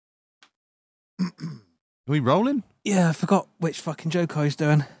Are we rolling? Yeah, I forgot which fucking joke I was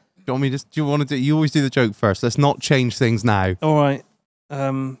doing. Do you want me to? Do you want to do? You always do the joke first. Let's not change things now. All right.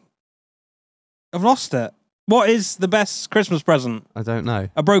 I've lost it. What is the best Christmas present? I don't know.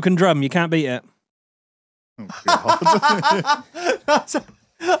 A broken drum. You can't beat it. I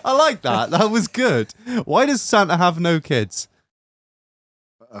like that. That was good. Why does Santa have no kids?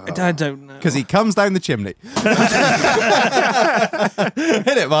 I don't know. Because he comes down the chimney. Hit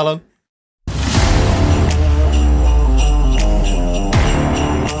it, Marlon.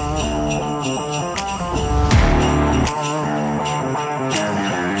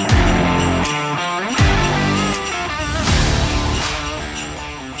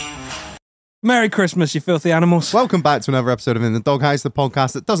 Merry Christmas, you filthy animals. Welcome back to another episode of In the Doghouse, the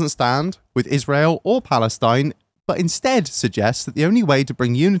podcast that doesn't stand with Israel or Palestine, but instead suggests that the only way to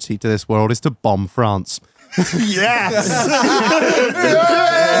bring unity to this world is to bomb France. Yes!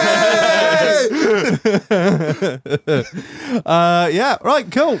 Yeah,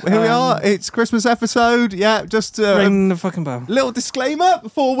 right, cool. Here we are. It's Christmas episode. Yeah, just Ring the fucking bell. little disclaimer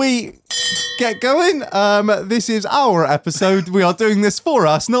before we get going. This is our episode. We are doing this for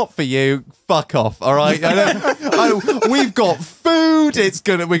us, not for you. Fuck off, all right? We've got food.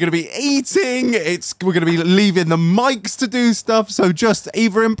 We're gonna be eating. We're gonna be leaving the mics to do stuff. So just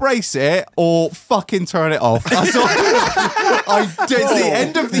either embrace it or fucking turn it off. That's all. It's the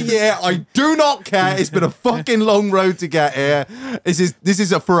end of the year. I do not care. It's been a fucking long road to get here. This is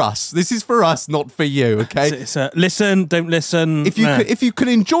for us. This is for us, not for you. Okay. It's listen, don't listen. If you can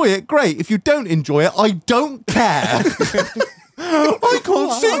enjoy it, great. If you don't enjoy it, I don't care. I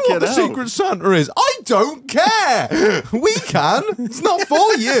can't see what the Secret Santa is. I don't care. We can. It's not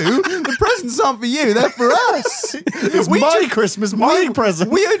for you. The presents aren't for you. They're for us. It's my Christmas, my present.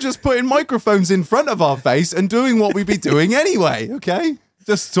 We are just putting microphones in front of our face and doing what we'd be doing anyway, okay?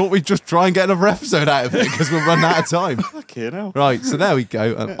 Just thought we'd just try and get another episode out of it because we'll run out of time. Fucking hell. Right, so there we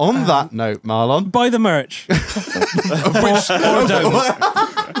go. And on that note, Marlon. Buy the merch. or don't.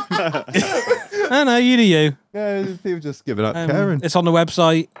 No, you do you. Yeah, people just giving up caring. It's on the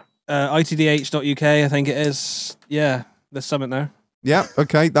website, itdh.uk, I think it is. Yeah, there's something there. Yeah,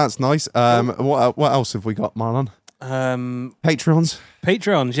 okay, that's nice. What else have we got, Marlon? Patreons.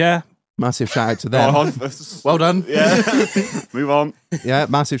 Patreons, yeah. Massive shout out to them. Well done. Yeah. Move on. Yeah,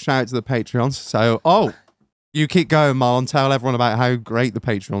 massive shout out to the Patreons. So, you keep going, Marlon. Tell everyone about how great the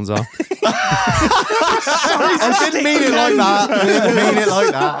Patreons are. I didn't mean it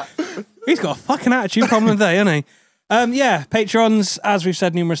like that. He's got a fucking attitude problem today, hasn't he? Yeah, Patrons, as we've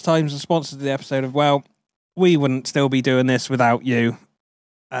said numerous times, are sponsors of the episode of, well, we wouldn't still be doing this without you.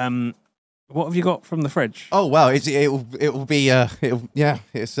 What have you got from the fridge? Oh, well, it's a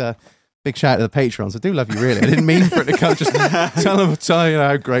big shout out to the Patrons. I do love you, really. I didn't mean for it to come. Just tell you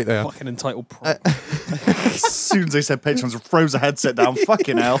how great they are. Fucking entitled prick. As soon as they said patrons, throws a headset down.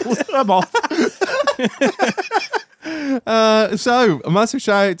 Fucking hell. I'm off. So, a massive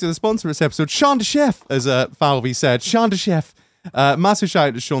shout out to the sponsor of this episode, Sean the Chef, as Falvey said. Sean the Chef. Massive shout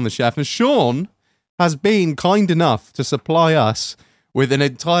out to Sean the Chef. And Sean has been kind enough to supply us with an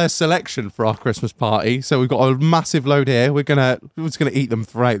entire selection for our Christmas party. So we've got a massive load here. We're just gonna eat them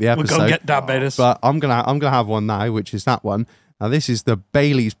throughout the episode. We're gonna get that, Batus. But I'm gonna have one now, which is that one. Now this is the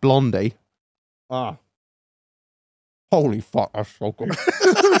Bailey's Blondie. Holy fuck, that's so good.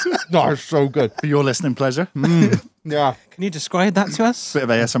 That's so good. For your listening pleasure. Yeah. Can you describe that to us? Bit of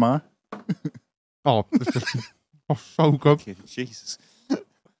ASMR. Oh, so good. Jesus.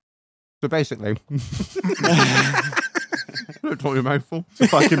 So basically, don't talk your mouth full.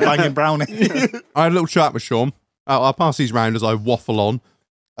 Fucking banging brownie. I had a little chat with Sean. I'll pass these round as I waffle on.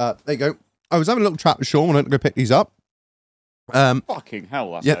 There you go. I was having a little chat with Sean when I went to go pick these up. Fucking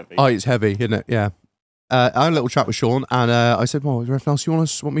hell, that's heavy. Oh, it's heavy, isn't it? Yeah. I had a little chat with Sean, and I said, "Well, is there anything else you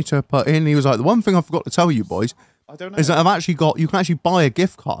want me to put in?" And he was like, "The one thing I forgot to tell you, boys, I don't know. is that you can actually buy a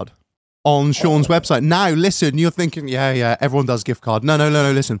gift card on Sean's website." Now, listen, you're thinking, yeah, everyone does gift card. No,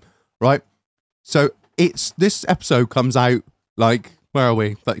 listen, right? So this episode comes out like, where are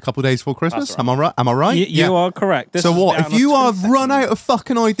we? Like a couple of days before Christmas? Right. Am I right? You are correct. So what? If you have run out of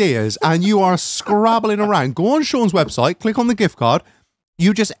fucking ideas and you are scrabbling around, go on Sean's website, click on the gift card.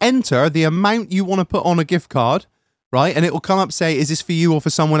 You just enter the amount you want to put on a gift card, right? And it will come up, say, is this for you or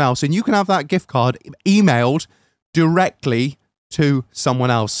for someone else? And you can have that gift card emailed directly to someone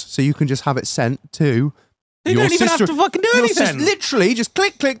else. So you can just have it sent to You don't even have to fucking do anything. Literally, just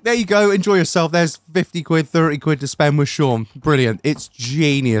click, there you go, enjoy yourself. There's 50 quid, 30 quid to spend with Sean. Brilliant. It's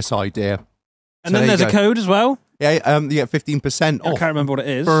genius idea. And then there's a code as well. Yeah, you get 15% I off. can't remember what it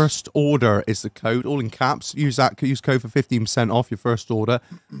is. First order is the code, all in caps. Use code for 15% off your first order.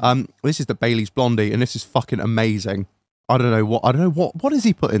 This is the Bailey's Blondie, and this is fucking amazing. I don't know what does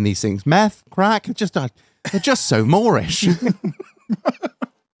he put in these things? Meth, crack? They're just so Moorish.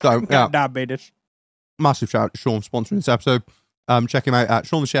 So yeah, Diabetes. massive shout out to Sean for sponsoring this episode. Check him out at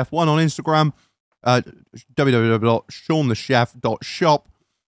Sean the Chef 1 on Instagram. www.seanthechef.shop.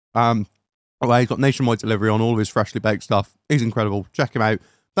 He's got nationwide delivery on all of his freshly baked stuff. He's incredible. Check him out.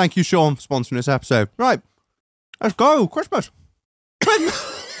 Thank you, Sean, for sponsoring this episode. Right, let's go. Christmas. Merry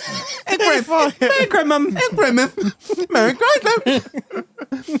Christmas. Merry Christmas.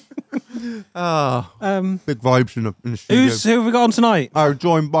 Big vibes in the studio. Who have we got on tonight?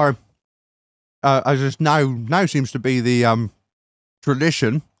 Joined by, as this now seems to be the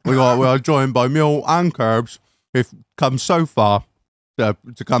tradition, we are joined by Mule and Curbs, who've come so far to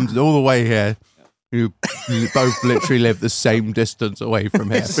come all the way here. You both literally live the same distance away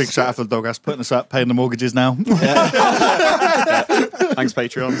from here. Big shout out to the dog ass putting us up, paying the mortgages now. Thanks,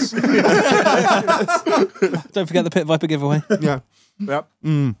 Patreons. Don't forget the Pit Viper giveaway. Yeah. Yep.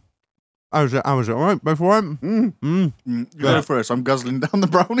 How was it? All right? Both all right? You go first. I'm guzzling down the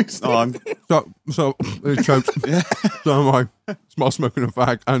brownies. Oh, I'm So it's choked. So am I. Smell smoking a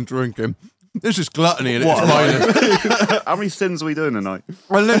fag and drinking. This is gluttony and it's finest. How many sins are we doing tonight?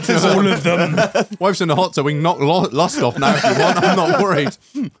 I literally all of them. Wife's in the hot, so we can knock lust off now if you want. I'm not worried.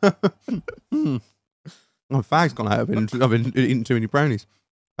 My fag's gone out. I've been eating too many brownies.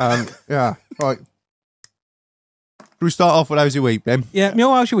 Yeah. Right. Should we start off with how's your week, Ben? Yeah,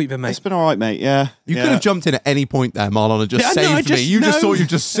 Mule, how's your week been, mate? It's been all right, mate. Yeah. You could have jumped in at any point there, Marlon, and just Yeah, no, saved I me. You just thought you'd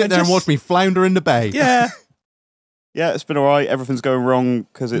just sit there and watch me flounder in the bay. Yeah. Yeah, it's been all right. Everything's going wrong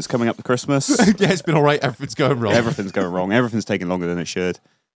because it's coming up to Christmas. Yeah, it's been all right. Everything's going wrong. Everything's going wrong. Everything's taking longer than it should.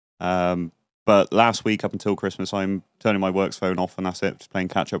 But last week up until Christmas, I'm turning my works phone off and that's it. Just playing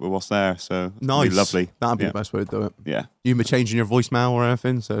catch up with what's there. So it's Nice. lovely. That'd be Yeah. the best way to do it. Yeah. You were changing your voicemail or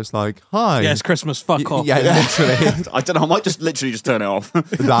anything, so it's like, hi. Yeah, it's Christmas. Fuck off. Yeah, literally. I don't know. I might just literally just turn it off.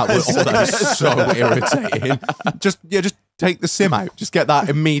 that was so irritating. Just take the SIM out. Just get that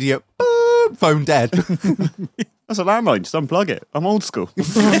immediate boop, phone dead. That's a landline. Just unplug it. I'm old school.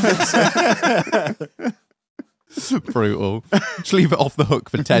 Brutal. Just leave it off the hook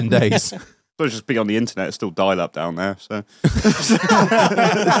for 10 days. So just be on the internet. It's still dial up down there. So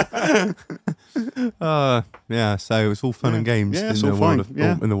Yeah, so it's all fun and games Yeah, in, it's the all world fine.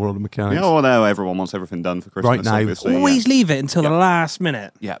 of, in the world of mechanics. yeah, well, no, everyone wants everything done for Christmas. Right now. obviously, Always leave it until the last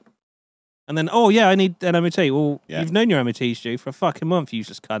minute. Yeah. And then, oh yeah, I need an MOT. Well, Yeah. you've known your MOT's due for a fucking month, you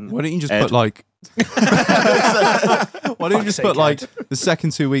useless cunt. Why don't you just Ed. put like... Why don't you just sake, put like Ed. the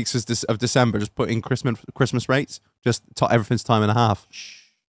second 2 weeks of December, just put in Christmas rates, just everything's time and a half.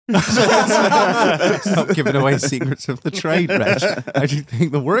 Stop giving away secrets of the trade, Reg. How do you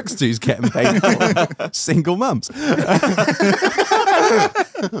think the works due's getting paid for? Single mums.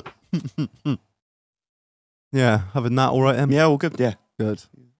 Yeah, having that all right then? Yeah, all good. Yeah. Good.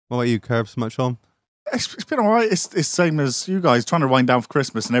 What about you, Curbs? Much on? It's been all right. It's same as you guys, trying to wind down for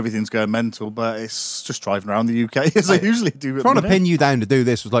Christmas and everything's going mental, but it's just driving around the UK as I usually do. at Trying the to minute. pin you down to do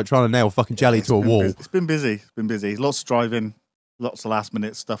this was like trying to nail fucking jelly to a wall. It's been busy. It's been busy. Lots of driving, lots of last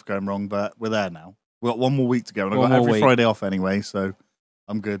minute stuff going wrong, but we're there now. We've got one more week to go, and I've One got more every week. Friday off anyway, so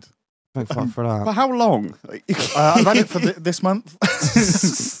I'm good. Thank fuck for that. For how long? I've had it for this month.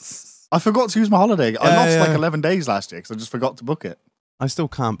 I forgot to use my holiday. I lost like 11 days last year because I just forgot to book it. I still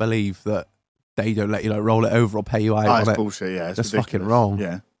can't believe that they don't let you like roll it over or pay you out It's on it. bullshit, yeah. It's That's ridiculous. fucking wrong.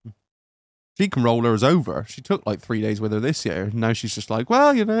 Yeah. She can roll hers over. She took like 3 days with her this year. And now she's just like,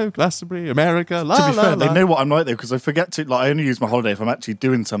 well, you know, Glastonbury, America, la To be la, fair, la. they know what I'm like though, because I forget to I only use my holiday if I'm actually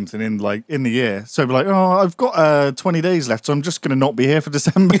doing something in the year. So I'd be like, oh, I've got 20 days left, so I'm just gonna not be here for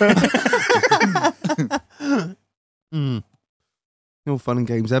December. All fun and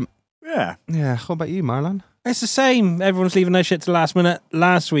games, then. Yeah. Yeah. How about you, Marlon? It's the same. Everyone's leaving their shit to the last minute.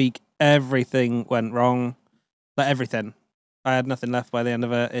 Last week, everything went wrong. Like everything. I had nothing left by the end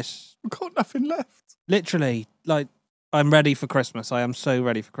of it. It's I've got nothing left. literally like I'm ready for Christmas. I am so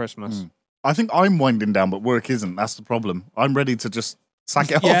ready for Christmas. I think I'm winding down, but work isn't. That's the problem. I'm ready to just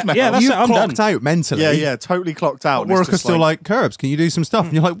sack it Yeah, off now. yeah, that's You've it, I'm clocked done. out mentally. yeah, totally clocked out. But and it's work are just still like, Curbs, can you do some stuff?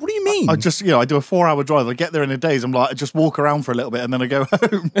 And you're like, what do you mean? I just, I do a 4-hour drive. I get there in a daze. I'm like, I just walk around for a little bit and then I go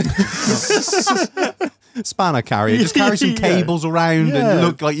home. Spanner carrier. Just carry some Yeah. cables around Yeah. and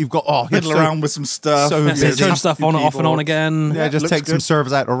look like you've got, Fiddle around with some stuff. so That's good. it. Turn stuff on, off and on again. Yeah, just looks take some good.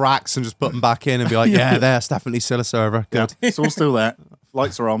 servers out of racks and just put them back in and be like, yeah, that's definitely still a server. Good. It's all still there.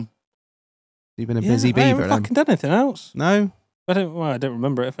 Lights are on. You've been a Yeah, busy I beaver haven't then. fucking done anything else. No? I don't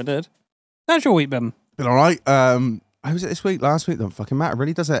remember it if I did. How's your week been? Been all right. How was it this week? Last week? Don't fucking matter,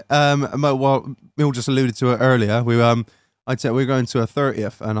 really, does it? Well, Mill just alluded to it earlier. I'd say we were going to a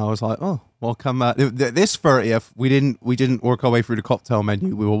 30th, and I was like, oh, well, come this 30th, we didn't work our way through the cocktail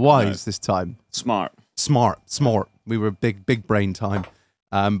menu. We were wise this time. Smart. We were big brain time.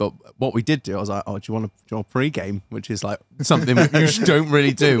 But what we did do, I was like, oh, do you want a pre-game? Which is like something you don't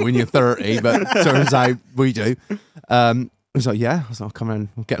really do when you're 30, but turns out we do. I was like, yeah. I was like, I'll come in,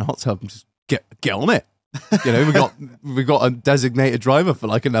 we'll get in a hot tub and just get on it. You know, we got a designated driver for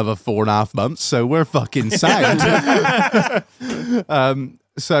like another 4.5 months, so we're fucking sound.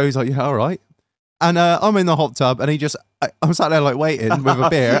 So he's like, yeah, all right. And I'm in the hot tub, and I'm sat there like waiting with a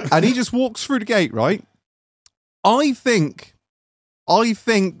beer, and he just walks through the gate, right? I think, my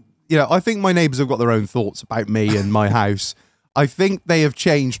neighbours have got their own thoughts about me and my house. I think they have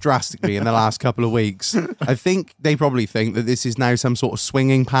changed drastically in the last couple of weeks. I think they probably think that this is now some sort of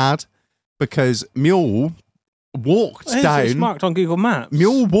swinging pad. Because Mule walked down. It's marked on Google Maps.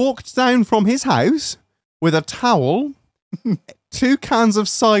 Mule walked down from his house with a towel, 2 cans of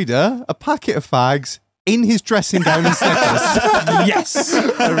cider, a packet of fags, in his dressing gown and slippers. Yes,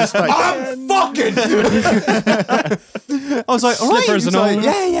 I'm fucking. I was like, all right. Slippers and all. Like,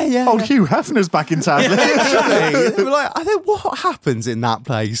 yeah. Old Hugh Hefner's back in town. Literally. They were like, I think, what happens in that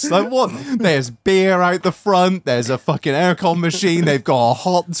place? Like, what? There's beer out the front. There's a fucking aircon machine. They've got a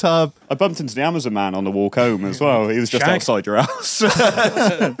hot tub. I bumped into the Amazon man on the walk home as well. He was just Shag. outside your house.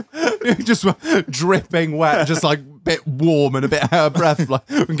 Just dripping wet, just like a bit warm and a bit out of breath. Like,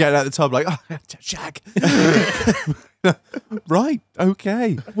 and getting out of the tub, like, oh, shag. Right,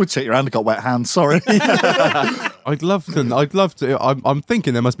 okay. Would shake your hand, got wet hands, sorry. I'd love to. I'm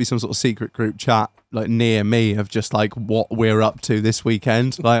thinking there must be some sort of secret group chat like near me of just like what we're up to this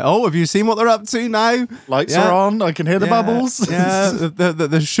weekend. Like, oh, have you seen what they're up to now? Lights are on, I can hear the bubbles. Yeah,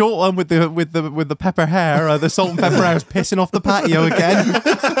 the short one with the pepper hair, the salt and pepper hair is pissing off the patio again.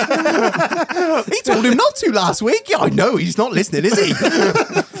 He told him not to last week. Yeah, I know, he's not listening, is he?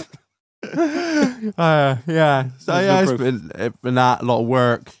 Yeah. So yeah, it's been that, a lot of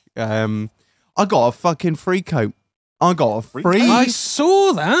work. I got a fucking free coat. I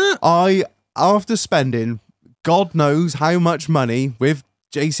saw that. After spending God knows how much money with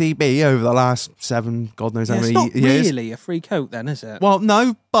JCB over the last 7, God knows how It's many not years. really a free coat, then, is it? Well,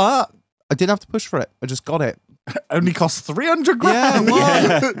 no, but I didn't have to push for it. I just got it. Only cost 300 Yeah, grand.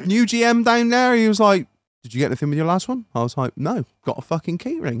 well, new GM down there, he was like, did you get anything with your last one? I was like, no, got a fucking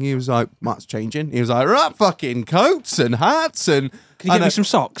key ring. He was like, that's changing. He was like, right, fucking coats and hats and... Can you get me some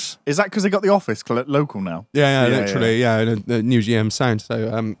socks? Is that because they got the office local now? Yeah, literally, and the new GM sound.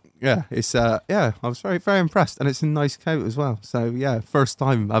 So, it's, I was very, very impressed. And it's a nice coat as well. So, yeah, first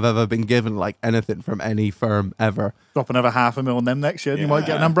time I've ever been given, like, anything from any firm ever. Drop another $500,000 on them next year and you might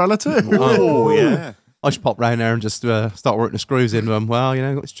get an umbrella too. Oh, yeah. I should pop round there and just start working the screws in them. Well, you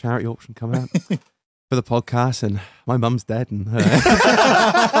know, got this charity auction coming up for the podcast, and my mum's dead, and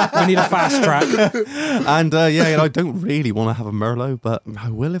We need a fast track. and I don't really want to have a Merlot, but I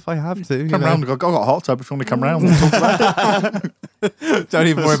will if I have to. Come round, I've got a hot tub if you want to come round. We'll talk about it. Don't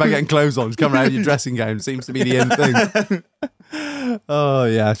even worry about getting clothes on. Just come around in your dressing gown. Seems to be the end thing. Oh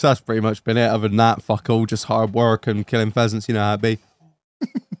yeah, so that's pretty much been it. Other than that, fuck all, just hard work and killing pheasants. You know how it be.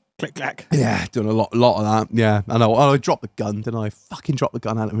 Click clack. Yeah, doing a lot of that. Yeah, I know. I dropped the gun, didn't I? Fucking dropped the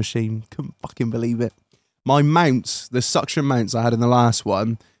gun out of the machine. Couldn't fucking believe it. My mounts, the suction mounts I had in the last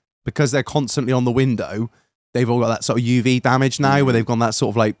one, because they're constantly on the window, they've all got that sort of UV damage now, where they've gone that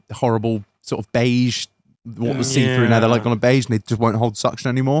sort of like horrible sort of beige, what was see-through now, they're like on a beige, and they just won't hold suction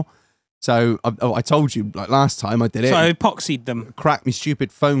anymore. So I told you, like last time I did it. So I epoxied them. Cracked me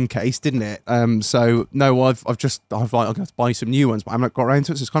stupid phone case, didn't it? So no, I've like, I'm going to buy some new ones, but I haven't got around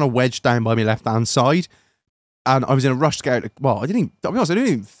to it. So it's kind of wedged down by my left-hand side. And I was in a rush to get out. Well, I'll be honest, I didn't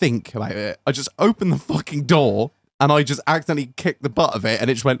even think about it. I just opened the fucking door and I just accidentally kicked the butt of it and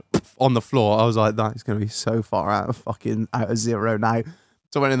it just went on the floor. I was like, that is going to be so far out of zero now.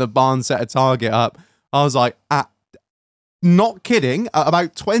 So I went in the barn, set a target up. I was like, not kidding, at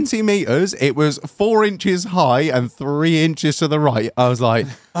about 20 meters, it was 4 inches high and 3 inches to the right. I was like,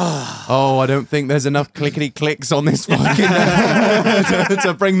 oh, I don't think there's enough clickety clicks on this fucking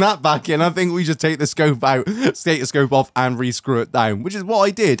to bring that back in. I think we just take the scope out, take the scope off, and re-screw it down, which is what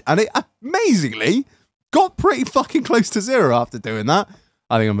I did. And it amazingly got pretty fucking close to zero after doing that.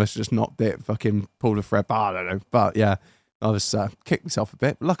 I think I must have just knocked it, fucking pulled a thread. I don't know. But yeah, I was kicked myself a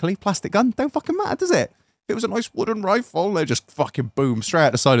bit. Luckily, plastic gun don't fucking matter, does it? It was a nice wooden rifle. They just fucking boom straight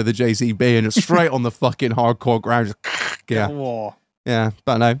at the side of the JCB and just straight on the fucking hardcore ground. Just, yeah. Whoa. Yeah.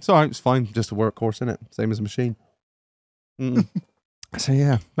 But no, it's all right. It's fine. Just a workhorse, innit? Same as a machine. So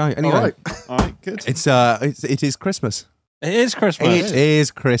yeah. Right. Anyway, All right. All right, good. it is Christmas. It is Christmas. It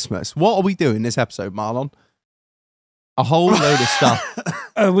is Christmas. What are we doing this episode, Marlon? A whole load of stuff.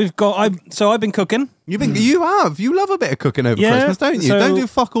 We've got. I've been cooking. You love a bit of cooking over Yeah, Christmas, don't you? so- Don't do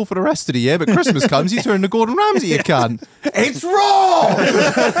fuck all for the rest of the year, but Christmas comes, you turn into Gordon Ramsay, you cunt. It's raw.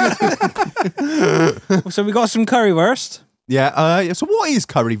 So we got some currywurst. Yeah. So what is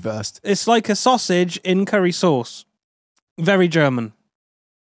currywurst? It's like a sausage in curry sauce. Very German.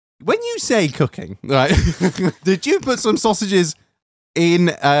 When you say cooking, right? Did you put some sausages in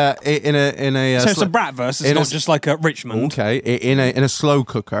a? So it's a bratwurst. It's in not a- just like a Richmond. Okay, in a slow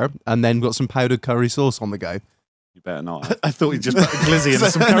cooker, and then got some powdered curry sauce on the go. You better not. I thought you just put a glizzy in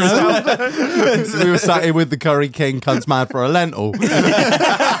some curry powder. So we were sat here with the curry king, cunts mad for a lentil.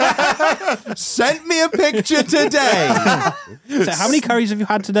 Sent me a picture today. So how many curries have you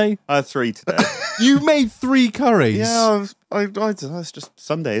had today? I had 3 today. You made 3 curries. Yeah, it's just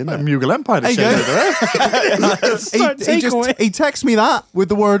Sunday, isn't it? Mughal Empire. There you go. He texts me that with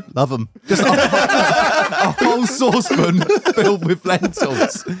the word "love 'em." Just a whole saucepan filled with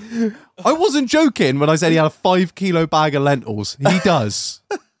lentils. I wasn't joking when I said he had a 5-kilo bag of lentils. He does.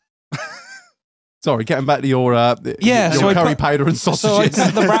 Sorry, getting back to your Yeah, your so I curry put- powder and So I sausages.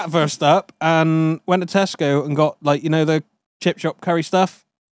 cut the bratwurst up and went to Tesco and got the chip shop curry stuff.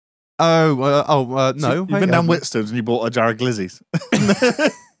 no. You've been down Whitstones and you bought a jar of glizzies.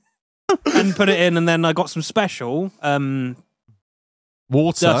 And put it in, and then I got some special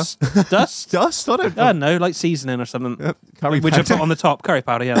Water. dust. Dust? I don't I don't know, like seasoning or something, curry which I powder. put on the top. Curry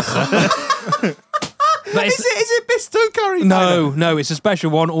powder, yeah. But Is it Bisto curry no, it's a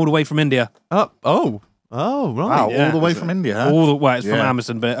special one all the way from India. powder? Oh, right. Wow, Yeah. all the way from India. Huh? It's from Yeah.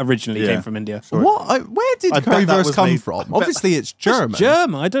 Amazon, but originally Yeah. came from India. Where did I bet that currywurst was come made- from? Obviously, it's German. It's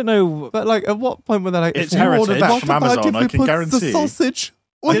German. I don't know. But like, at what point were they like? It's if you heritage. ordered That what from about Amazon, if I we can put guarantee. the sausage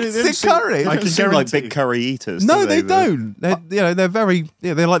with They don't the seem- curry. I I can can seem like guarantee. big curry eaters. No, do they don't. They're very.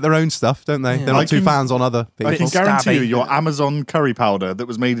 Yeah, they like their own stuff, don't they? Yeah. They're not I too can- fans on other people. I can People guarantee you stabby. your Amazon curry powder that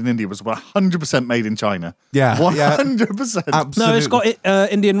was made in India was 100% made in China. Yeah, 100%. absolutely. No, it's got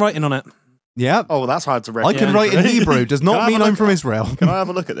Indian writing on it. Yeah, Oh, that's hard to I recognize. can write in Hebrew. Does Can I not have mean a I'm look from at- Israel. Can I have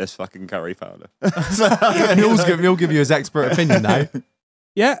a look at this fucking curry powder? He'll give you his expert opinion now.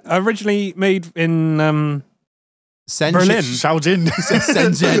 Yeah, originally made in Berlin Berlin. Shaojin.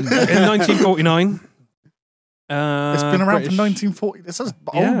 Shenzhen. in 1949. It's been around from 1940. This is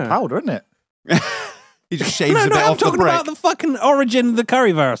old Yeah. powder, isn't it? He just shaves No, a bit I'm off the talking brick. about the fucking origin of the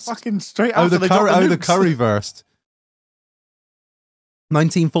currywurst. Fucking straight Oh, after the they got curry. the The nukes. currywurst.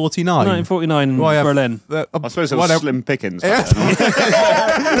 1949. 1949 in Why, Berlin. I suppose it was whatever. slim pickings. Yeah. back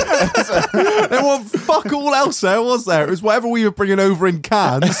then. There wasn't fuck all else there, was there? It was whatever we were bringing over in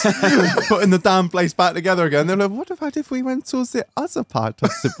cans, putting the damn place back together again. They're like, what about if we went towards the other part of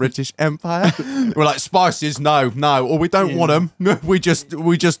the British Empire? We're like, spices, no, or we don't want them. We just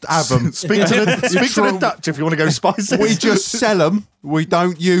have them. Speak to the Dutch if you want to go spicy. We just sell them. We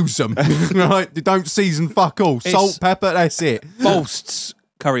don't use them. Right? They don't season fuck all. Salt, pepper, that's it. Boasts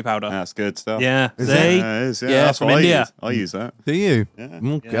curry powder. That's good stuff. Yeah. Is See? Yeah, it is, yeah. Yeah, That's from what India. I use that. Do you? Yeah.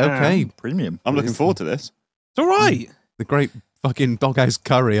 Okay. Premium. I'm looking forward to this. It's all right. The great fucking doghouse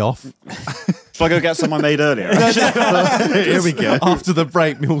curry off. Shall I go get some I made earlier? Here we go. After the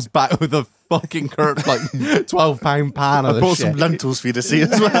break, Mill's back with a fucking £12 pan of I the brought shit. some lentils for you to see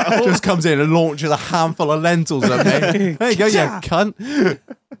as well. Just comes in and launches a handful of lentils at me. There you go, you cunt.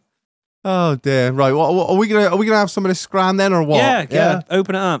 Oh dear. Right, what are we gonna have some of this scram then, or what? Yeah.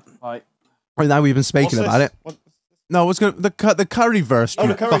 Open it up. Right now we've been speaking What's about this? it. What- No, what's going the curryverse? Oh, you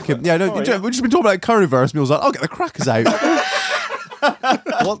the curry fucking verse. yeah. No, Sorry, yeah. we've just been talking about curryverse. Mill's like, I'll get the crackers out.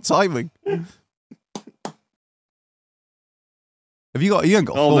 What timing? Have you ain't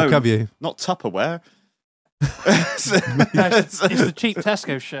got a Oh, fork, no. have you? Not Tupperware. It's the cheap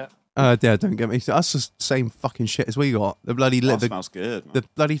Tesco shit. Yeah, don't get me. That's just the same fucking shit as we got. The bloody That the, smells good. Man. the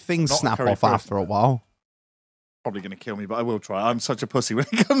bloody things Not snap curry off first, after a man. while. Probably going to kill me, but I will try. I'm such a pussy when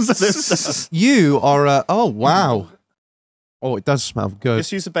it comes to this stuff. You are. Oh wow. Oh, it does smell good.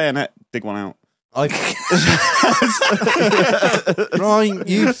 Just use a bayonet, dig one out. Right,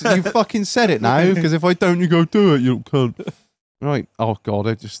 you fucking said it now. Because if I don't, you go do it. You cunt. Right. Oh god,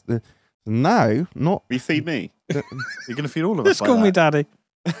 I just now not. Will you feed me? You're going to feed all of us Just call like me that. daddy.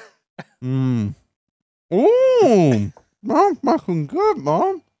 Oh, mom, fucking good,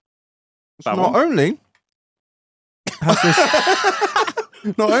 mom. It's That not one?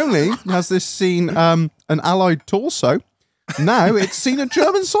 only has this seen an Allied torso. Now it's seen a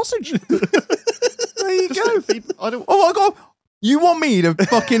German sausage. There you go. I don't. Oh my god! You want me to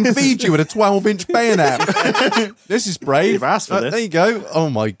fucking feed you with a 12-inch bayonet? This is brave. You've asked for this. There you go.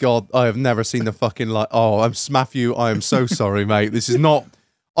 Oh my God. I have never seen the fucking like. Oh, Matthew, I am so sorry, mate. This is not.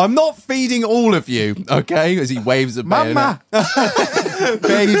 I'm not feeding all of you, okay? As he waves a bayonet. Mama!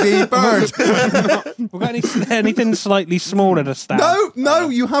 Baby bird. We've got anything slightly smaller to stab? No,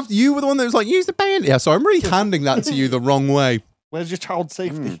 you were the one that was like, use the bayonet. Yeah, so I'm really handing that to you the wrong way. Where's your child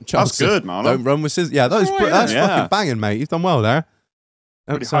safety? That's good, man. Don't run with scissors. Yeah, that's fucking banging, mate. You've done well there.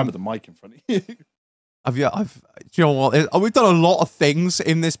 Really hard with the mic in front of you. Do you know what? We've done a lot of things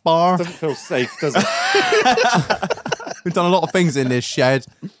in this bar. Doesn't feel safe, does it? We've done a lot of things in this shed,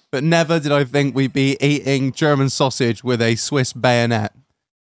 but never did I think we'd be eating German sausage with a Swiss bayonet.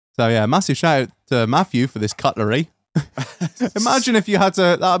 So yeah, massive shout out to Matthew for this cutlery. Imagine if you had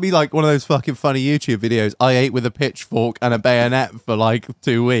to, that'd be like one of those fucking funny YouTube videos. I ate with a pitchfork and a bayonet for like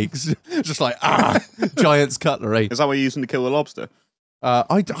 2 weeks. Just like, giant's cutlery. Is that what you're using to kill the lobster?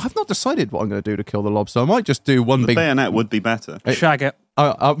 I've not decided what I'm going to do to kill the lobster. I might just do one big bayonet would be better. Shag it.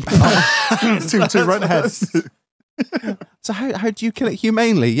 Two right heads. So how do you kill it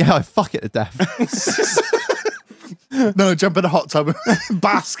humanely? Yeah, I fuck it to death. No, jump in a hot tub and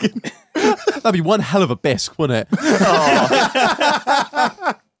bask in. That'd be one hell of a bisque, wouldn't it?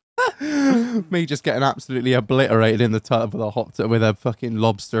 Me just getting absolutely obliterated in the tub with a hot tub with a fucking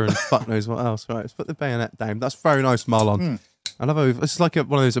lobster and fuck knows what else. Right, let's put the bayonet down. That's very nice, Marlon. I love how it's like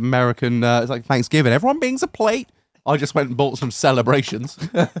one of those American. It's like Thanksgiving. Everyone brings a plate. I just went and bought some celebrations.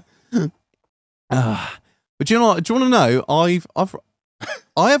 But do you know what? Do you want to know?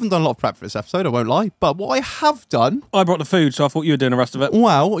 I haven't done a lot of prep for this episode, I won't lie. But what I have done... I brought the food, so I thought you were doing the rest of it.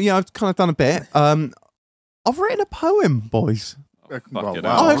 Well, yeah, I've kind of done a bit. I've written a poem, boys. I've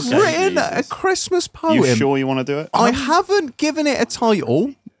written a Christmas poem. You sure you want to do it? I haven't given it a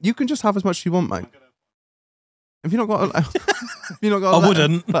title. You can just have as much as you want, mate. Have you not got I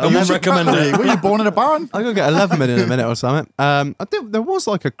wouldn't. But I wouldn't recommend it. Were you born in a barn? I'm going to get 11 minutes in a minute or something. I think there was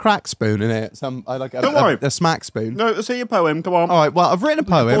like a crack spoon in it. Don't worry. A smack spoon. No, let's hear your poem. Come on. All right, well, I've written a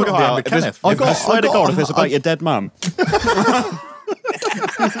poem. I swear to God, if it's about your dead mum.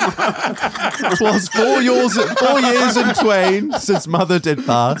 It was 4 years and twain since mother did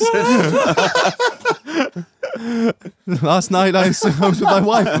pass. Last night I was with my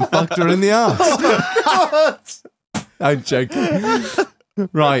wife and fucked her in the arse. Oh, I'm joking.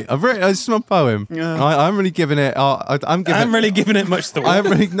 Right, I've written. It's my poem. Yeah. I'm really giving it. I'm really giving it much thought. I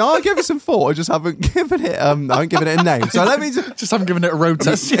give it some thought. I just haven't given it. I haven't given it a name. So let me just haven't given it a road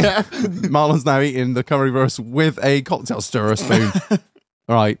test yet. Marlon's now eating the currywurst with a cocktail stirrer spoon.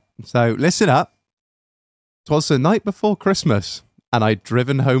 All right, so listen up. 'Twas the night before Christmas, and I'd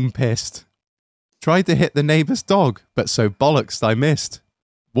driven home pissed. Tried to hit the neighbour's dog, but so bollocks I missed.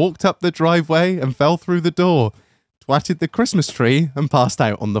 Walked up the driveway and fell through the door. Twatted the Christmas tree and passed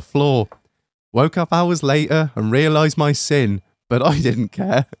out on the floor. Woke up hours later and realised my sin, but I didn't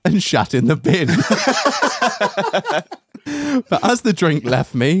care and shat in the bin. But as the drink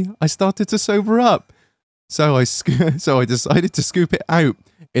left me, I started to sober up. So I decided to scoop it out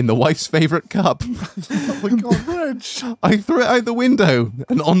in the wife's favourite cup. Oh my God, Reg. I threw it out the window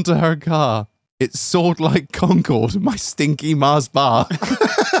and onto her car. It soared like Concorde, my stinky Mars bar.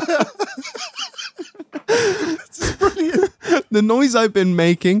 This is brilliant. The noise I've been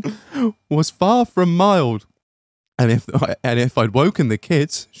making was far from mild. And if I'd woken the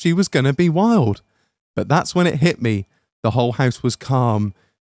kids, she was going to be wild. But that's when it hit me. The whole house was calm.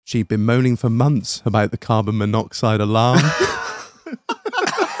 She'd been moaning for months about the carbon monoxide alarm.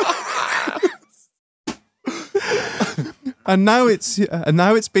 And now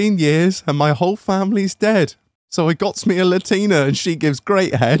it's been years and my whole family's dead. So I got me a Latina and she gives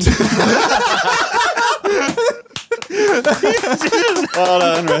great head. Well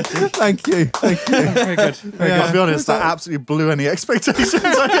done, Rich. Thank you. Very good. I'll be honest, that absolutely blew any expectations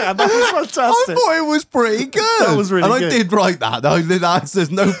I had. That was fantastic. I thought it was pretty good. That was really good. And I did write that.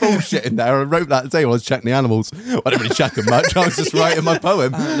 There's no bullshit in there. I wrote that today while I was checking the animals. I didn't really check them much. I was just writing my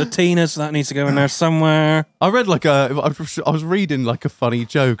poem. Latinas, that needs to go in there somewhere. I read I was reading like a funny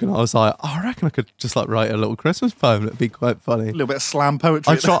joke and I was like, I reckon I could just like write a little Christmas poem. That'd be quite funny. A little bit of slam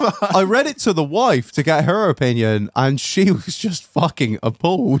poetry. I read it to the wife to get her opinion and she was just fucking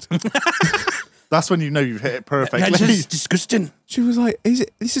appalled. That's when you know you've hit it perfectly. That's just disgusting. She was like,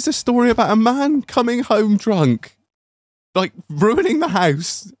 this is a story about a man coming home drunk, like ruining the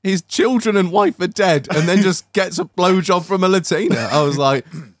house, his children and wife are dead, and then just gets a blowjob from a Latina. I was like,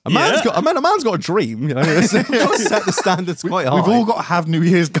 A man's got a dream, you know. You've got to set the standards quite high. We've all got to have New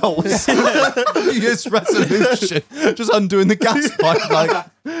Year's goals. New Year's resolution. Just undoing the gas pipe, like.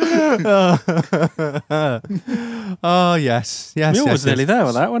 Oh yes. Mule was nearly there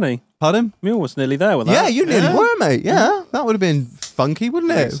with that, wasn't he? Pardon? Mule was nearly there with that. Yeah, you nearly were, mate. Yeah, that would have been funky,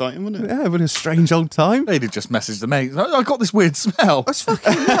 wouldn't it? Exciting, wouldn't it? Yeah, it would have been a strange old time. They'd have just messaged the mate. I got this weird smell. That's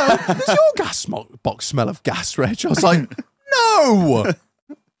fucking does your gas box smell of gas, Reg? I was like, no.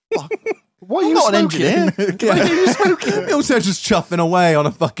 Why are you not an smoking? engineer. Why are you smoking? He also just chuffing away on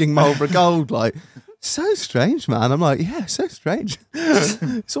a fucking Marlboro Gold, like. So strange, man. I'm like, yeah, so strange.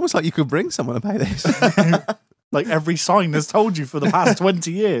 It's almost like you could bring someone about this. Like every sign has told you for the past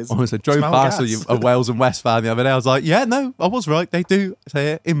 20 years. Honestly, I drove Smell past gas. a Wales and West fan the other day. I was like, yeah, no, I was right. They do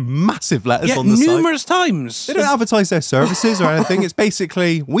say it in massive letters Yeah, on the site. numerous times. They don't advertise their services or anything. It's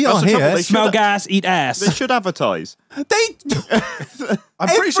basically, we are That's the trouble, here. they Smell should- gas, eat ass. They should advertise. They I'm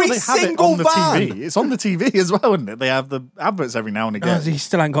pretty sure every they have it single on the van. TV. It's on the TV as well, isn't it? They have the adverts every now and Oh, again. he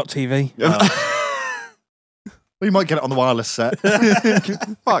still ain't got TV. We might get it on the wireless set.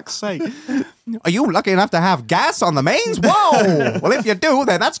 Fuck's sake. Are you lucky enough to have gas on the mains? Whoa! Well, if you do,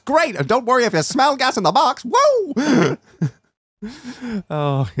 then that's great. And don't worry if you smell gas in the box. Whoa!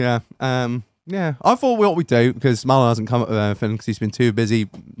 Oh, yeah. Yeah. I thought what we do, because Marlon hasn't come up with anything because he's been too busy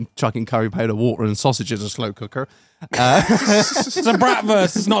chucking curry powder, water, and sausages in a slow cooker. It's a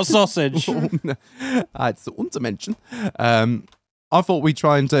bratwurst, it's not sausage. It's the one to mention. I thought we'd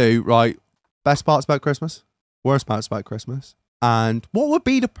try and do, right, best parts about Christmas, worst parts about Christmas, and what would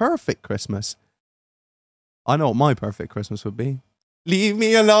be the perfect Christmas? I know what my perfect Christmas would be. Leave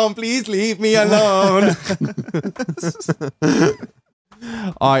me alone, please leave me alone.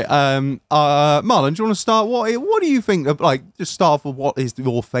 All right, Marlon, do you want to start? What do you think of, like, just start off with what is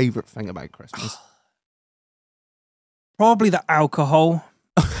your favourite thing about Christmas? Probably the alcohol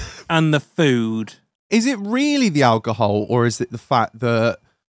and the food. Is it really the alcohol, or is it the fact that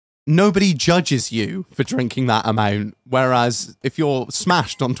nobody judges you for drinking that amount? Whereas if you're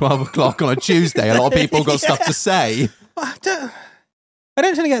smashed on 12 o'clock on a Tuesday, a lot of people got stuff to say. I don't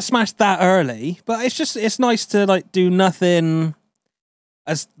tend to get smashed that early, but it's nice to like do nothing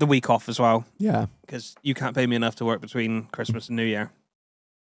as the week off as well, Yeah. because you can't pay me enough to work between Christmas and New Year.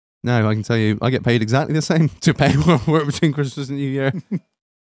 No, I can tell you, I get paid exactly the same to pay work between Christmas and New Year.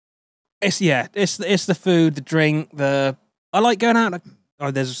 It's the food, the drink, I like going out.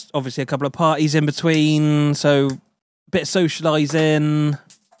 There's obviously a couple of parties in between, so a bit of socialising.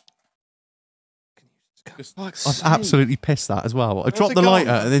 I've absolutely pissed that as well. I dropped the lighter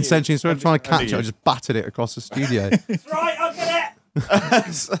and then Sentry, instead of trying to catch it, I just battered it across the studio. Right, I'll get it.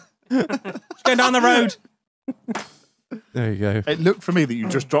 Go down the road. There you go. It looked for me that you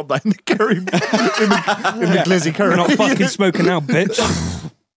just dropped that in the curry, in the glizzy curry. We're not fucking smoking now, bitch.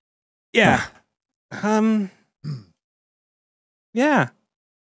 Yeah. Yeah.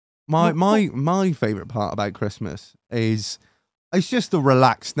 My favourite part about Christmas is it's just the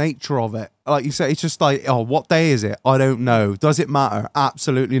relaxed nature of it. Like you say, it's just like, oh, what day is it? I don't know. Does it matter?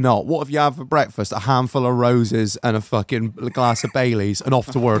 Absolutely not. What if you have for breakfast? A handful of roses and a fucking glass of Baileys and off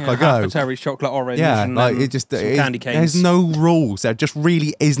to work I half go. a Terry chocolate orange. Yeah, and, like it just some candy canes. There's no rules. There just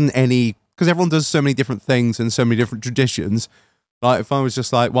really isn't any, because everyone does so many different things and so many different traditions. Like if I was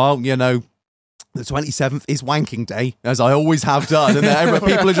just like, well, you know, the 27th is wanking day, as I always have done, and then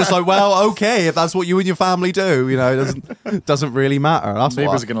people are just like, well, okay, if that's what you and your family do, you know, it doesn't really matter. That's what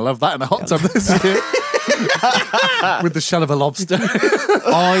Neighbours are going to love that in a hot tub this year. With the shell of a lobster.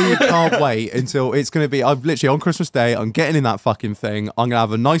 I can't wait until it's going to be, I'm literally on Christmas Day, I'm getting in that fucking thing, I'm going to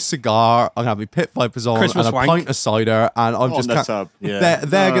have a nice cigar, I'm going to have my pit vipers on, Christmas and a wank. pint of cider, and I'm just, the tub.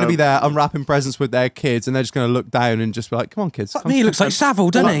 they're going to be there unwrapping presents with their kids, and they're just going to look down and just be like, come on, kids. Fuck me, he looks like Savile,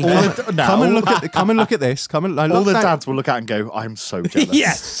 doesn't he? Come and look at this. Come and all look the down. dads will look at and go, I'm so jealous.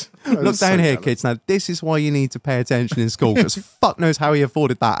 Yes. I'm Look so down here, jealous. kids. Now, this is why you need to pay attention in school, because fuck knows how he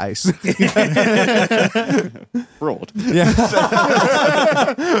afforded that house. Fraud. Yeah.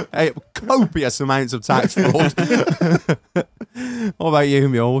 Hey, copious amounts of tax fraud. What about you,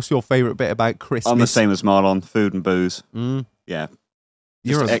 Mule? What's your favourite bit about Christmas? I'm the same as Marlon. Food and booze. Mm. Yeah.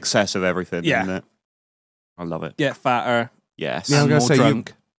 You're Just a- excess of everything, Yeah. isn't it? I love it. Get fatter. Yes. Yeah, I'm and gonna more say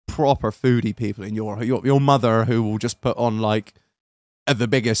drunk. proper foodie people in your mother who will just put on like the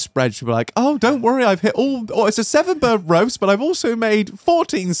biggest spread. She'll be like, oh, don't worry, I've hit it's a 7-bird roast, but I've also made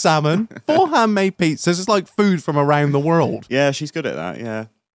 14 salmon, 4 handmade pizzas. It's like food from around the world. Yeah, she's good at that, yeah.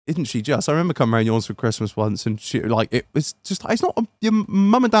 Isn't she just? I remember coming around yours for Christmas once, and she like it was just. It's not your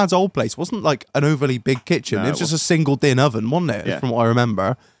mum and dad's old place. It wasn't like an overly big kitchen. No, it was just a single din oven, wasn't it? Yeah. From what I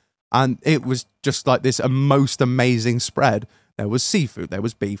remember, and it was just like this most amazing spread. there was seafood, there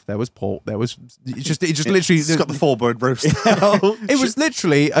was beef, there was pork, there was it just literally. It's got the 4-bird roast. It was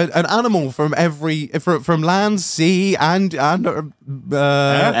literally an animal from from land, sea, and air.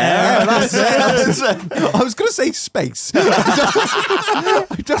 That's it. I was going to say space. I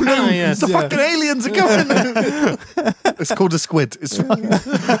don't know. yes. The fucking aliens are coming. It's called a squid. It's fine.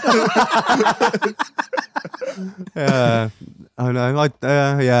 I know.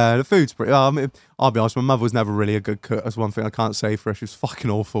 Yeah, the food's pretty. I mean, I'll be honest. My mother was never really a good cook. That's one thing I can't say for her. She was fucking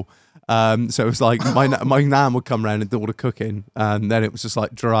awful. So it was like my nan would come around and do all the cooking, and then it was just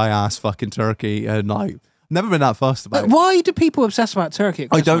like dry ass fucking turkey, and like never been that fussed about But it. why do people obsess about turkey at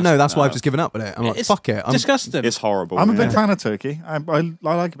I Christmas? don't know. That's why I've just given up with it. I'm like, It's fuck it. I'm disgusting. It's horrible. I'm a big fan of turkey. I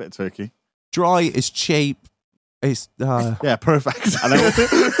like a bit of turkey. dry. It's cheap. It's Yeah, perfect. And then,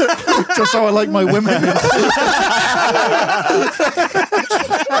 just how I like my women.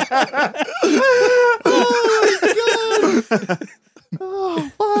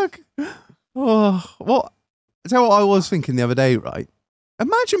 oh fuck. Oh, what? Tell you what I was thinking the other day, right?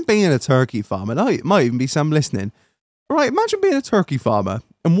 Imagine being a turkey farmer. It might even be some listening. Right, imagine being a turkey farmer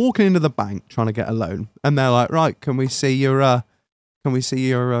and walking into the bank trying to get a loan, and they're like, "Right, can we see your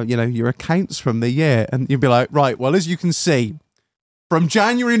your accounts from the year?" And you'd be like, "Right, well, as you can see, from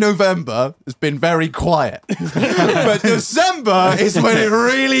January, November, it's been very quiet. But December is when it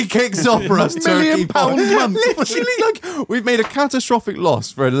really kicks off for us. £1 million month. Literally, like, we've made a catastrophic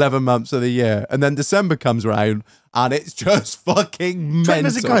loss for 11 months of the year. And then December comes around and it's just fucking mental.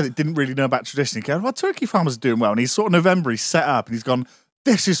 There's a guy that didn't really know about tradition. He goes, well, turkey farmers are doing well. And he's sort of November, he's set up and he's gone,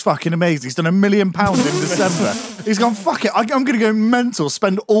 this is fucking amazing. He's done £1 million in December. He's gone, fuck it. I'm going to go mental,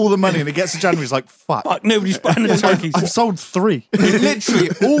 spend all the money. And it gets to January. He's like, fuck. Nobody's buying the turkeys. I've sold 3. Literally,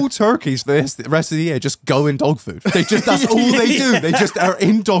 all turkeys for the rest of the year just go in dog food. That's all they do. They just are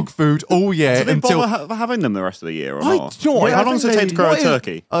in dog food all year Do they until. bother having them the rest of the year or I not? don't know, How long does it take to grow a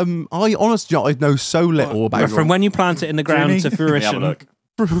turkey? I honestly, I know so little about From when you plant it in the ground to Let me have a fruition. look.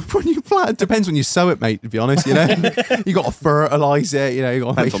 when you plant. It depends when you sow it, mate. To be honest, you know, you got to fertilize it. You know, you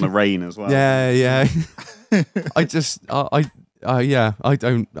got to Depends on the rain as well. Yeah.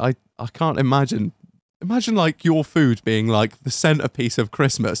 I can't imagine. Imagine like your food being like the centerpiece of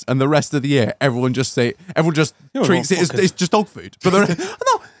Christmas, and the rest of the year, everyone just treats it as it's just dog food. But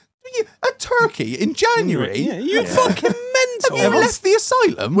a turkey in January, You fucking mental. have you left the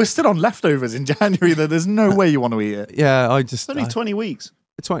asylum? We're still on leftovers in January, though. There's no way you want to eat it. Yeah, I just. It's only 20 weeks.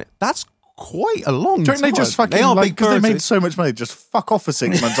 That's quite a long Don't time. they just fucking, They are like, big because they birds. made so much money, just fuck off for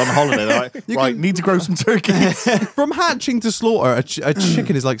 6 months on holiday. They're like, right, need to grow some turkeys. Is From hatching to slaughter, a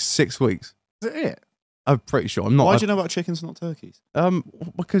chicken is like 6 weeks. that it? I'm pretty sure. I'm not. Why do you know about chickens, not turkeys?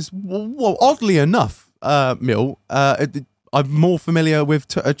 Because oddly enough, Mill, I'm more familiar with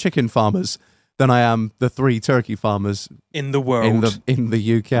chicken farmers than I am the 3 turkey farmers In the world. in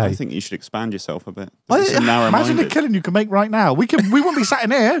the UK. I think you should expand yourself a bit. Imagine the killing you can make right now. We wouldn't be sat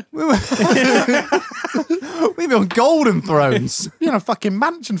in here. We've been on golden thrones You know, fucking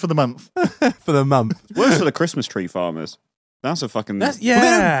mansion for the month. for the month. Worse for the Christmas tree farmers. That's a fucking... That's, Well, they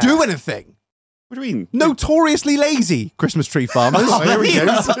yeah. don't do anything. What do you mean? Notoriously lazy Christmas tree farmers. There we go.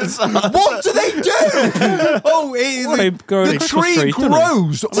 What do they do? They grow the Christmas tree trees, don't they?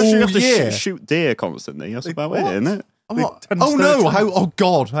 grows Unless you all have to year. shoot deer constantly. That's about it, what? isn't it? Oh, tend oh to no! stir Oh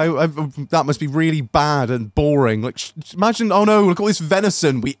god! How that must be really bad and boring. Like, imagine! Oh no! Look at all this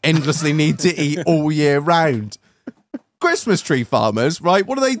venison we endlessly need to eat all year round. Christmas tree farmers, right?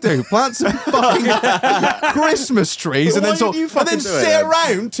 What do? Plant some fucking Christmas trees and Why then didn't you fucking do it sit then?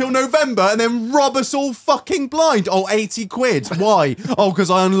 around till November and then rob us all fucking blind. Oh, 80 quid. Why? Oh,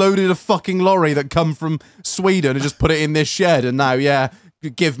 because I unloaded a fucking lorry that come from Sweden and just put it in this shed, and now,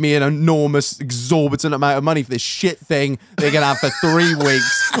 give me an enormous, exorbitant amount of money for this shit thing they're going to have for 3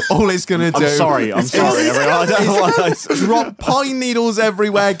 weeks. All it's going to do... I'm sorry, everyone. I don't know why I- drop pine needles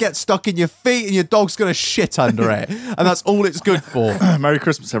everywhere, get stuck in your feet, and your dog's going to shit under it. And that's all it's good for. Merry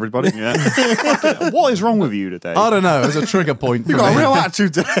Christmas, everybody. Yeah. What is wrong with you today? I don't know. It's a trigger point for You've got a me. real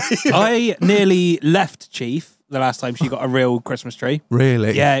attitude today. I nearly left Chief the last time she got a real Christmas tree.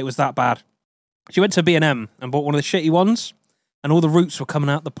 Really? Yeah, it was that bad. She went to B&M and bought one of the shitty ones, and all the roots were coming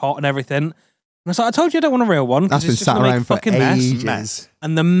out the pot and everything. And I was like, I told you I don't want a real one. 'cause That's been it's just sat gonna make around for fucking mess. ages.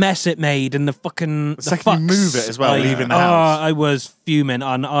 And the mess it made, and the fucking the second you fucks, move it as well, leaving the house. I was fuming,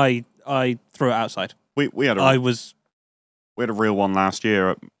 and I threw it outside. We had I a was. real one last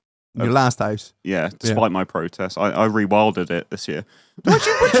year. Your last house. Yeah, despite my protest, I rewilded it this year. You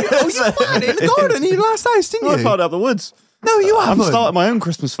planted it in the garden in your last house, didn't I you? planted out the woods. No, you I'm haven't. starting my own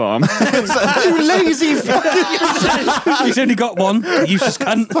Christmas farm. You lazy fucking He's only got one. Useless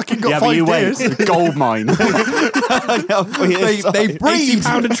cunt. fucking got yeah, but 5 you days. wait. Gold mine. They breed.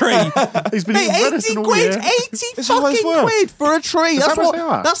 £80 a tree. He's been Hey, eating lettuce 80 all quid, year. 80 Is that what it's fucking worth? quid for a tree. that much they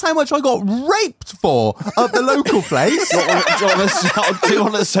are? That's how much I got raped for at the local place. Do you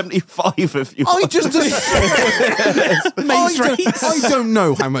want a 75 if you I want? just I don't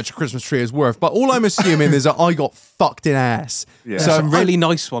know how much a Christmas tree is worth, but all I'm assuming is that I got fucked in ass. Yeah. There's So some really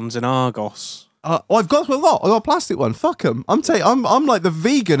nice ones in Argos. I've got a lot. I got a plastic one. Fuck them. I'm like the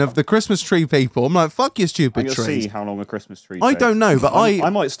vegan of the Christmas tree people. I'm like, fuck your I'm stupid going to trees. see how long a Christmas tree I takes. don't know, but I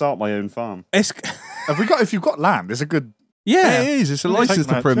might start my own farm. It's If you've got land, it's a good. yeah. It is. It's a Take license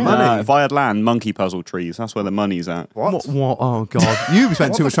to that print too. money. If I had land, monkey puzzle trees. That's where the money's at. What? What? Oh god, you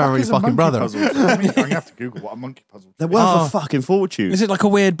spent too much time with your fucking brother. I'm going to have to Google what a monkey puzzle. They're worth a fucking fortune. Is it like a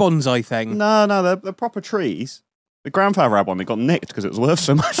weird bonsai thing? No, they're proper trees. The grandfather had one. They got nicked because it was worth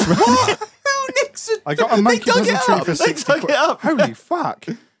so much. What? Who nicks it? I got a monkey dug puzzle it tree up. for They 60 dug quid. it up. Holy fuck.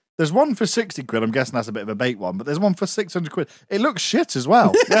 There's one for 60 quid. I'm guessing that's a bit of a bait one, but there's one for 600 quid. It looks shit as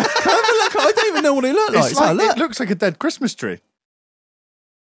well. Can I have a look? I don't even know what it looked like. It's like, look. it looks like a dead Christmas tree.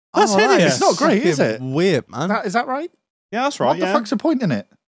 That's hideous. It's not great, is it? Weird, man. Is that right? Yeah, that's right. What the yeah. fuck's the point in it?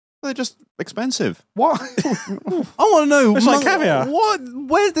 They're just expensive. What? I want to know. It's like caviar.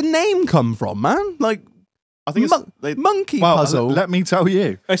 Where's the name come from, man? Like I think monkey well, puzzle. let me tell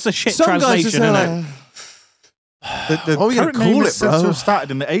you. It's a shit Some guys translation, just isn't say, it? The What are we gonna current name call is it, said bro? to have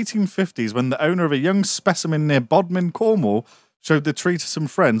started in the 1850s when the owner of a young specimen near Bodmin, Cornwall, showed the tree to some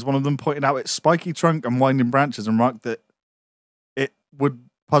friends. One of them pointed out its spiky trunk and winding branches and remarked that it would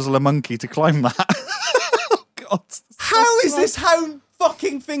puzzle a monkey to climb that. Oh, God. How is this how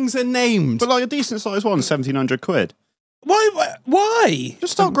fucking things are named? But like a decent sized one, 1,700 quid. Why?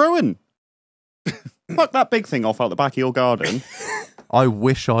 Just start growing. Fuck that big thing off out the back of your garden. I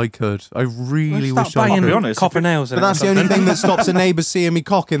wish I could. I really Start wish I banging could. be honest, copper if it- nails in But it or that's the only something. thing that stops a neighbour seeing me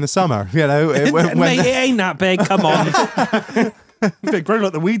cock in the summer. You know, Mate, it ain't that big. Come on. If it grew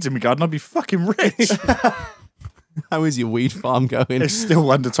like the weeds in my garden, I'd be fucking rich. how is your weed farm going? It's still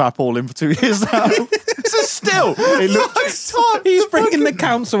under tarpaulin for 2 years now. Still, It looks He's bringing the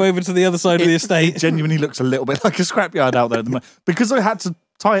council over to the other side of the estate. genuinely looks a little bit like a scrapyard out there at the moment. Because I had to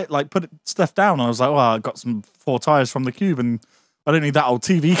tie it, like put it stuff down, and I was like, well, I got some 4 tyres from the Cube, and I don't need that old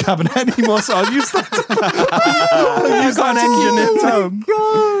TV cabinet anymore, so I used that. You've got an engine in town.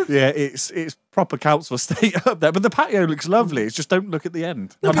 Yeah, it's proper council estate up there, but the patio looks lovely. It's just don't look at the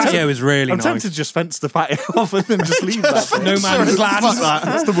end. The patio is really I'm nice. tempted to just fence the patio off and then just leave that. No man's land. Fuck that.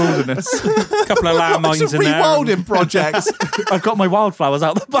 That's the wilderness. A couple of landmines It's a in there. rewilding project. I've got my wildflowers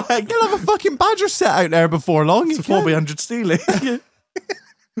out the back. You'll have a fucking badger set out there before long. It's a 4x100 steely.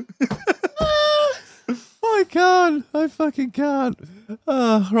 I can't. I fucking can't.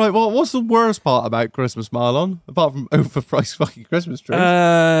 Right, well, what's the worst part about Christmas, Marlon? Apart from overpriced fucking Christmas trees.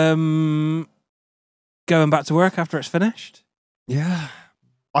 Going back to work after it's finished. yeah.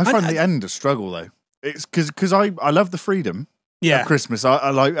 I find the end a struggle though. It's because I love the freedom Yeah. of Christmas. I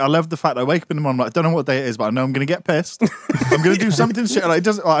love the fact that I wake up in the morning. I'm like, I don't know what day it is, but I know I'm going to get pissed. I'm going to do something shit. Like,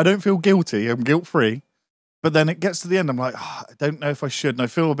 I don't feel guilty. I'm guilt free. But then it gets to the end. I'm like, I don't know if I should. And I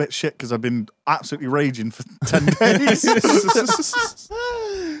feel a bit shit because I've been absolutely raging for 10 days.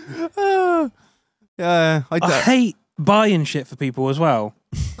 Yeah, I I don't. hate buying shit for people as well.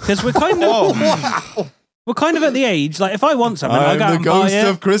 Because we're kind of we're kind of at the age, like if I want something, I go out I'm the and buy ghost it.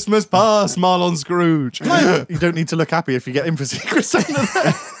 of Christmas past, Marlon Scrooge. You don't need to look happy if you get in for Secret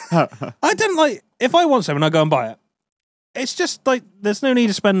Santa. I don't like if I want something, I go and buy it. It's just like there's no need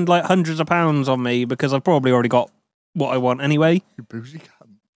to spend like hundreds of pounds on me because I've probably already got what I want anyway. You bougie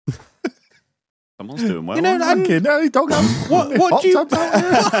cunt. Someone's doing well. You know, I'm kidding. No, dog. What do you Fuck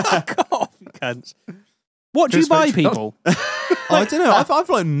off, you cunts. What do you buy people? I don't know. I've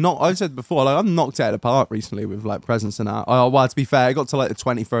like not. I've said before, like I've knocked it out of the park recently with like presents and that. Well, to be fair, it got to like the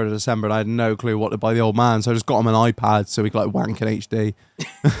 23rd of December and I had no clue what to buy the old man, so I just got him an iPad so he could like wank in HD.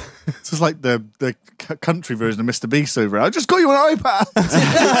 It's just like the country version of Mr. Beast over here. I just got you an iPad.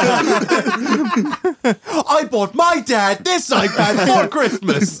 I bought my dad this iPad for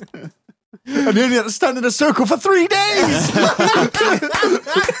Christmas. And you only had to stand in a circle for 3 days.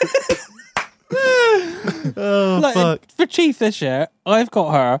 Like, for Chief this year, I've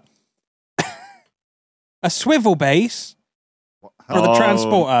got her a swivel base for the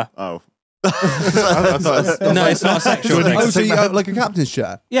transporter. Oh. No, it's not a sexual thing. Oh, so you like a captain's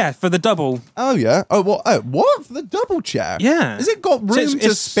chair? Yeah, for the double. Oh yeah. Oh what? Oh, what for the double chair? Yeah. Has it got room So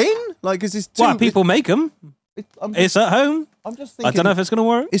to spin? Like, is this too? Well, people make them. It's at home. I'm just thinking. I don't know if it's going to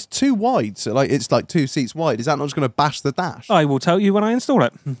work. It's too wide, so like it's like 2 seats wide. Is that not just going to bash the dash? I will tell you when I install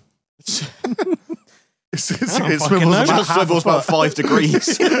it. It swivels fucking know. about Just swivels about 5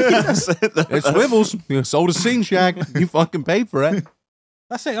 degrees. It swivels. You sold a scene shag. You fucking paid for it.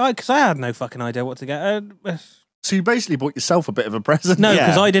 That's it. Because I had no fucking idea what to get. So you basically bought yourself a bit of a present. No, Yeah.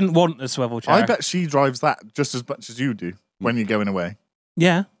 because I didn't want a swivel chair. I bet she drives that just as much as you do when you're going away.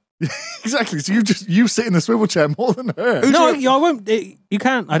 Yeah. Exactly. So you sit in the swivel chair more than her. No, I won't. You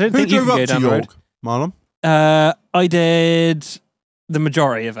can't. I don't Who think you drove can go up to down the road. York, Marlon? I did the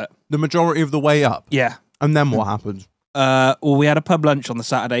majority of it. The majority of the way up. Yeah. And then what happened? Well, we had a pub lunch on the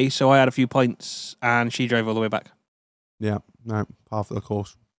Saturday, so I had a few pints, and she drove all the way back. Yeah, no, half of the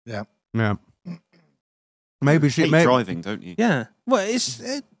course. Yeah. Yeah. Maybe she. Hate Maybe, driving, don't you? Yeah. Well,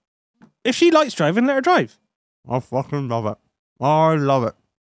 if she likes driving, let her drive. I fucking love it. I love it.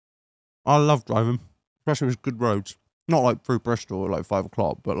 I love driving, especially with good roads. Not like through Bristol at like 5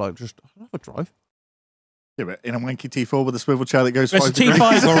 o'clock, but like just I love a drive. Yeah, but in a wanky T4 with a swivel chair that goes It's 5 a degrees.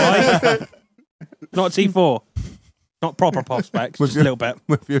 T5, all right. Not a T4. Not proper pop specs, just a little bit.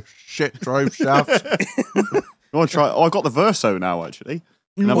 With your shit drive shaft. You want to try? Oh, I got the Verso now, actually.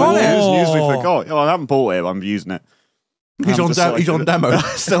 And I've What? usually forgot. Oh, I haven't bought it. I'm using it. He's on demo.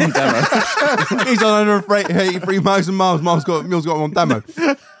 Still on demo. He's on 183,000 miles. Mills got him on demo.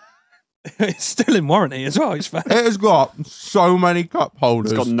 It's still in warranty as well. It's fair. It has got so many cup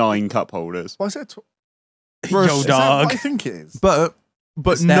holders. It's got 9 cup holders. Why is that? Yo, Is that dog. what I think it is? but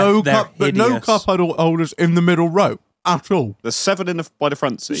They're no hideous. cup holders in the middle row at all. There's 7 by the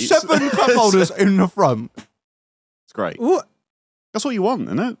front seats. 7 cup holders in the front. It's great. What? That's what you want,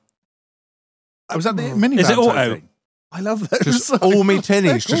 isn't it? Was that the minivan? Is it type auto? thing? I love that. Just all me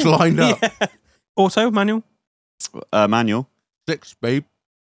tinnies just lined up. Yeah. Auto, manual. Manual. 6-speed.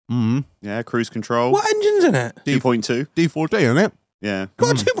 Mm. Yeah, cruise control. What engine's in it? 2.2. D4D, isn't it? Yeah.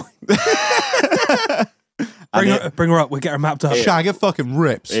 Got a 2. Bring her up. We'll get her mapped up. Shag, it fucking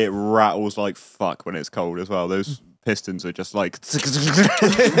rips. It rattles like fuck when it's cold as well. Those pistons are just like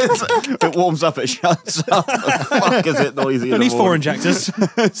it warms up, it shuts up. Fuck, is it noisy? At in the least 4 morning.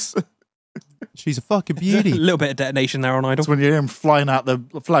 injectors. She's a fucking A beauty. little bit of detonation there on Idle. It's when you hear him flying out the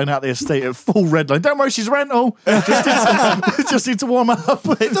estate at full red line. Don't worry, she's rental. Just need to warm up.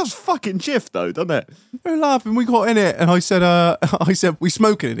 It does fucking shift though, doesn't it? We were laughing. We got in it, and I said, we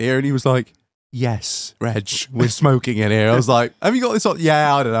smoking in here, and he was like, yes, Reg, we're smoking in here. I was like, have you got this on?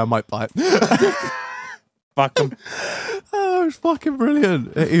 Yeah, I don't know, I might buy it. Fuck them. Oh, it's fucking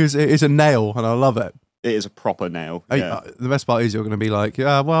brilliant. It is a nail, and I love it. It is a proper nail. Yeah. The best part is you're going to be like,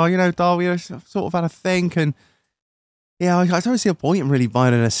 well, you know, Darby, I've sort of had a think, and yeah, I don't see a point in really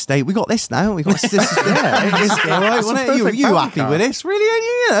buying an estate. We got this now. We got this. Yeah, it's all right, wasn't it? You happy with this? Really?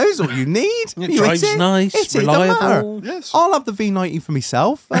 You know, it's all you need. It drives nice, It's it, don't matter. reliable. Yes. I'll have the V90 for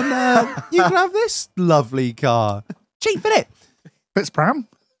myself, and you can have this lovely car. Cheap, innit? It's pram.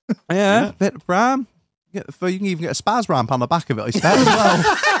 Yeah, bit of pram. You can even get a spaz ramp on the back of it, I expect, as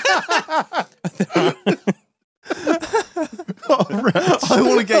well. I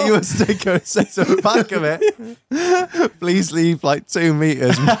want to get you a sticker that says on the back of it, please leave like 2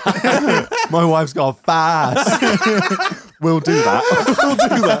 meters. My wife's got fast. We'll do that. We'll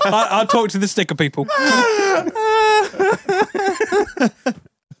do that. I'll talk to the sticker people.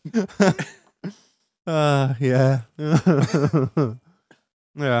 Yeah.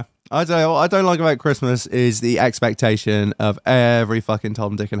 Yeah. I don't know, what I don't like about Christmas is the expectation of every fucking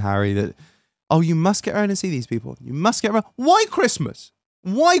Tom, Dick, and Harry that, oh, you must get around and see these people. You must get around. Why Christmas?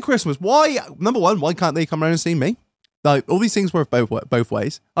 Why Christmas? Why, number one, why can't they come around and see me? Like, all these things work both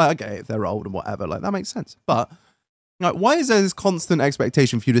ways. I get it, if they're old and whatever, like, that makes sense. But, like, why is there this constant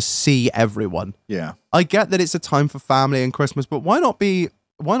expectation for you to see everyone? Yeah. I get that it's a time for family and Christmas, but why not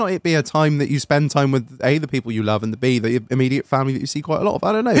it be a time that you spend time with A, the people you love, and the B, the immediate family that you see quite a lot of?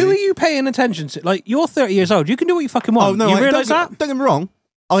 I don't know. Who are you paying attention to? Like, you're 30 years old. You can do what you fucking want. Oh no! You I- realise don't, that? Don't get me wrong.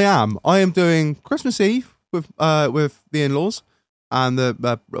 I am doing Christmas Eve with the in-laws and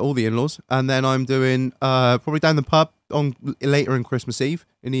all the in-laws, and then I'm doing probably down the pub on later in Christmas Eve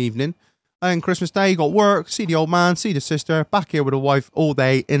in the evening. And Christmas Day, got work, see the old man, see the sister, back here with the wife all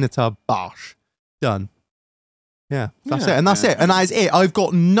day in the tub. Bosh, done. Yeah, that's it, and that's it, and that is it. I've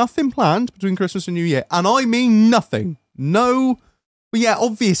got nothing planned between Christmas and New Year, and I mean nothing. No. Well, yeah,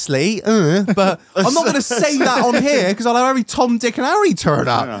 obviously, but I'm not going to say that on here because I'll have every Tom, Dick, and Harry turn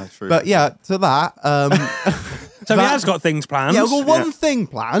up. Yeah, true. But yeah, to that. So he has got things planned. Yeah, I've got one thing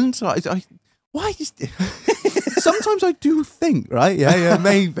planned. Why is Sometimes I do think, right? Yeah,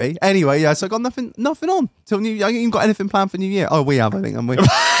 maybe. Anyway, yeah, so I got nothing on till New Year. I ain't got anything planned for New Year. Oh, we have, I think, haven't we?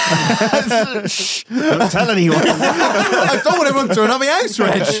 Shh, don't tell anyone. I don't want everyone to turn up my house,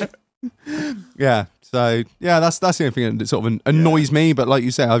 Reg. Yeah, so yeah, that's the only thing that sort of annoys me. But like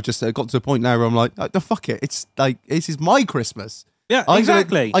you say, I've just got to the point now where I'm like, the fuck it. It's like this is my Christmas. Yeah,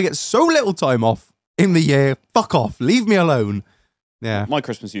 exactly. I get so little time off in the year. Fuck off. Leave me alone. Yeah. My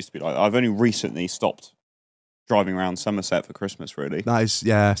Christmas used to be like I've only recently stopped driving around Somerset for Christmas, really. That is,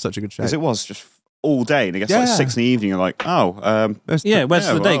 such a good show. Because it was just all day, and it gets like 6 in the evening. You're like, where's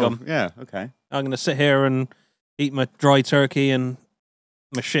the day gone? Yeah, okay. I'm going to sit here and eat my dry turkey and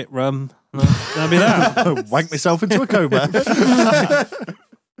my shit rum. That'll be that. Wank myself into a coma.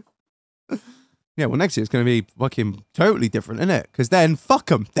 Yeah, well, next year it's going to be fucking totally different, isn't it? Because then, fuck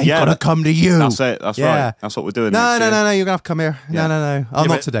them. They've got to come to you. That's it. That's right. That's what we're doing. No, next year. you're going to have to come here. Yeah. No. I'm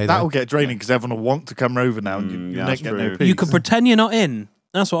not today, though. That'll get draining because everyone will want to come over now and you don't get no peace. You can pretend you're not in.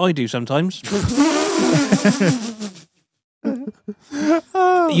 That's what I do sometimes.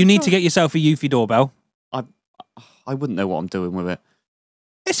 You need to get yourself a Eufy doorbell. I wouldn't know what I'm doing with it.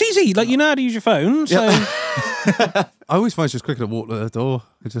 It's easy. Like, you know how to use your phone. So I always find it's just quicker to walk to the door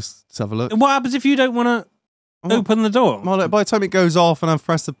and just have a look. what happens if you don't want to open the door? Well, by the time it goes off and I've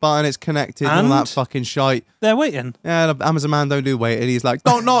pressed the button, it's connected and all that fucking shite. They're waiting. Yeah, the Amazon man don't do waiting. He's like,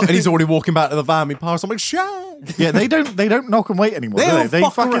 don't knock. And he's already walking back to the van. He passed. I'm like, shit. Yeah, they don't knock and wait anymore, do they? They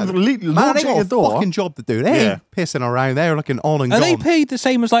fucking launch at your door. Fucking job to do. They ain't pissing around. They're looking on and Are gone. they paid the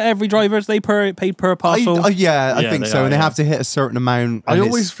same as like every driver? They paid per parcel? I think so. And they have to hit a certain amount. I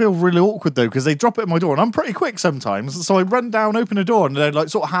always feel really awkward though because they drop it at my door and I'm pretty quick sometimes. So I run down, open the door, and they're like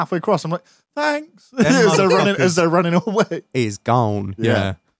sort of halfway across. I'm like, thanks, as they're running away. Is gone.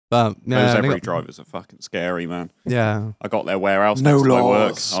 Yeah. But those every drivers are fucking scary, man. Yeah. I got their warehouse No next to my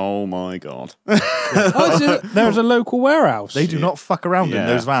work. laws. Oh my god. There's a local warehouse. They do not fuck around in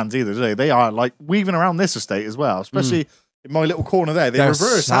those vans either, do they? They are like weaving around this estate as well, especially in my little corner there. They They're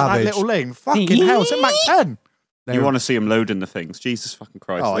reverse out that savage. little lane. Fucking hell, it's at Mac 10. You want to see them loading the things. Jesus fucking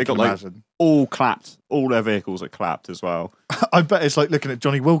Christ. Oh, They I got can like imagine. all clapped. All their vehicles are clapped as well. I bet it's like looking at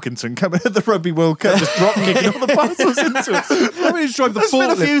Johnny Wilkinson coming at the Rugby World Cup, just drop kicking all the parcels into it. I mean, drive the There's been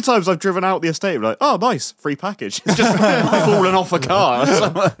a forklift. few times I've driven out the estate, like, oh, nice, free package. It's just falling off a car.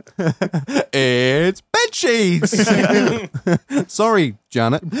 It's bed sheets. Sorry,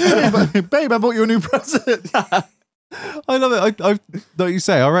 Janet. Babe, I bought you a new present. I love it. I like you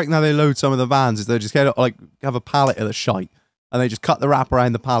say, I reckon how they load some of the vans is they just get like have a pallet of the shite and they just cut the wrap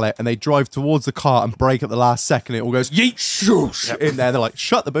around the pallet and they drive towards the car and brake at the last second. It all goes yeet shoosh in there. They're like,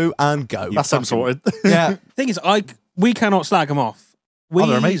 shut the boot and go. That's some sorted. Yeah. Thing is, we cannot slag them off.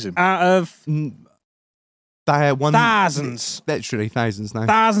 They're amazing. Out of Thousands. Literally thousands now.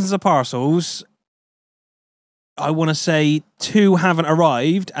 thousands of parcels, I want to say 2 haven't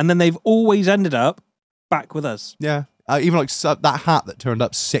arrived, and then they've always ended up back with us. Yeah. Even like that hat that turned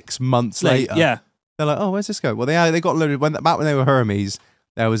up 6 months later. Yeah. They're like, oh, where's this go? Well, they got loaded back when they were Hermes.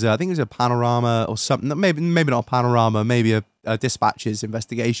 There was, I think it was a panorama or something. Maybe not a panorama. Maybe a dispatches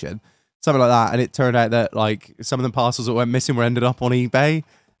investigation, something like that. And it turned out that like some of the parcels that went missing were ended up on eBay,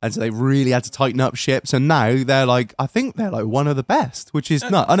 and so they really had to tighten up ships. And now they're like, I think they're like one of the best, which is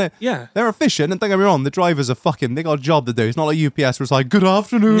nuts. I know, Yeah. they're efficient. And don't get me wrong, the drivers are fucking. They got a job to do. It's not like UPS where it's like, good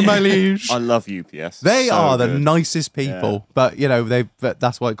afternoon, my liege. I love UPS. They So are the good. nicest people, but you know but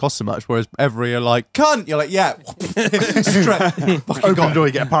that's why it costs so much. Whereas every are like cunt, you're like yeah, fucking Open the door,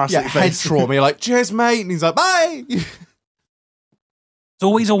 you get a parcel. yeah, head trauma. You're like cheers, mate, and he's like bye. It's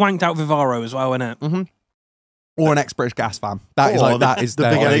always a wanked out Vivaro as well, isn't it? Mm-hmm. Or an ex-British gas fan. That is the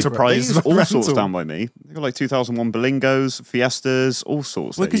their big favourite. enterprise. They use all sorts rental. down by me. They got like 2001 Belingos, Fiestas, all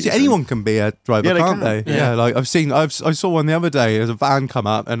sorts. Well, they're because using. anyone can be a driver, Yeah, they can't can. they? Yeah. Yeah, like I saw one the other day. There's a van come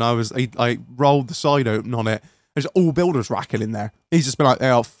up, and I rolled the side open on it. There's all builders racking in there. He's just been like,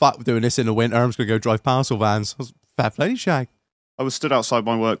 oh fuck, doing this in the winter. I'm just gonna go drive parcel vans. I was, fair play, Shag. I was stood outside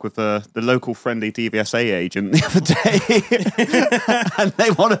my work with the local friendly DVSA agent the other day,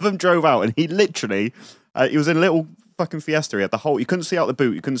 and one of them drove out, and he literally, he was in a little fucking Fiesta. He had the whole. You couldn't see out the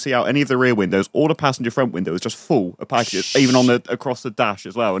boot. You couldn't see out any of the rear windows. All the passenger front window was just full of packages, even on across the dash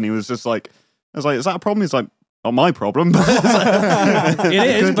as well. And he was just like, I was like, is that a problem? He's like, not my problem. It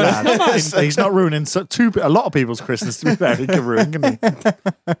is, but it's not mine. He's not ruining a lot of people's Christmas. To be fair, he can ruin, can he?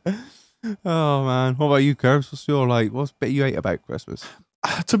 Oh man, what about you, Curbs? What's your what's bit you hate about Christmas?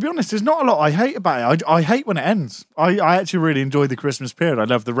 To be honest, there's not a lot I hate about it. I hate when it ends. I actually really enjoy the Christmas period. I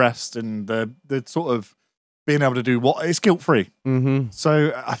love the rest and the sort of being able to do what it's guilt free. Mm-hmm.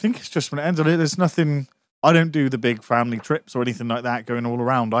 So I think it's just when it ends. There's nothing. I don't do the big family trips or anything like that going all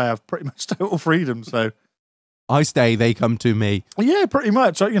around. I have pretty much total freedom. So I stay, they come to me. Well, yeah, pretty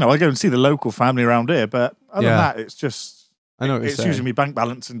much. You know, I go and see the local family around here, but other than that, it's just. I know what it's using me bank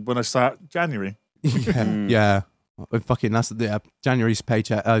balance when I start January. Yeah. Fucking that's January's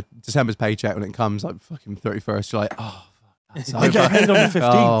paycheck, December's paycheck when it comes like fucking 31st. You're like, oh, that's I get paid on the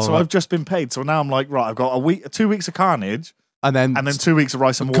 15th, so Oh. I've just been paid. So now I'm like, right, I've got 2 weeks of carnage, and then 2 weeks of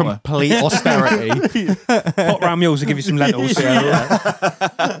rice and water. complete austerity. Hot round mules will give you some lentils.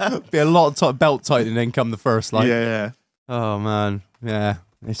 Be a lot of belt tightening income the first. Like, yeah. oh man, yeah,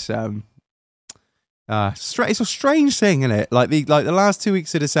 it's it's a strange thing, isn't it? Like the last 2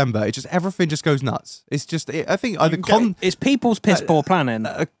 weeks of December, it just everything just goes nuts. It's just I think either It's people's piss poor planning.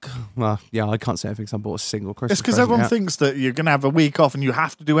 well, yeah, I can't say I think I bought a single Christmas. It's because present everyone yet. thinks that you're going to have a week off and you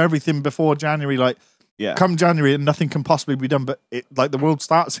have to do everything before January. Like, come January and nothing can possibly be done, but the world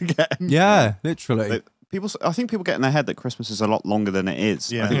starts again. Yeah, literally. I think people get in their head that Christmas is a lot longer than it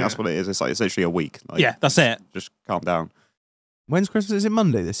is. Yeah. I think that's what it is. It's literally a week. Like, Yeah, that's it. Just calm down. When's Christmas? Is it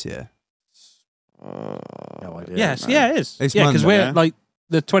Monday this year? No idea. Yes, yeah, it is. It's yeah, because Monday, we're yeah. like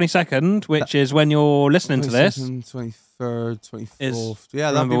the 22nd, which is when you're listening to this. 23rd, 24th. Is-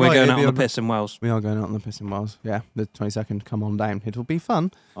 Yeah, that'd Remember, be we're right. going It'd out be on the piss in Wales. We are going out on the piss in Wales. Yeah, the 22nd. Come on down. It'll be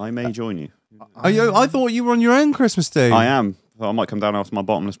fun. I may join you. I thought you were on your own Christmas day. I am. I might come down after my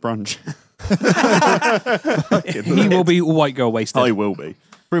bottomless brunch. He will be white girl wasted. I will be.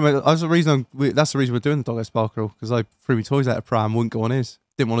 That's the reason we're doing the Doggo Sparkle, because I threw my toys out of pram, wouldn't go on his.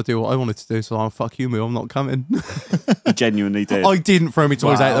 Didn't want to do what I wanted to do, so fuck you, Moo, I'm not coming. He genuinely did. I didn't throw my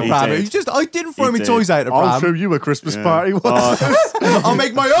toys out of the he pram. did. I didn't throw He my did. toys out of the I'll pram. show you a Christmas party. I'll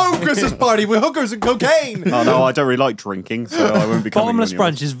make my own Christmas party with hookers and cocaine. Oh no, I don't really like drinking, so I won't be coming. Bottomless on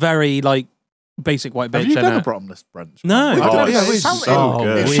yours. brunch is very like basic white bitch. Have you done innit? a bottomless brunch? No. I don't Oh, know. it's It sounds- so it-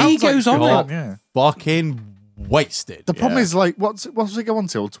 good. it He sounds like goes on God, it. yeah. Fucking wasted. The problem is, like, what does it go on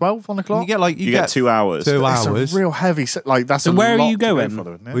till? 12, 1 o'clock? You get like You get 2 hours. 2 It's hours. a real heavy. Like, that's So a where are lot you to go going? for,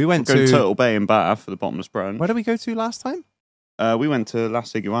 though, isn't it? We went Go to to Turtle Bay in Bath for the bottomless brunch. where did we go to last time? We went to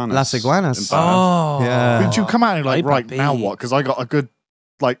Las Iguanas. Las Iguanas. in Bath. Oh. Yeah. Did you come out and like, Hey, right, puppy. now what? Because I got a good,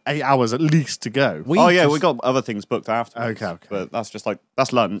 8 hours at least to go. Oh yeah, we got other things booked after. Okay. But that's just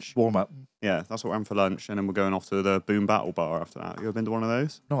that's lunch. Warm up. Yeah, that's what we're having for lunch, and then we're going off to the Boom Battle Bar after that. You ever been to one of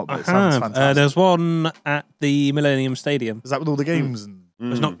those? Not, but I it sounds have. fantastic. There's one at the Millennium Stadium. Is that with all the games? And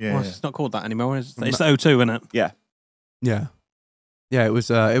It's not. Yeah, well, yeah. it's not called that anymore. It's the O2, isn't it? Yeah. Yeah. Yeah, it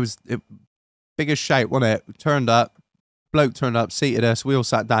was biggest shout, wasn't it? Turned up, bloke turned up, seated us, we all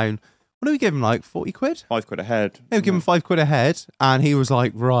sat down. What did we give him, like 40 quid? £5 a head. Yeah, we give him 5 quid a head, and he was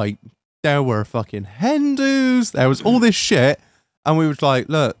like, right, there were fucking hen do's, there was all this shit, and we was like,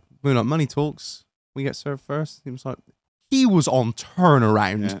 look, we're not money talks, we get served first. He was on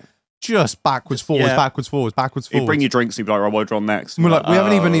turnaround, Yeah. just backwards, forwards, yeah. backwards, forwards, backwards, He'd forwards. bring you drinks, he'd be like, right, what do you want next? And we're like, we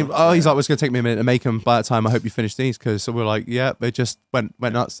haven't even. He's yeah. like, well, it's going to take me a minute to make them. By the time I hope you finish these, because so we're like, yeah, it just went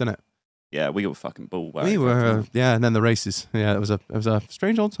nuts, didn't it? Yeah, we got fucking ball back. We were, yeah, and then the races. Yeah, it was a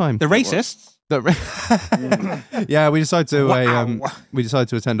strange old time. The racists. Yeah, we decided to we decided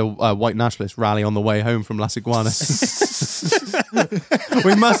to attend a white nationalist rally on the way home from Las Iguanas.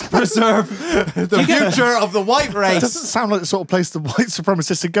 We must preserve the future of the white it race. doesn't sound like the sort of place the white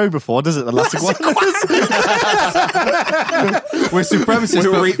supremacists would go before, does it? The Las Iguanas. We're supremacists.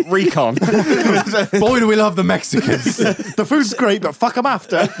 We're but recon. boy, do we love the Mexicans. The food's great, but fuck them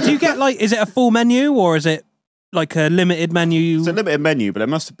after. Do you get like? Is it a full menu or is it like a limited menu? It's a limited menu, but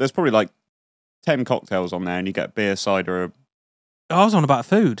there's probably like 10 cocktails on there, and you get beer, cider. I was on about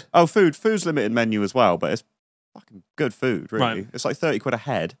food. Oh, food's limited menu as well, but it's fucking good food, really. Right. It's like 30 quid a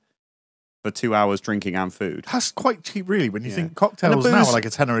head for 2 hours drinking and food. That's quite cheap, really, when you Yeah. think cocktails And the now booze- are like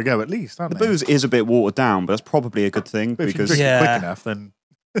a tenner a go at least, aren't The they? booze is a bit watered down, but that's probably a good thing But if you because drink it Yeah. quick enough, then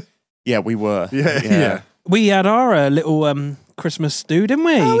yeah, we were. yeah. We had our little Christmas stew, didn't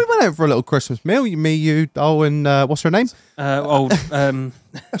we? Oh, we went out for a little Christmas meal. Me, you, and what's her name? Old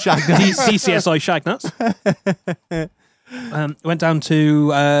DCSI Shagnuts. Went down to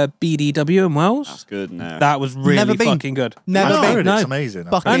BDW in Wales. That's good now. That was really Never been. fucking good. Never I've been. heard No. it's amazing.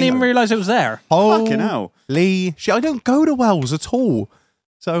 Fuck I didn't even realise it was there. Fucking hell. Holy shit! I don't go to Wells at all.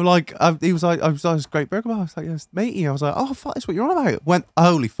 So like, he was like, I was great burger bar. I was like, yes, matey. I was like, oh fuck, that's what you're on about. Went,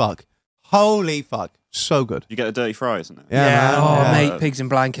 holy fuck, so good. You get the dirty fries in it. Yeah, man. Oh, Yeah. mate, pigs in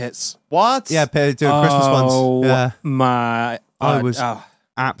blankets. What? Yeah, doing Christmas ones. Yeah, My. I was- oh.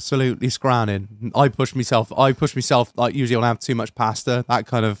 absolutely scranning. I pushed myself. Like usually, when I have too much pasta, that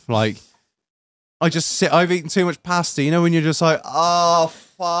kind of like, I've eaten too much pasta. You know when you're just like, oh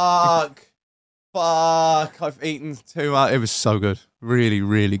fuck, I've eaten too much. It was so good, really,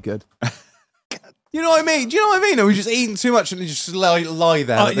 really good. You know what I mean? Do you know what I mean? Or we just eating too much and you just lie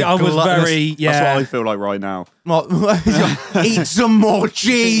there. like I was gluttonous- very That's what I feel like right now. Eat some more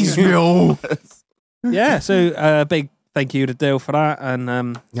cheese, Bill. yeah. So big thank you to Dill for that,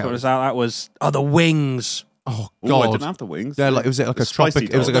 and Yeah. sort us out. That was the wings. Oh Oh, I God. didn't have the wings. Yeah, like, was it like a Spicy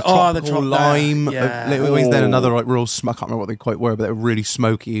tropic? It was like a dog. Oh, the tropical trop- lime. yeah. Then another like real. I can't remember what they quite were, but they were really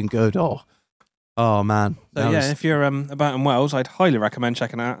smoky and good. Oh man. So That yeah, was- if you're about in Wales, I'd highly recommend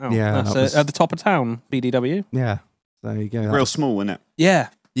checking that out. Yeah, That's that was- at the top of town, BDW. yeah. There you go. Real small, isn't it? Yeah,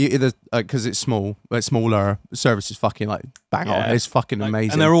 Because it's small, it's smaller. Service is fucking like bang on. Yeah. It's fucking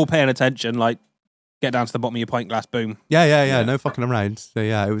amazing. and they're all paying attention. Like, get down to the bottom of your pint glass, boom. Yeah. No fucking around. So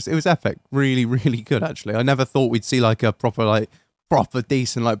yeah, it was epic. Really, really good actually. I never thought we'd see like a proper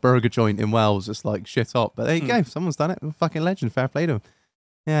decent like burger joint in Wales. It's like shit up. But there you go. Someone's done it. Fucking legend. Fair play to him.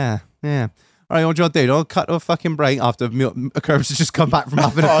 Yeah. All right, what do you want to do? I'll cut to a fucking break after Curbs has just come back from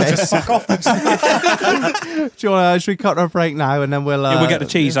having a piss. Just suck off. Should we cut to a break now and then we'll We'll get the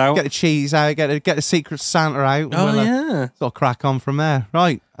cheese out. Get the cheese out. Get the Secret Santa out. And Oh we'll, yeah. sort of crack on from there.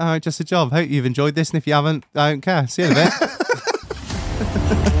 Right. All right, just a job. Hope you've enjoyed this, and if you haven't, I don't care. See you in a bit.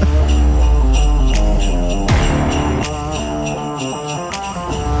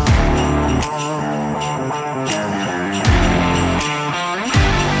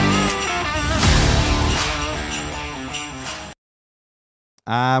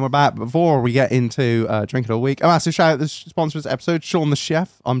 And we're back. Before we get into Drink It All Week, a massive shout out to the sponsor of this episode, Sean the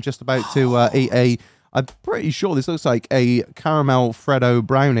Chef. I'm just about to eat I'm pretty sure this looks like a caramel Freddo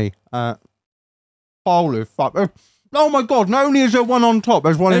brownie. Holy fuck. Oh my God, not only is there one on top,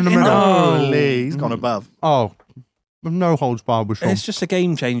 there's one in the middle. Holy, he's gone above. Oh, no holds barred with Sean. It's just a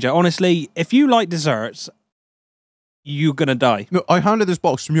game changer. Honestly, if you like desserts, you're gonna die. Look, I handed this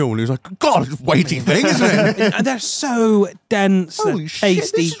box to Mule and he was like, God, it's a weighty thing, isn't it? And they're so dense, Holy and shit,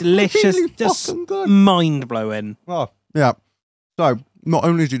 tasty, this is delicious, really just fucking good. mind blowing. Oh, yeah. So, not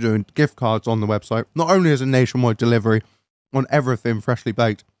only is he doing gift cards on the website, not only is a nationwide delivery on everything freshly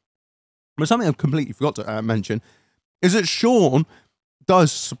baked, but something I've completely forgot to mention is that Sean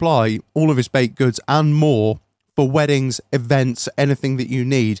does supply all of his baked goods and more for weddings, events, anything that you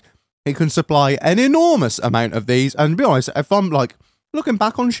need. He can supply an enormous amount of these. And to be honest, if I'm like looking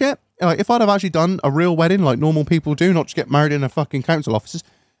back on shit, like if I'd have actually done a real wedding like normal people do, not just get married in a fucking council offices,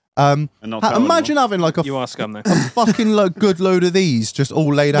 And not tell imagine having like a You are scum though. fucking like good load of these just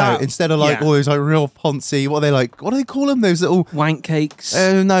all laid out That- instead of like yeah. always like real poncy. What are they like? What do they call them? Those little Wank cakes.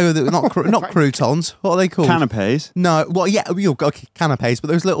 no, they're not not croutons. What are they called? Canapes. No, well yeah, you've got canapes,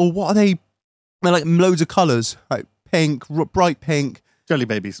 but those little what are they? They're like loads of colours, like pink, bright pink. Jelly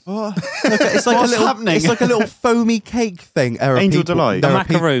babies. It's like What's a little, happening? It's like a little foamy cake thing. There are Angel people- Delight. there The are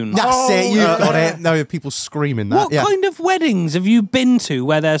people- macaroons. That's it. You got it. No, people screaming that. What yeah. kind of weddings have you been to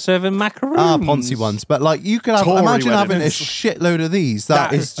where they're serving macaroons? Poncy ones, but like you could have, Tory imagine having a weddings. shitload of these.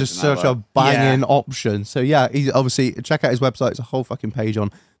 That is just I don't such know a banging option. So yeah, he's obviously check out his website. It's a whole fucking page on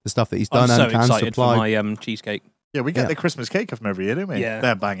the stuff that he's I'm done so and can excited supply. for my cheesecake. Yeah, we get Yeah. the Christmas cake off them every year, don't we? Yeah.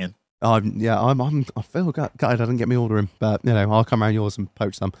 They're banging. I feel gutted I didn't get me ordering, but you know I'll come around yours and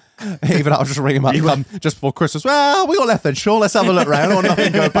poach some. Even I'll just ring him up come just before Christmas. Well, we got left then, Sean. Let's have a look round. Or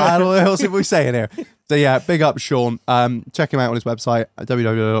nothing go bad. We'll see what we're saying here. So yeah, big up Sean. Check him out on his website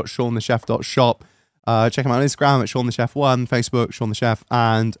www.seanthechef.shop. Check him out on Instagram at SeanTheChef1, Facebook Sean the Chef,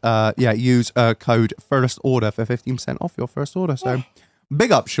 and use code FIRSTORDER for 15% off your first order. So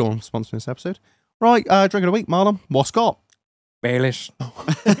big up Sean sponsoring this episode. Right, drink of the week, Marlon. What's got? Baileys.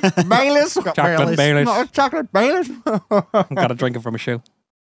 Baileys. Chocolate Baileys. Not a chocolate Baileys. Got to drink it from a shoe.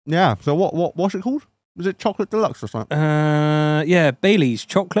 Yeah. So what's it called? Was it chocolate deluxe or something? Yeah, Baileys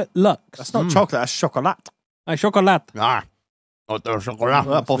Chocolate Lux. That's not chocolate, that's chocolate. Chocolate. Ah.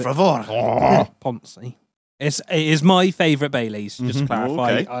 Ah, por favor. Poncy. It is my favourite Baileys, just to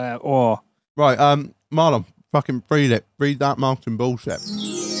clarify. Okay. Right, Marlon, fucking read it. Read that marketing bullshit.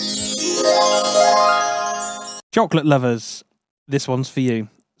 Chocolate lovers, this one's for you.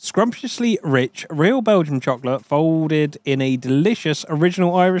 Scrumptiously rich, real Belgian chocolate folded in a delicious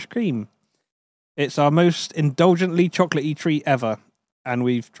original Irish cream. It's our most indulgently chocolatey treat ever, and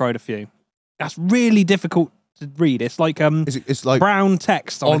we've tried a few. That's really difficult to read. It's like It's like brown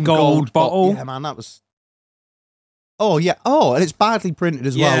text on a gold bottle. Yeah, man, that was. Oh yeah. Oh, and it's badly printed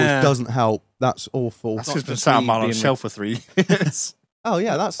as well, Yeah. which doesn't help. That's awful. That's Not just been just sat on me my being shelf for 3 years. Oh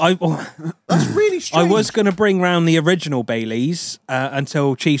yeah, that's I really strange. was going to bring round the original Baileys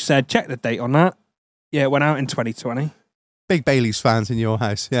until Chief said, check the date on that. Yeah, it went out in 2020. big Bailey's fans in your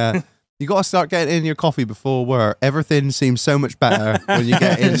house. Yeah. You got to start getting in your coffee before work. Everything seems so much better when you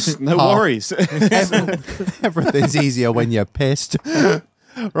get in. No worries. Everything's easier when you're pissed.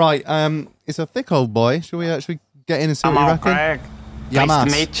 Right, it's a thick old boy. Should we get in and see what you reckon? Greg. Yeah, Nice to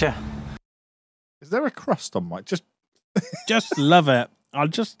mass. meet you. Is there a crust on mine? Just love it. I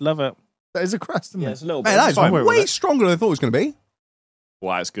just love it. There is a crust, isn't Yeah, there? it's a little Man, bit. that is Fine with way it. stronger than I thought it was going to be.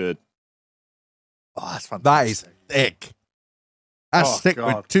 Wow, it's good. Oh, that's fantastic. That is thick. That's Oh, thick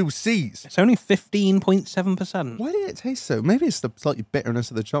God. with 2 C's. It's only 15.7%. Why did it taste so? Maybe it's the slightly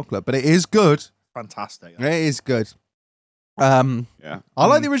bitterness of the chocolate, but it is good. fantastic. It is good. Yeah. I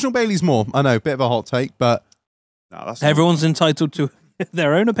like the original Baileys more. I know, bit of a hot take, but No, that's Everyone's entitled to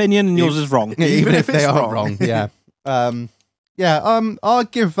their own opinion, and yours is wrong. even if they it's are wrong, yeah. I'll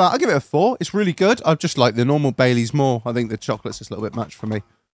give it a 4. It's really good. I just like the normal Baileys more. I think the chocolate's just a little bit much for me.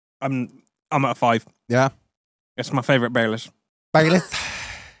 I'm at a 5. Yeah, It's my favourite Baileys. Baileys.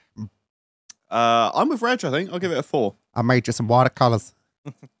 I'm with Reg, I think. I'll give it a 4. I made you some watercolors.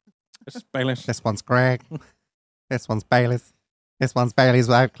 It's Baileys. This one's Greg. This one's Baileys. This one's Baileys.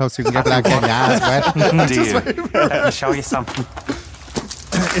 How close you can get without getting your eyes wet. Dear, let me show you something.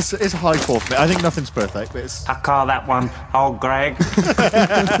 It's a high 4 for me. I think nothing's perfect, but it's I call that one Old Greg.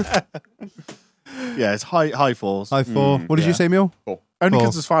 yeah, it's high 4s. High 4. What did you say, Mule? Only 4.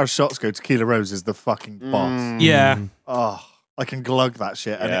 because as far as shots go, Tequila Rose is the fucking boss. Yeah, Oh, I can glug that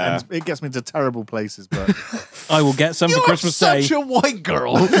shit, and it gets me to terrible places. But I will get some for Christmas Day. such a white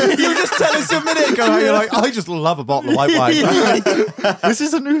girl. You were just telling us a minute ago how you're like, I just love a bottle of white wine. this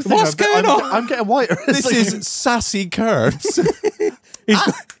is a new thing. What's going on? I'm getting whiter. This is sassy Curbs. He's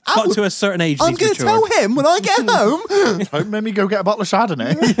got to a certain age. I'm going to tell him when I get home. Don't make me go get a bottle of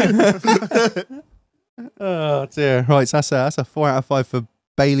Chardonnay. Oh dear. Right, so that's a 4 out of 5 for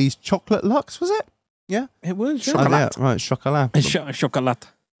Bailey's Chocolate Lux, was it? It was Oh, yeah. Right, chocolate. chocolate.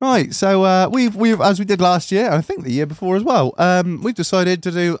 Right, so we've as we did last year, and I think the year before as well. We've decided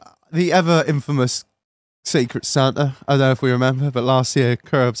to do the ever infamous Secret Santa. I don't know if we remember, but last year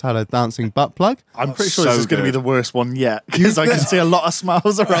Curbs had a dancing butt plug. I'm pretty sure so this is going to be good. the worst one yet because I can see a lot of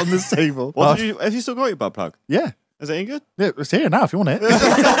smiles around this table. Have you still got your butt plug? Yeah. Is it any good? Yeah, it's here now if you want it. I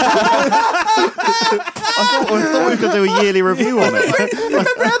thought we could do a yearly review on it.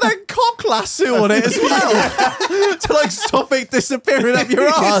 Remember how that cock lasso on it as well? To like stop it disappearing up your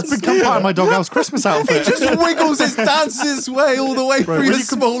ass. It's become part of my doghouse Christmas outfit. It just wiggles his dances way all the way through When your you can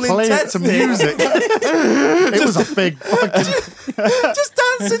small play it to intestine. music. It was a big fucking... Just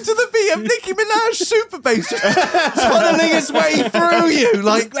dancing to the beat of Nicki Minaj super bass, just tunneling its way through you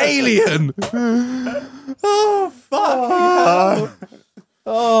like Alien. Oh fuck!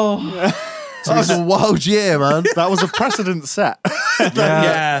 That was a wild year, man. That was a precedent set.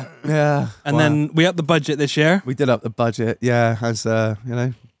 Yeah. Yeah, And then we upped the budget this year. we did up the budget. Yeah, as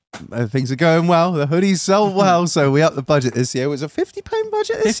things are going well. The hoodies sell well, so we upped the budget this year. It was a £50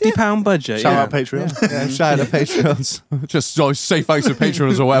 budget this year. £50 budget. Shout yeah. out Patreon. Yeah, shout out to Patreons. Just say thanks to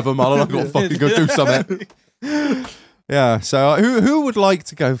Patreons or whatever, man. I've got to fucking go do something. Yeah. So who would like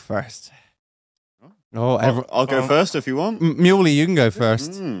to go first? Oh, I'll go first if you want. Muley, you can go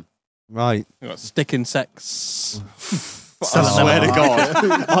first. Mm. Right. We got Sticking Sex. I swear to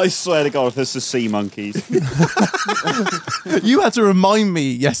God. I swear to God, this is sea monkeys. You had to remind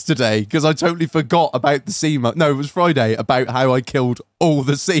me yesterday because I totally forgot about the sea monkey. No, it was Friday about how I killed all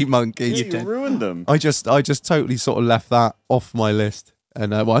the sea monkeys. You ruined them. I just totally sort of left that off my list,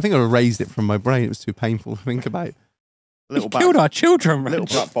 and I think I erased it from my brain. It was too painful to think about. You killed our children, Little Reg.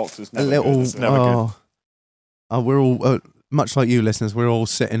 black boxes. A little. We're all much like you, listeners. We're all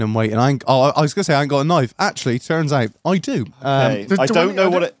sitting and waiting. I was gonna say I ain't got a knife. Actually, turns out I do. Okay. I don't know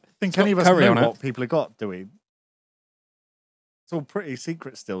what it. think any of us curry know on it. what people have got, do we? It's all pretty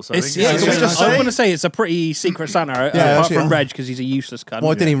secret still. So It's, I yeah, think can we I just was say- going to say it's a pretty secret Santa, Yeah, apart actually, from Reg because he's a useless cunt.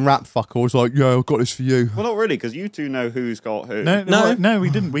 Well, I didn't even rap fuck. I was like, yeah, I've got this for you. Well, not really, because you two know who's got who. No, we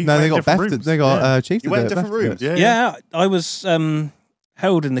didn't. We No, they went got different Beth. rooms. They got Chief. You to went do it, different Beth to do rooms. it. Yeah, I was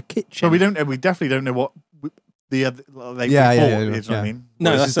held in the kitchen. So we don't. We definitely don't know what the other. They Yeah, bought, yeah, you know yeah. what I mean?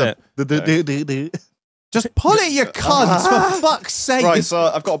 No, Whereas that's the- Just pull it, you cunts, for fuck's sake. Right, so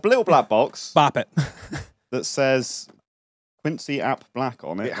I've got a little black box Bap it. that says Quincy App Black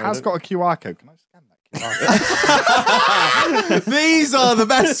on it. It has got a QR code. Can I scan that QR code? These are the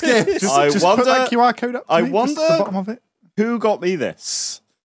best gifts. Just, I just put that wonder- QR code up. To I me, just wonder- the bottom of it. Who got me this?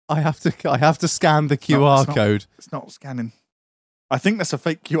 I have to scan the No, QR it's not. code. It's not scanning. I think that's a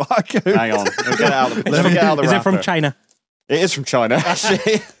fake QR code. Hang on. Let me get it out of the, let me get out of the Is it from wrapper. China? It is from China,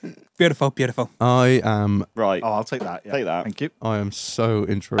 actually. Beautiful, beautiful. I am Right. Oh, I'll take that. Yeah. Take that. Thank you. so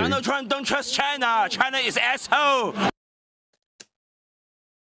intrigued. Donald Trump don't trust China. China is asshole.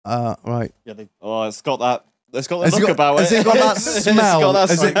 Right. Yeah, they Oh, it's got that It's got the Has look about it. Has it got that smell?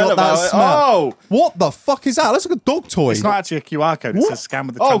 Has it got that smell? Oh! What the fuck is that? Looks like a dog toy. It's not actually a QR code. It says scan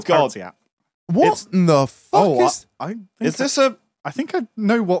with the Oh, transparency app. What in the fuck Oh, is... I think Is this a... I think I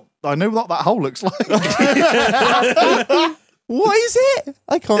know what that hole looks like. What is it?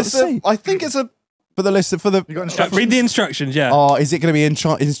 I can't see. I think it's a... For the list, for the... You got instructions? Read the instructions, yeah. Oh, is it going to be in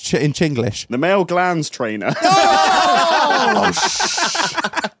Chinglish? The male glands trainer.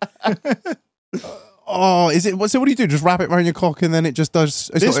 Oh, is it? So what do you do? Just wrap it around your cock and then it just does...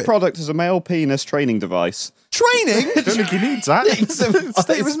 This product is a male penis training device. Training? I don't think he needs that.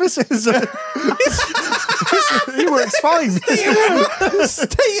 Stay with his missus. He works fine.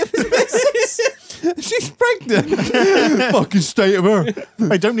 State of his missus. She's pregnant. Fucking state of her.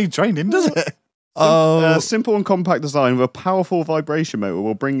 They don't need training, does it? Oh, Simple and compact design with a powerful vibration motor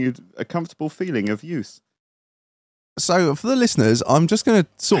will bring you a comfortable feeling of use. so for the listeners, I'm just going to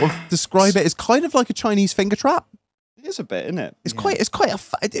sort of describe it as kind of like a Chinese finger trap. It is a bit, isn't it? It's quite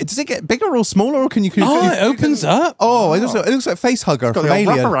a. Does it get bigger or smaller, or can you? Oh, it opens up. Oh, it looks like a face hugger Got from the old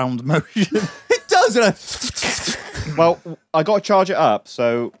Alien. wraparound motion. It does, Well, I got to charge it up,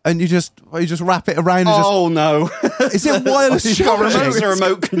 so... and you just wrap it around. And Oh, no. just, is it wireless charging? It's a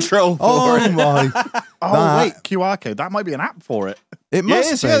remote control for Oh it. my! Oh, That- wait, QR code. That might be an app for it. It Yeah, must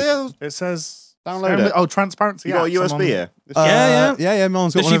it is, be. yeah. It says... Download it. Oh, transparency You got a app. USB Someone- here? Yeah.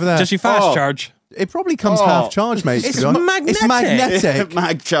 Mine's got Does one over there. she fast Oh. charge? It probably comes Oh. half charged, mate. It's to be honest. magnetic. It's magnetic.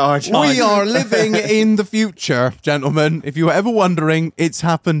 Mag charge. We are living in the future, gentlemen. If you were ever wondering, it's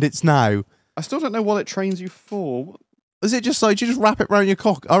happened. It's now. I still don't know what it trains you for. Is it just like you just wrap it around your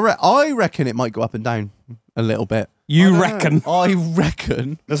cock? I reckon it might go up and down a little bit. You reckon? I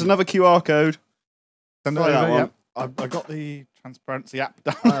reckon. There's another QR code. Send it Try that over, one. yeah. I got the transparency app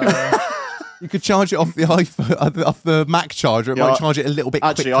down. You could charge it off the iPhone, off the Mac charger. It Yeah, might charge it a little bit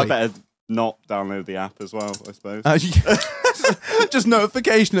Actually, quickly. I better not download the app as well, I suppose. Just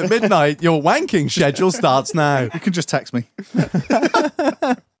notification at midnight. Your wanking schedule starts now. You can just text me.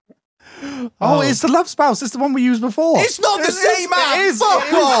 Oh, it's the Love Spouse. It's the one we used before. It's not the same app. It is.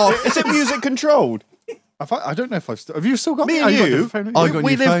 Fuck off. Is it music controlled? I don't know if I've still... Have you still got Me the- and oh, got you, the phone, I yeah. got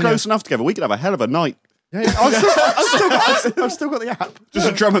we your live phone, close enough together. We could have a hell of a night. Yeah, I've still got the app. Just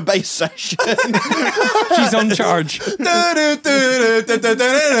a drum and bass session. She's on charge.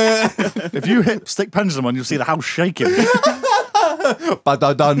 If you hit stick pendulum on, you'll see the house shaking.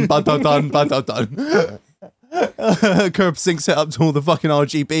 Ba-da-dun, ba-da-dun, ba-da-dun. Curb syncs it up to all the fucking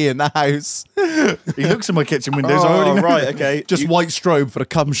RGB in the house. He looks in my kitchen windows. I already know. right, okay. Just white strobe for the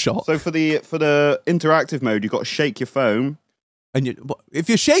cum shot. So for the interactive mode, you've got to shake your phone. And if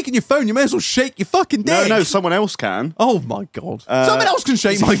you're shaking your phone, you may as well shake your fucking dick. No, someone else can. Oh my god. Someone else can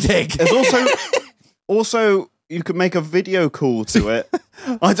shake my dick. There's also you could make a video call to it.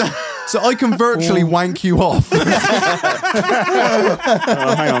 I don't. So I can virtually wank you off.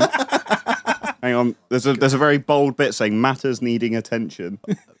 Hang on. There's a very bold bit saying matters needing attention.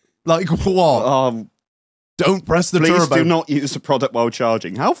 Like what? Don't press the Please turbo. do not use the product while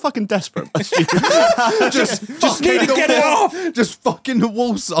charging. How fucking desperate must you? just need to get it off. Just fucking the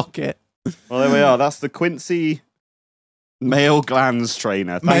wall socket. Well, there we are. That's the Quincy male glands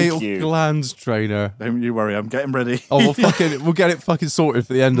trainer. Thank Male you. glands trainer. Don't you worry, I'm getting ready. Oh, we'll get it fucking sorted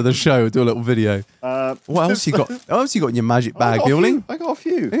for the end of the show. Do a little video. What else you got? What else you got in your magic bag, Gilly? I got a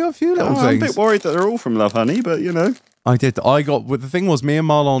few. You got a few little I'm a things. bit worried that they're all from Love Honey, but you know. I did. The thing was, me and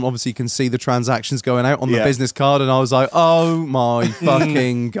Marlon obviously can see the transactions going out on the Yeah. business card, and I was like, oh my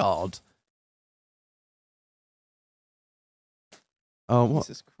fucking god. Oh, what?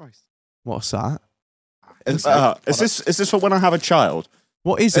 Jesus Christ. What's that? Is this for when I have a child?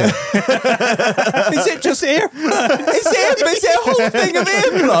 What is it? Is it just ear? Is it a whole thing of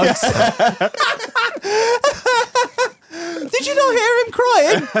earplugs? Did you not hear him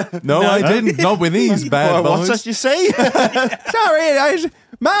crying? No, I didn't. Not with these bad What boys. did you say? Sorry,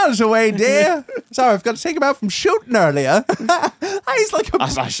 miles away, dear. Sorry, I've got to take him out from shooting earlier. He's like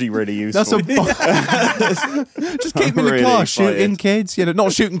That's actually really useful. That's just keep him in the Really car excited. shooting kids. You know,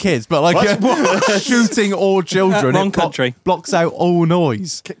 not shooting kids, but like shooting all children. Wrong It country. blocks out all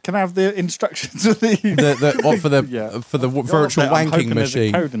noise. Can I have the instructions of the... For the Yeah. for the virtual I'm hoping wanking there's a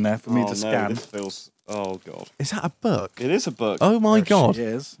machine. code in there for me Oh, to no, scan. this feels. Oh god. Is that a book? It is a book. Oh my god. She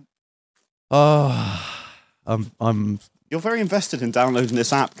is. Oh, I'm. You're very invested in downloading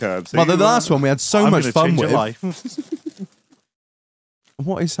this app, Curb. So Well, the you- last one we had so I'm much gonna fun change your with. life.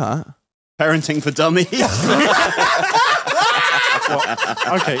 What is that? Parenting for dummies.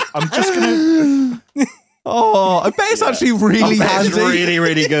 Okay, I'm just going to... Oh, I bet it's actually really It's handy. really,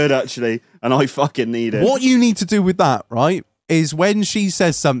 really good, actually. And I fucking need it. What you need to do with that, right, is when she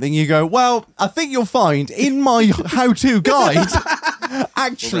says something, you go, well, I think you'll find in my how-to guide,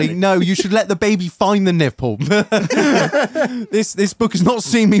 actually, no, you should let the baby find the nipple. This book has not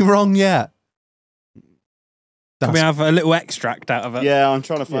seen me wrong yet. Can we have a little extract out of it? Yeah, I'm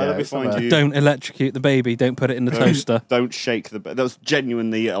trying to find. Yeah, Let me it's find somewhere. you. Don't electrocute the baby. Don't put it in the toaster. Don't shake the. That was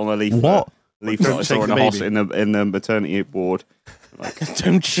genuinely on a leaf. What? Leaf that I Don't saw shake in the a baby. in the maternity ward. Like,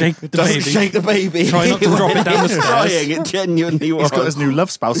 Don't shake the don't baby. shake the baby. Try not to drop it down the He was stairs. Trying, it genuinely was. He's got his new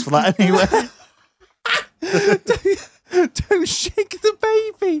love spouse for that anyway. Don't shake the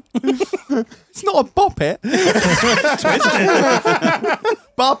baby. It's not a bop it.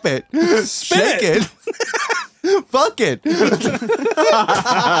 Bop it. Shake it. Fuck it.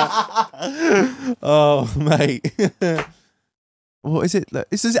 Oh, mate. What is it?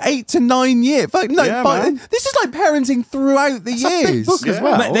 This is 8 to 9 years. Fuck, no, Yeah, fuck, man. this is like parenting throughout the years. book as Yeah.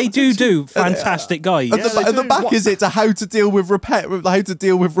 well. Mate, they do fantastic guides. At the back is it to how to deal with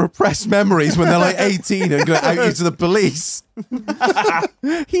repressed memories when they're like 18 and go out into the police.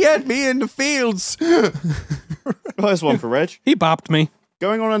 He had me in the fields. Well, there's one for Reg. He babbed me.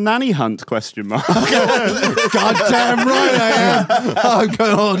 Going on a nanny hunt? Question mark. Goddamn right I am. I'm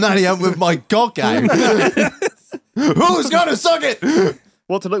going on a nanny hunt with my cock out. Who's gonna suck it?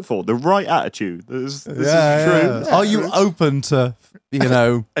 What to look for? The right attitude. This is true. Yeah. Are you open to,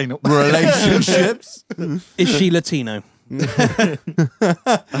 relationships? Is she Latino?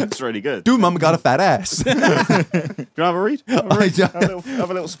 That's really good. Do Do mum got a fat ass? you want to have a read? Have a, read? I- have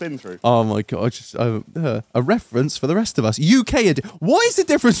a little spin through. Oh my god! Just a reference for the rest of us. UK edition. What is the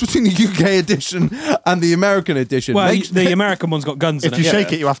difference between the UK edition and the American edition? Well, the American one's got guns in If it. you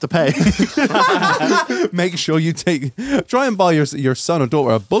shake it, you have to pay. Make sure you try and buy your son or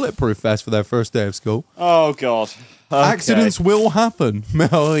daughter a bulletproof vest for their first day of school. Oh God. Okay. Accidents will happen.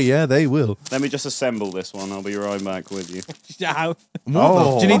 Oh yeah, they will. Let me just assemble this one. I'll be right back with you. How?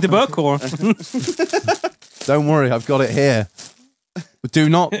 Oh. Do you need the book or? Don't worry, I've got it here. Do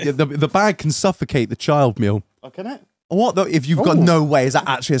not. The bag can suffocate the child meal. Oh, can it? What though? If you've got no way, is that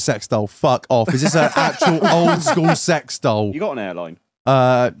actually a sex doll? Fuck off. Is this an actual old school sex doll? You got an airline?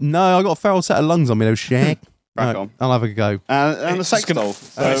 No, I got a feral set of lungs on me. No shag. Crack Right, on. I'll have a go. And a sex doll.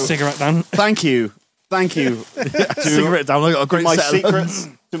 Put a So, cigarette down. thank you. Thank you Cigarette down. I got a to great my set of secrets.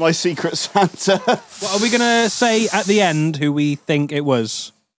 To my secret Santa. What are we gonna say at the end? Who we think it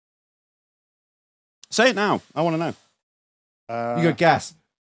was? Say it now. I want to know. You got gas.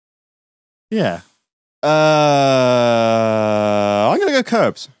 Yeah. I'm gonna go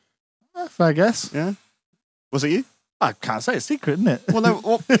Curbs. Fair guess. Yeah. Was it you? I can't say it's secret, isn't it? Well, no.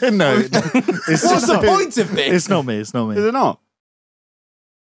 What, no. It's What's the point of this? It's not me. It's not is me. it not?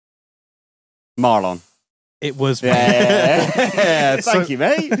 Marlon. It was. Yeah. Thank you,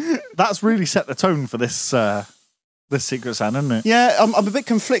 mate. That's really set the tone for this this Secret Santa, isn't it? Yeah, I'm a bit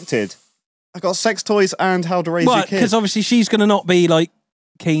conflicted. I got sex toys and how to raise your What? kid. Because obviously she's gonna not be like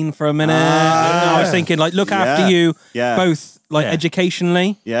keen for a minute. Ah. I was thinking like look Yeah. after you Yeah. both like Yeah.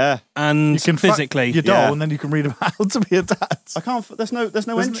 educationally Yeah. and You can physically. fuck your doll, Yeah. and then you can read about how to be a dad. I can't. There's no Isn't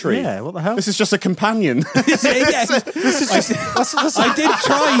it? entry. Yeah. What the hell? This is just a companion. Yeah. I did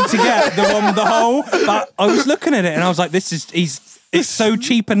try to get the one with the hole, but I was looking at it and I was like, it's so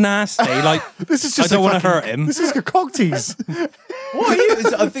cheap and nasty. Like, This is I just don't a want to fucking- hurt him. This is a cock tease. What are you?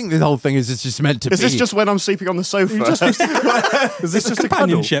 I think the whole thing is it's just meant to Is be. this just when I'm sleeping on the sofa? Is this just a cuddle?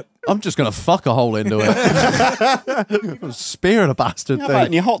 Companionship. I'm just gonna fuck a hole into it. Spear the bastard How about in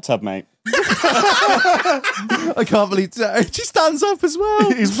thing. your hot tub, mate? I can't believe she stands up as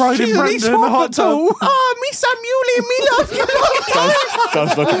well. He's riding Brandon in the hot tub. Oh, me son Muley, me love you.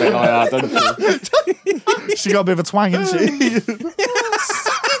 Does look a bit like that, doesn't she? She got a bit of a twang, isn't she?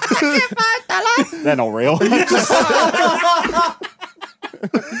 They're not real.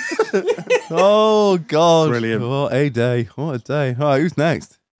 Oh God! Brilliant. What a day! What a day! All right, who's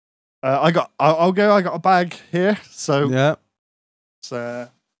next? I'll go. I got a bag here. So Yeah. it's,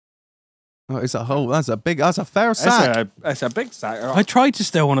 Oh, it's a whole. That's a fair sack. it's a big sack. I tried to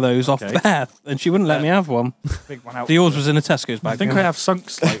steal one of those off Okay. Beth, and she wouldn't let me have one. Big one out. Yours was in a Tesco's bag. I think I have sunk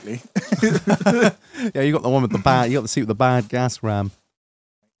slightly. Yeah, you got the one with the bad. You got the seat with the bad gas ram.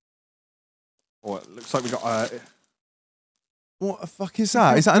 Oh, it looks like we got. What the fuck is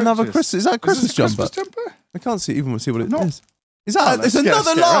that? Is that another Christmas? Is that a Christmas jumper? jumper? I can't see even see what it is. Not- Is that? let's It's get- another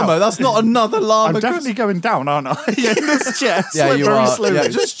let's get llama. out. That's not another llama. I'm definitely going down, aren't I? Yeah, in this chair. Yeah, Slip you very are. slowly. Yeah,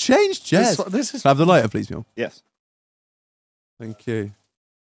 just change chairs. This is Can I have the lighter, please, Neil? Yes. Thank you.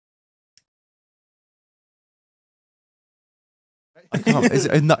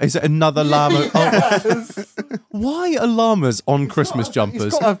 Is it another llama? Oh. Why are llamas on Christmas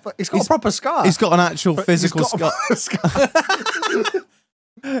jumpers? He's got a proper scar. He's got an actual physical He's got scarf.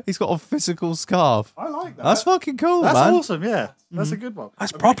 He's got a physical scarf. I like that. That's fucking cool, That's man. awesome, yeah. That's a good one.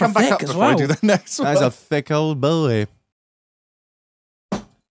 That's proper Come back thick up as before I well. do the next one. That's a thick old boy. Oh,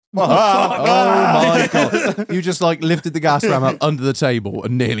 Oh my god! You just like lifted the gas ram up under the table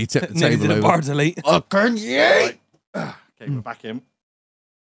and nearly tipped the Nearly table did a over. bar delete. Can you? Okay, we're back in.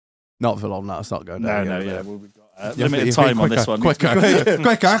 Not for long. That's not going No, down. no, again, yeah. is it? Well, we've got You have to limited be time on this one.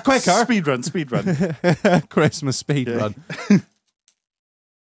 Quicker. Speed run. Christmas speed Yeah. run.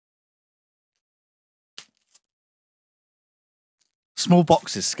 Small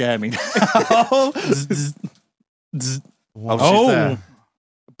boxes scare me. Oh, she's Oh. there.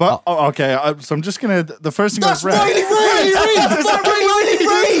 But okay, so I'm just gonna. The first thing that's I've read. Riley Reid. Is that Riley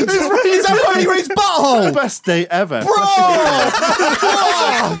Reid? Is that Riley Reid's butthole? Best day ever. Bro!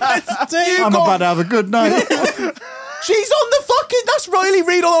 I'm about to have a good night. She's on the fucking. That's Riley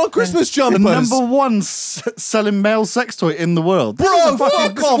Reid on our Christmas The jumpers. number one selling male sex toy in the world. Bro, This is a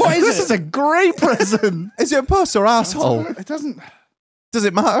fuck off. What is This it? is a great present. Is it a puss or asshole? It doesn't. Does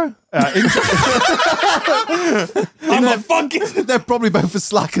it matter? I'm a fucking. They're probably both as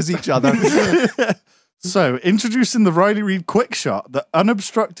slack as each other. So, introducing the Riley Reid Quick Shot, the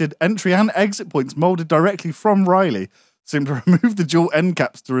unobstructed entry and exit points molded directly from Riley seem to remove the dual end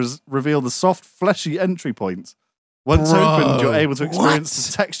caps to reveal the soft, fleshy entry points. Once Bro, opened, you're able to experience what?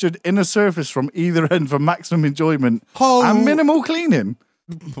 the textured inner surface from either end for maximum enjoyment Oh. and minimal cleaning.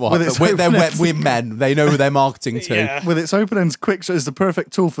 What? With its We're open ends. men. They know who they're marketing to. Yeah. With its open ends, Quick Shot is the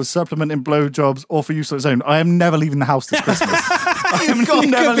perfect tool for supplementing blowjobs or for use on its own. I am never leaving the house this Christmas. I am Could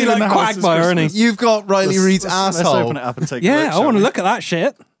never be leaving like the house this Quagmire, Christmas. isn't You've got Riley Reid's Let's asshole. open it up and take a Yeah, look, I want to shall look at that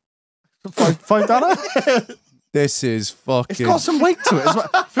shit. we? $5. This is fucking. It's got some weight to it as well.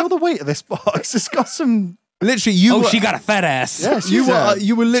 Feel the weight of this box. It's got some. Literally, you. Oh, were, she got a fat ass. Yeah, she's You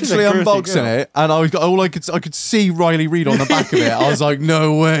a- were literally she's a girthy unboxing girl. it, and I could see Riley Reid on the back of it. I was like,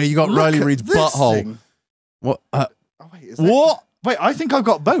 no way, you got Look Riley at Reid's this butthole. thing. What? Oh, wait, is that- What? Wait, I think I've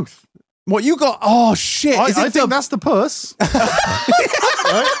got both. What you got? Oh shit! I Is it think that's the puss.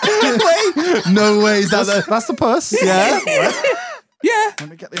 Wait, no way. Is that That's the puss. Yeah. Yeah. Let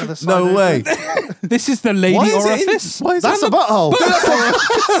me get the other side. No open. way. This is the lady Why is it in- orifice. why is That's that the butthole. That's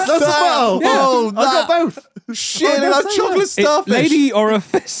the butthole. Oh, I got both. shit! Oh, That that's chocolate It- starfish. lady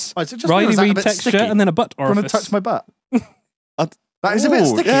orifice. Right, so just Riley is that a Reid bit texture sticky? and then a butt Do you want orifice. to touch my butt? That is a bit Ooh,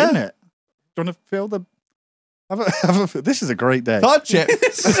 sticky, yeah. isn't it? Do you want to feel the? This is a great day. Touch it.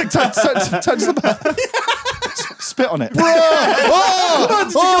 touch the butt. Spit on it.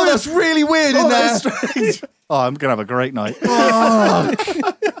 Oh, that's really weird in there. That is strange. Oh, I'm gonna have a great night.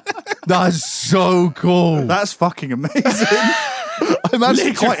 That's so cool. That's fucking amazing. I'm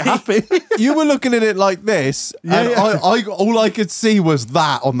actually quite happy. You were looking at it like this, and Yeah. I all I could see was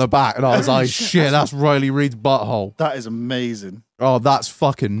that on the back, and I was like, shit, that's Riley Reid's butthole. That is amazing. Oh, that's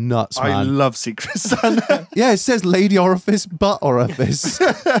fucking nuts, I man. love Secret Santa. Yeah, it says lady orifice, butt orifice.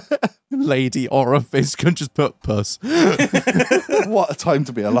 Lady orifice, couldn't just put puss. What a time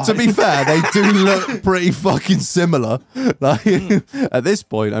to be alive. To be fair, they do look pretty fucking similar. Like at this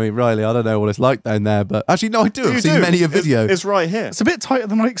point, I mean, Riley, I don't know what it's like down there, but actually, no, I do. I've seen many a video. It's right here. It's a bit tighter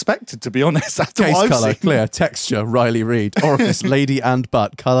than I expected, to be honest. After Case what I've color, seen. clear, texture, Riley Reid, orifice, lady and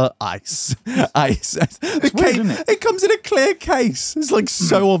butt, color, ice. Ice. The weird, case, isn't it? it comes in a clear case. It's like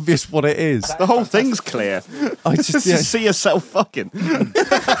so obvious what it is. The whole thing's clear. I just, Just yeah, see yourself fucking.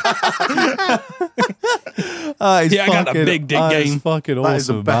 it's Yeah, I got the fucking- big dick it's game. fucking awesome, That is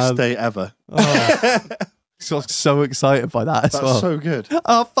the best man. day ever. So excited by that as That's well. so good.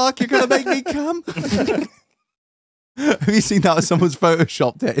 Oh fuck, you're gonna make me come. Have you seen that? Someone's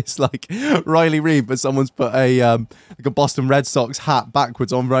photoshopped it. It's like Riley Reid, but someone's put a like a Boston Red Sox hat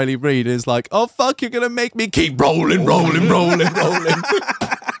backwards on Riley Reid. It's like, oh fuck, you're gonna make me keep rolling.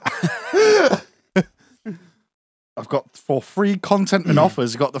 I've got for free content and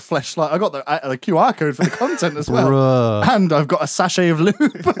offers. I've got the fleshlight. I got the QR code for the content as well. Bruh. And I've got a sachet of lube.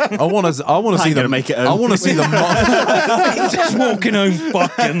 I want to see gonna them. make it I home. want to see them. Just walking home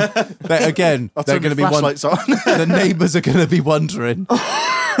fucking. Again, I'll they're turn going to the be flashlights on. the neighbours are going to be wondering.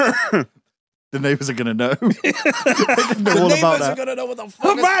 The neighbours are going to know. They know all about that. going to know what the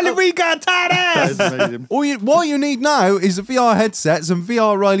fuck. Riley Reid got tight That ass. is amazing. What you need now is a VR headset, some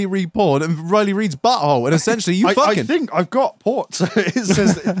VR Riley Reid porn, and Riley Reid's butthole, and essentially you I fucking. think I've got ports. It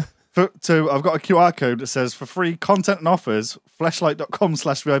says I've got a QR code that says for free content and offers,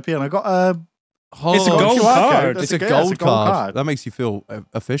 fleshlight.com/VIP, and I got a Oh, It's a gold QR card. That's It's a yeah, gold card. That makes you feel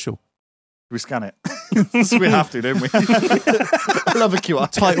official. We scan it. So we have to, don't we? I love a QR.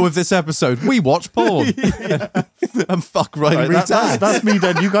 Title of this episode: We watch porn. And fuck Ryan Reed's ass. That's me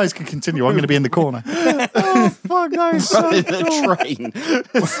then. You guys can continue. I'm going to be in the corner. Oh fuck, that is so In the train.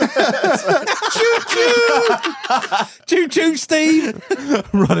 Choo choo, Steve.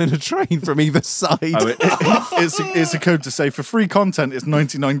 running a train from either side. It's a code to say for free content, it's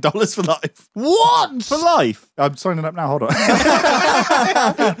 $99 for life. What? For life. I'm signing up now. Hold on.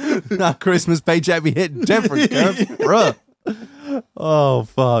 That Christmas paycheck be hitting different, bruh. Oh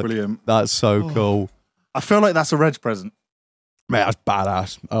fuck! Brilliant. That's so cool. I feel like that's a Reg present. Mate, that's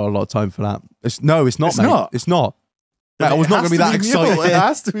badass. Oh, a lot of time for that. It's not, It's mate. not? It's not. Mate, I was not going to be that excited. It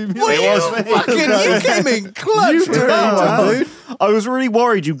has to be me. What It was me. you came in clutch You to did, that one, man. dude. I was really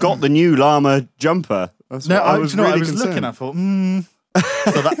worried you got the new llama jumper. That's No, what I was really looking. concerned. I thought,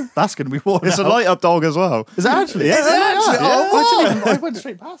 so that's going to be worn It's a out. light up dog as well. Is it actually? Yeah, Is it actually? yeah. Oh, I went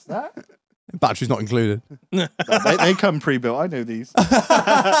straight past that. Battery's not included. They come pre-built. I know these.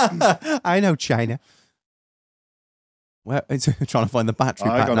 I know China. Where it's trying to find the battery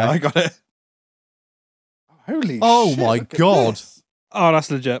I pack got it. now. I got it. Holy Oh shit, my look at God. this. Oh, that's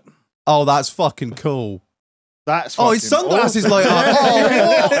legit. Oh, that's fucking cool. That's Oh, his fucking sunglasses awesome. like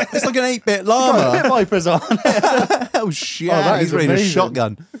oh, what? It's like an 8-bit llama. Vipers on. Oh shit! that He's is reading a amazing.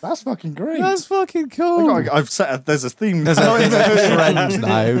 shotgun. That's fucking great. That's fucking cool. I've set. There's a theme. There's a trend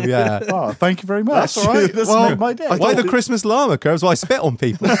now. Yeah. Oh, thank you very much. That's all right. That's Well, made my day. Why the Christmas llama curves? Well, I spit on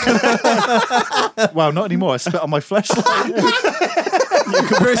people. Well, not anymore. I spit on my flashlight.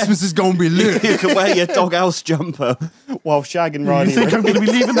 Christmas is gonna be lit. You can wear your doghouse jumper while shagging You Riley. think I'm going to be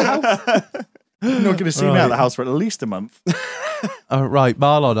leaving the house? You're not going to see me out of the house for at least a month. Right,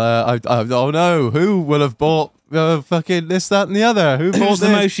 Marlon. Oh no, who will have bought fucking this, that, and the other? Who bought Who's the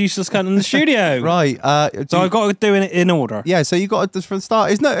this? most useless cunt in the studio? Right. So I've got to do it in order. Yeah, so you got to from the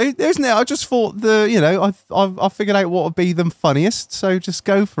start. Isn't it? I just thought I figured out what would be the funniest. So just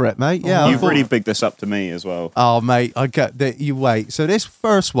go for it, mate. Yeah, I You've thought- really bigged this up to me as well. Oh, mate, I get that. You wait. So this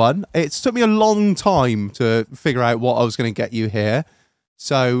first one, it took me a long time to figure out what I was going to get you here.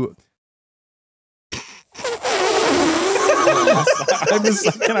 So I'm just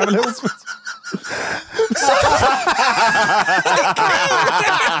like, can I have a little spit?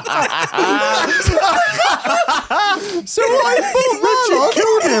 So what I thought, Marlon.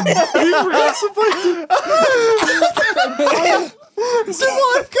 So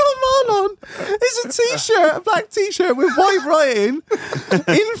what I've got Marlon is a t-shirt, a black t-shirt with white writing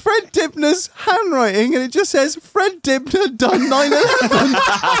in Fred Dibner's handwriting, and it just says Fred Dibner done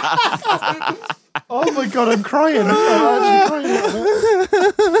 9/11. Oh my God, I'm crying. I'm actually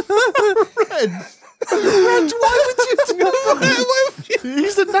crying. Red, why would you do that?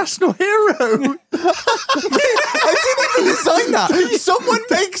 He's a national hero. I didn't even design that. Someone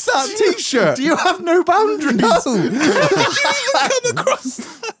makes that t-shirt. Do you have no boundaries? No. How did you even come across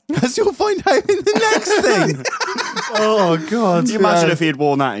that? As you'll find out in the next thing. Oh God. Can you imagine if he had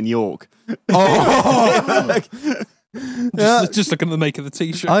worn that in York? Just looking at the make of the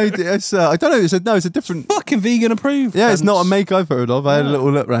t-shirt. I don't know. It's a different. Fucking vegan approved. Yeah, it's not a make I've heard of. I had a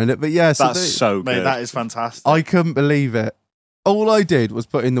little look around it, but yeah, so That's so good. Mate, that is fantastic. I couldn't believe it. All I did was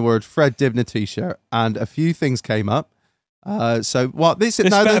put in the word Fred Dibner t-shirt, and a few things came up. So what this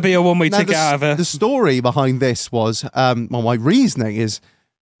better be a one-way now ticket out of here. The story behind this was, my reasoning is,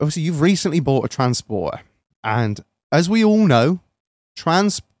 obviously you've recently bought a transporter, and as we all know,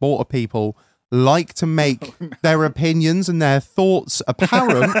 transporter people like to make their opinions and their thoughts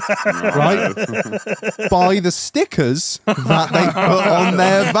apparent, right, by the stickers that they put on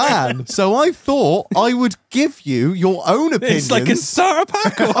their van. So I thought I would give you your own opinions. It's like a starter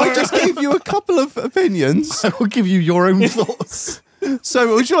pack. I just gave you a couple of opinions. I will give you your own thoughts.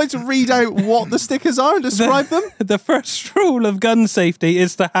 So would you like to read out what the stickers are and describe them? The first rule of gun safety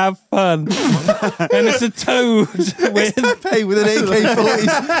is to have fun. And it's a toad with... Pepe with an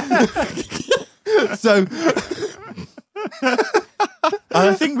AK-40. So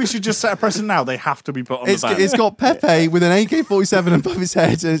I think we should just set a precedent now. They have to be put on the van. it's got Pepe with an AK-47 above his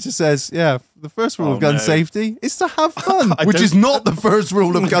head, and it just says, yeah, the first rule of gun safety is to have fun, which is not the first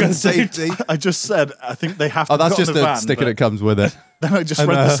rule of gun safety. I just said, I think they have to Oh, that's put just on the the van, sticker but that comes with it. Then I just read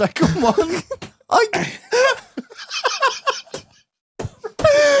the second one.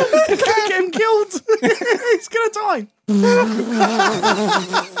 Get him killed. He's going to die.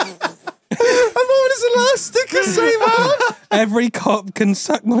 And what does the last sticker say, man? Every cop can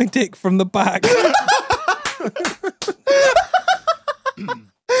suck my dick from the back.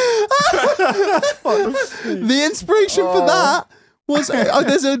 The inspiration for that was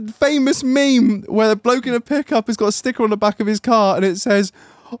there's a famous meme where a bloke in a pickup has got a sticker on the back of his car, and it says,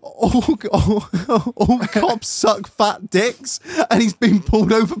 all cops suck fat dicks, and he's been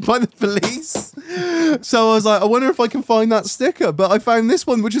pulled over by the police. So I was like, I wonder if I can find that sticker, but I found this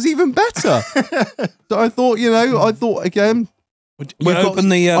one, which is even better. So I thought, again,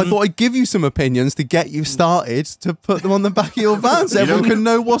 I thought I'd give you some opinions to get you started to put them on the back of your vans. Everyone can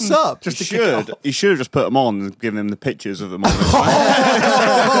know what's up. You should have just put them on and given them the pictures of them on.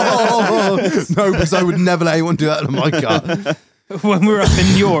 No, because I would never let anyone do that in my car. When we were up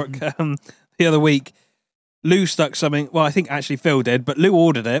in York the other week, Lou stuck something. Well, I think actually Phil did, but Lou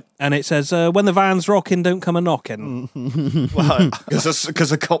ordered it, and it says, "When the van's rocking, don't come a knocking." Because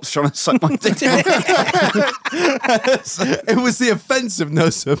the cop's trying to suck my dick. It was the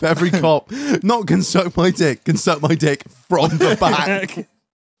offensiveness of every cop. Not can suck my dick from the back.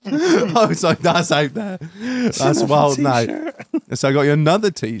 I was like, that's out there. That's wild now. So I got you another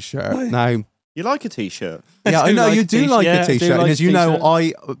t-shirt. Now, you like a t-shirt? Yeah, I know like you a do t-shirt. like Yeah, a I do t-shirt, like and a as you know,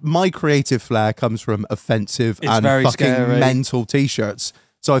 t-shirt. my creative flair comes from offensive It's and very fucking scary. mental t-shirts.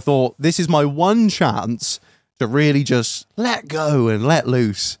 So I thought this is my one chance to really just let go and let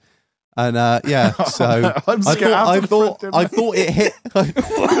loose. And yeah, so I'm scared I after the thought it hit.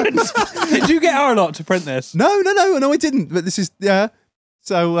 Did you get our lot to print this? No, I didn't. But this is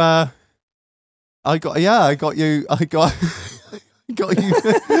So I got you. I got you.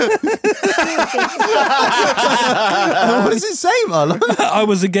 What does it say, Marlon? I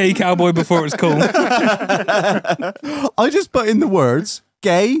was a gay cowboy before it was cool. I just put in the words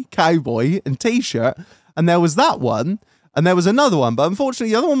gay, cowboy, and t-shirt, and there was that one, and there was another one, but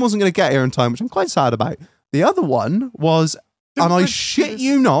unfortunately the other one wasn't going to get here in time, which I'm quite sad about. The other one was, and I shit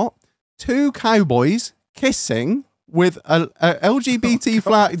you not, two cowboys kissing with a LGBT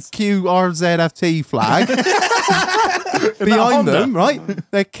flag, QRZFT flag behind them, right?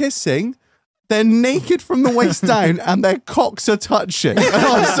 They're kissing. They're naked from the waist down and their cocks are touching. And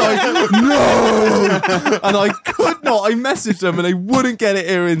I was like, no! And I could not. I messaged them and they wouldn't get it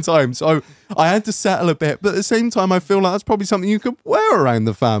here in time. So I had to settle a bit. But at the same time, I feel like that's probably something you could wear around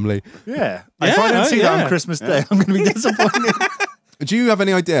the family. Yeah. If I didn't see that on Christmas Day, I'm going to be disappointed. Do you have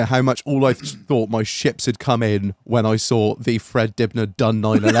any idea how much all I thought my ships had come in when I saw the Fred Dibner done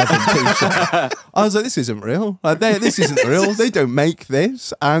 9/11 t-shirt? I was like, this isn't real. This isn't real. They don't make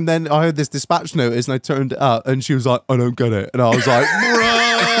this. And then I heard this dispatch notice and I turned it up and she was like, I don't get it. And I was like,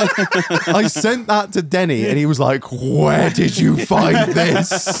 bruh. I sent that to Denny and he was like, where did you find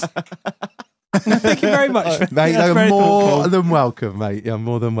this? Thank you very much. Mate, That's you're very more thoughtful. than welcome, mate. You're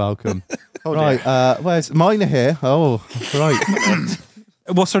more than welcome. Right, where's mine are here? Oh, right.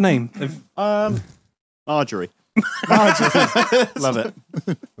 What's her name? Marjorie. Love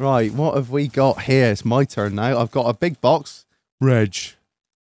it. Right, what have we got here? It's my turn now. I've got a big box. Reg.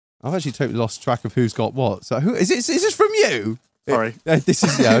 I've actually totally lost track of who's got what. So who is this? Is this from you? Sorry. This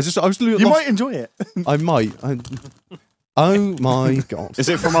is I was You might enjoy it. I might. Oh my god! Is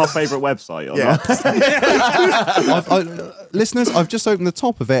it from our favourite website or Yeah. not? Listeners, I've just opened the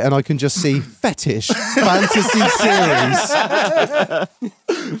top of it and I can just see fetish fantasy series.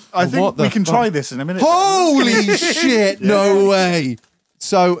 I think What the we can fuck? try this in a minute. Holy shit! No way.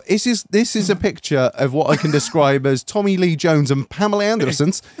 So this is a picture of what I can describe as Tommy Lee Jones and Pamela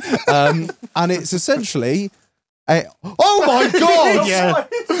Anderson's, and it's essentially. Oh my god! Yeah.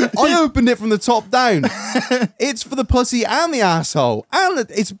 I opened it from the top down. It's for the pussy and the asshole, and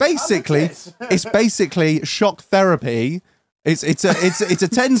it's basically shock therapy. It's a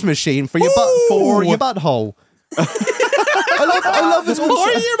TENS machine for your butthole. I love it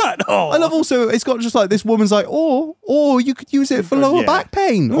also. I love also it's got just like this woman's like, or you could use it for lower back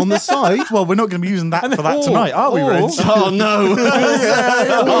pain on the side. Well, we're not going to be using that for that tonight, are we, Reg? Oh no!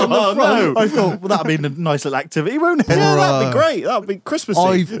 Oh, no. I thought, well, that'd be a nice little activity, won't it? Yeah, that'd be great. That'd be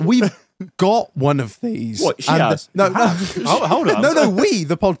Christmassy. We've got one of these. What, she And has? No, Hold on. no, we,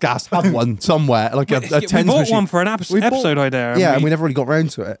 the podcast, have one somewhere, like a We TENS bought machine. one for an We bought- episode idea. Yeah, and we never really got round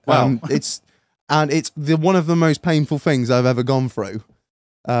to it. Wow. It's one of the most painful things I've ever gone through.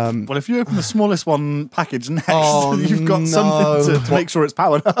 Well, if you open the smallest one package next, Oh, you've got something to make sure it's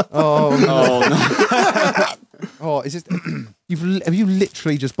powered up. Oh, Oh no! oh, is it? Have you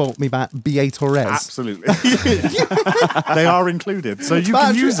literally just bought me back BA Torres? Absolutely. They are included. So you can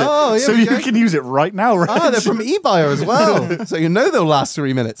Battery- use it. oh, here So we you go. can use it right now, Reg. Ah, they're from eBuyer as well, so you know they'll last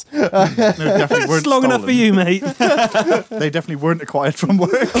 3 minutes. They definitely weren't It's long enough for stolen. you, mate. They definitely weren't acquired from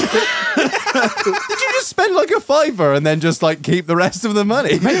work. Did you just spend like a £5 and then just like keep the rest of the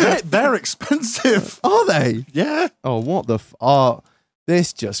money? Mate, they're expensive. Are they? Yeah. Oh, what the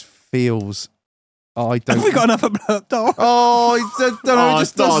this just feels Oh, I don't. Have we got another blow up doll? Oh, it don't know. It Oh,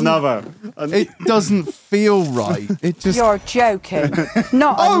 just it's not doesn't. another. It doesn't feel right. It just. You're joking.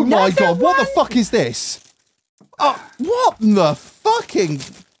 Not Oh my another god! What the one? fuck is this? Oh, what the fucking?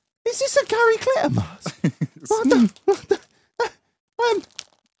 Is this a Gary Glitter mask? What the?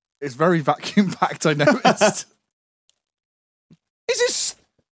 It's very vacuum packed, I noticed. Is this?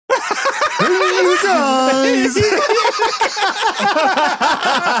 You guys!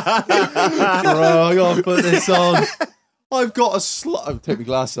 Bro, I gotta put this on. I've got a slot. I'll take my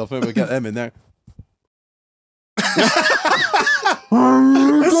glasses off. I'm gonna get them in there. That's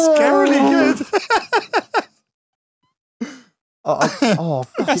scarily good. Oh,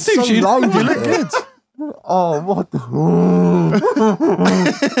 fuck, it's suits so you. loud. You look good. Oh, what the?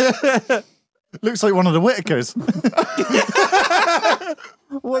 Looks like one of the Whitakers.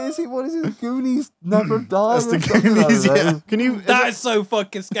 What is it? What is it? Goonies never die. That's the or something, Goonies, I don't know. yeah. Can you? That is so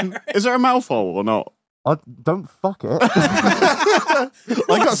fucking scary. Is there a mouthhole or not? I don't fuck it. I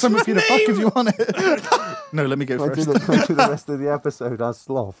got something for you to fuck if you want it. No, let me go I do first. the rest of the episode as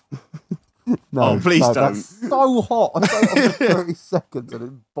sloth. No, Oh, please no, don't. That's so hot. I got it on for 30 seconds and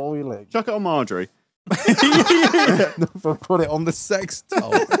it's boiling. Chuck it on Marjorie. If I put it on the sex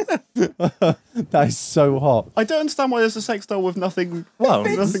doll. That is so hot. I don't understand why there's a sex doll with nothing. Well,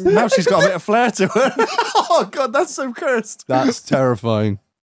 now she's got a bit of flair to her. Oh, God, that's so cursed. That's terrifying.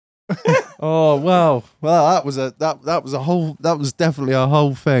 Oh wow. Well, that was definitely a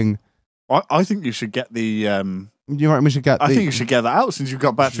whole thing. I think you should get the. You reckon we should get? I think you should get that out since you've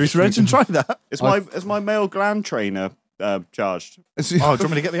got batteries, Reg, and try that. Is my male gland trainer charged? Oh, do you want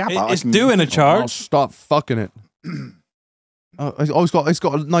me to get the app out? It's doing a I'll charge. stop fucking it. It's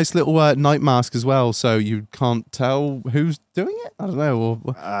got a nice little night mask as well, so you can't tell who's doing it. I don't know.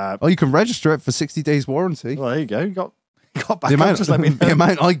 Or you can register it for 60 days warranty. Well, there you go. You got back The up. amount, Just let me know. the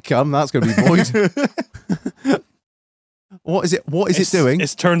amount I come, that's going to be void. What is it? What is it doing?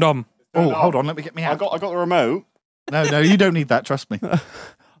 It's turned on. Oh, hold on. Let me get me I out. got the remote. No, you don't need that. Trust me.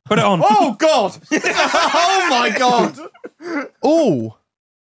 Put it on. Oh God! Oh my God!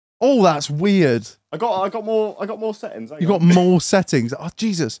 Oh, that's weird. I got more settings. You got more settings. Oh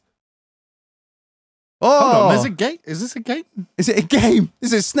Jesus! Hold Oh, on. There's a gate. Is this a gate? is it a game?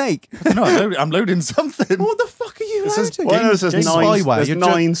 Is it a snake? No, I'm loading something. What the fuck are you It says loading? Well, there's It's nine. spyware. There's You're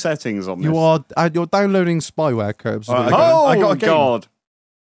 9 settings on this. you're downloading spyware, Curbs. All right, Oh I got a game. God!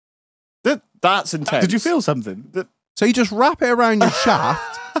 That's intense. Did you feel something? So you just wrap it around your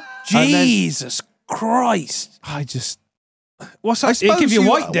shaft. And then- Jesus Christ. I just. What's I that? It'd give you a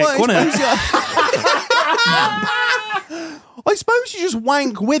white dick, well, wouldn't it? I suppose you just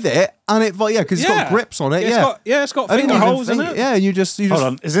wank with it, and it, because it's got grips on it. It's got I think finger you can holes in think- it. Yeah, and you just. Hold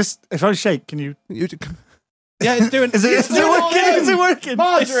on. Is this? If I shake, can you? You, Yeah, it's doing. Is it working? Is it working?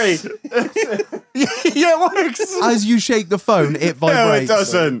 Marjorie? Yeah, it works. as you shake the phone, it No, vibrates. it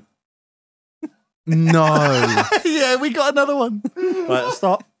doesn't. No. Yeah, we got another one. Right,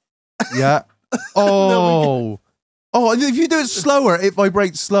 stop. Yeah. Oh. Oh, and if you do it slower, it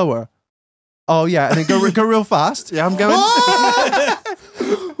vibrates slower. Oh yeah, and then go real fast. Yeah, I'm going.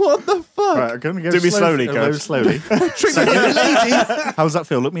 What the fuck? Right, I'm going to go Do me slowly, go Coach. slowly. Trigger the lady. How does that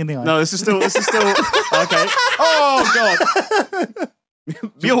feel? Look me in the eye. No, this is still okay. Oh God!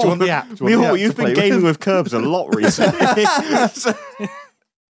 Do you want the app? Do you want the Mule, app you've to play been gaming with Curbs a lot recently. So-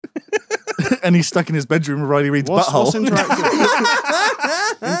 And he's stuck in his bedroom with Riley Reid's what's butthole. interactive?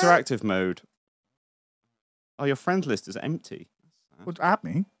 Interactive mode. Oh, your friend list is empty. What's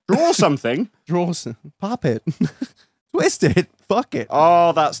happening? Draw something. Draw some. Pop it. Twist it. Fuck it.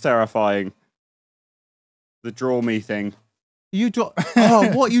 Oh, that's terrifying. The draw me thing. You draw.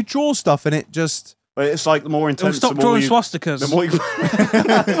 Oh, what? You draw stuff and it just. But it's like the more It'll intense. stop the more drawing you, swastikas. the more you,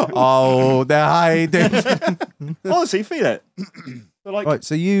 Oh, they're hiding. honestly, feel it. So like, Right,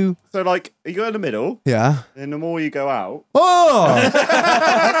 so you. so like, you go in the middle, Yeah. and the more you go out, Oh!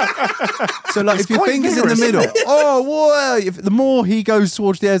 So, like, if your quite finger's in the vigorous, middle, oh, whoa! If, the more he goes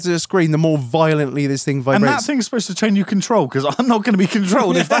towards the edge of the screen, the more violently this thing And vibrates. that thing's supposed to change you control because I'm not going to be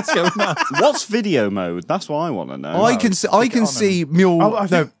controlled if that's going on. what's video mode? That's what I want to know. I can see Mule. Oh, I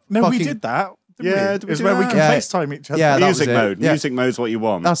think, no, we fucking- did that. didn't Yeah, we? did we It's do where we that? can Yeah. FaceTime each other. Yeah, that music was it. mode. Yeah. Music mode's what you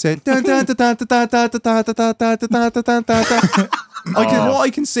want. That's it. What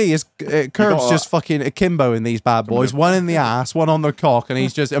I can see is Curbs got just fucking akimbo in these bad boys. One in the ass, one on the cock, and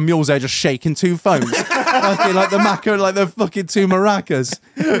he's just, and Mule's there just shaking 2 phones. Fucking like the maca, like the fucking 2 maracas.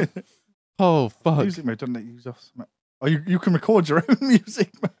 Oh, fuck. Music mode doesn't let you use off. Oh, you can record your own music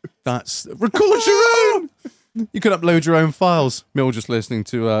mode. That's, record your own! You can upload your own files. Mule just listening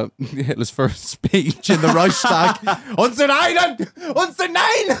to Hitler's first speech in the Reichstag. Unser Einen! Unser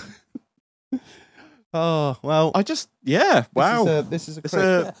Nein! Oh, well. Wow. This is a It's crit.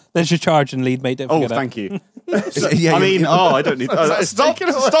 a, There's your charging lead, mate. Don't oh, forget that. thank you. Yeah, I mean, I don't need. Stop it.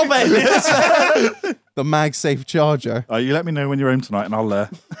 The MagSafe charger. You let me know when you're home tonight, and I'll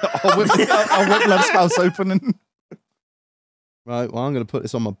whip Love's house open. And Right, well, I'm going to put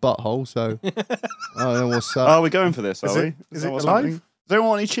this on my butthole, so I don't know what's up. Are we going for this? Is Are it- we? is that it what's alive? happening? Does anyone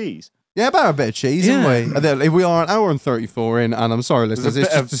want any cheese? Yeah, about a bit of cheese, Yeah. isn't we? And then we are an hour and 34 in, and I'm sorry, listeners, there's a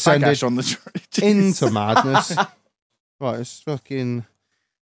it's bit of just descended bagash on the tree. into madness. Right, let's fucking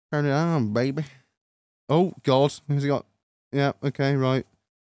turn it on, baby. Oh, God. Who's he got? Yeah, okay, right.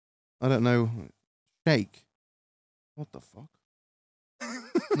 I don't know. Shake. What the fuck?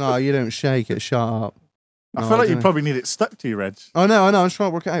 No, you don't shake it. Shut up. I No, feel like you don't know. probably need it stuck to you, Reg. I know. I'm trying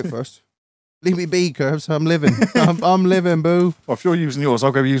to work it out first. Leave me be, Curbs. I'm living. I'm living, boo. Well, if you're using yours,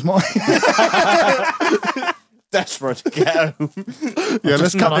 I'll go use mine. Desperate to get home. Yeah,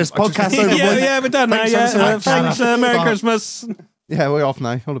 let's cut this podcast over. Yeah, we're done now. Thanks Yeah, ever so much. thanks. Merry Christmas. Yeah, we're off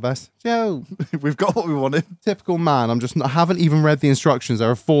now. All the best. Joe. We've got what we wanted. Typical man. I haven't even read the instructions. There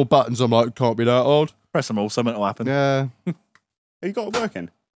are 4 buttons. I'm like, can't be that odd. Press them all, something will happen. Yeah. You got it working?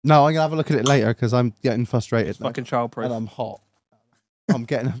 No, I'm gonna have a look at it later because I'm getting frustrated. now. Fucking And childproof. I'm hot. I'm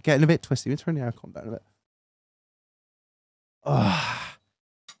getting a bit twisty. Let me turn the aircon down a bit.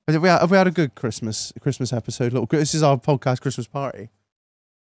 Have we had a good Christmas episode? This is our podcast Christmas party.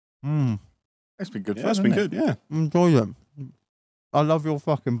 It's been good Yeah, fun. that's been hasn't good. Yeah, Enjoy them. I love your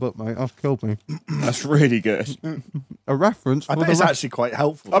fucking book, mate. That's killed me. that's really good. A reference. I for bet the it's re- actually quite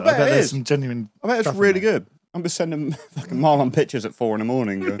helpful. I though. bet it there's is. some genuine. I bet it's stuff in really there. good. I'm just sending fucking Marlon pictures at 4 a.m.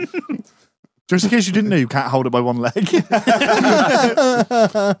 Going, Just in case you didn't know, you can't hold it by one leg.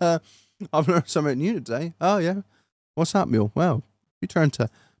 I've learned something new today. Oh yeah. What's that, Mule? Well, you turn to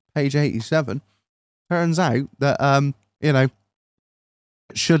page 87. Turns out that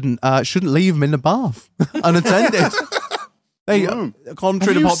shouldn't leave them in the bath unattended. They, contrary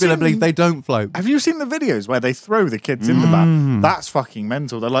to Have you popular seen- belief, they don't float. Have you seen the videos where they throw the kids in the bath? That's fucking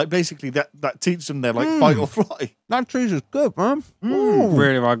mental. They're like, basically, that teaches them they're like fight or flight. That cheese is good, man.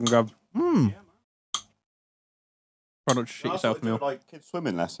 Really fucking good. Try not to shit That's yourself, what they do Neil. with, like kids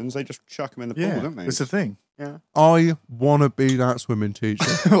swimming lessons, they just chuck them in the pool, Yeah, don't they? it's a thing. Yeah. I want to be that swimming teacher.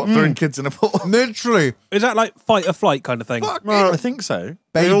 What, throwing kids in a pool? Literally, Is that like fight or flight kind of thing? I think so.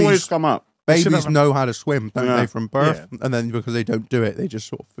 They always babies. come up. should Babies have know how to swim, don't Yeah. they, from birth? And then because they don't do it, they just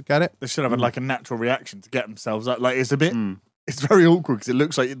sort of forget it. They should have like a natural reaction to get themselves up. Like it's a bit, it's very awkward because it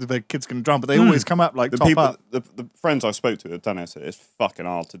looks like the kids can drown, but they always come up like The top people, up. the friends I spoke to have done it. So it's fucking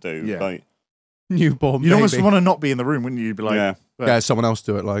hard to do. Yeah. Like, Newborn You'd baby. almost want to not be in the room, wouldn't you? You'd be like, yeah. Yeah, someone else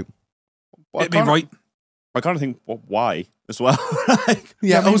do it. Like, Well, It'd be right. I kind of think, well, why as well? Like,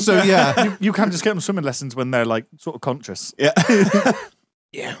 yeah. I mean, Also, yeah. you can't just get them swimming lessons when they're like sort of conscious. yeah.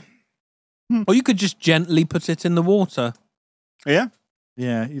 Yeah. Or you could just gently put it in the water. Yeah.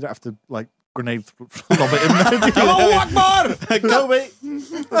 Yeah, you'd have to like grenade lob it in there. Go, mate.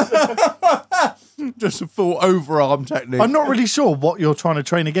 Just a full overarm technique. I'm not really sure what you're trying to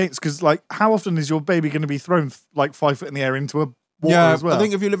train against because, like, how often is your baby going to be thrown like 5 foot in the air into a water Yeah, as well? I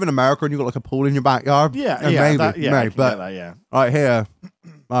think if you live in America and you've got like a pool in your backyard, yeah, then yeah, maybe, that, yeah, I maybe. can But get that, yeah. right here,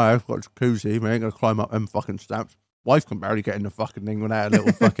 I've got a jacuzzi. We ain't gonna climb up them fucking steps. Wife can barely get in the fucking thing without a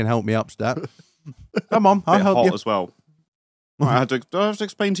little fucking help me up step. Come on, I'll Bit help hot you. as well. Do I have to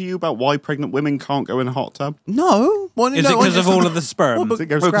explain to you about why pregnant women can't go in a hot tub? No, what, Is it because of all of the sperm? It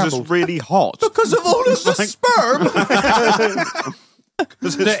goes Because scrambled. it's really hot. because of all of the sperm?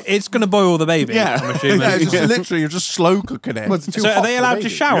 It's going to boil the baby, Yeah. I'm assuming. Yeah, it's just literally you're just slow cooking it. Well, it's too So are hot they for the allowed to baby.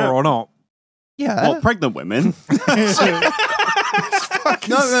 shower Yeah. or not? Yeah. What, pregnant women?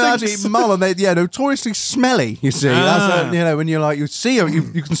 No, actually, Marlon, they're notoriously smelly. You see, that's when you're like you see them,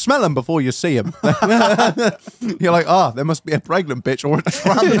 you can smell them before you see them. You're like, there must be a pregnant bitch or a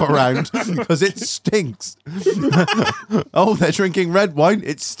tramp around because it stinks. Oh, they're drinking red wine.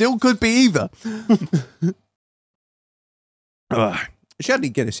 It still could be either. She had any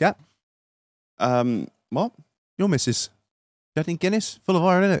Guinness yet? What? Your missus. She had any Guinness? Full of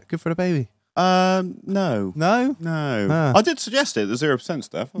iron in it. Good for the baby. No. No? No. Ah. I did suggest it, the 0%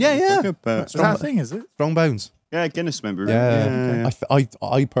 stuff. I Yeah, thought it was yeah. quite good, but Is that a thing, is it? Strong bones. yeah, Guinness member. Yeah.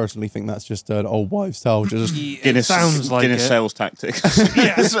 I personally think that's just an old wives' tale. Just Guinness sounds like Guinness it. sales tactics.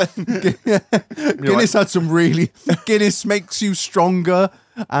 Guinness had some really. Guinness makes you stronger,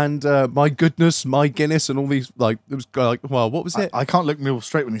 and my goodness, my Guinness, and all these like it was like, well, what was it? I can't look Neil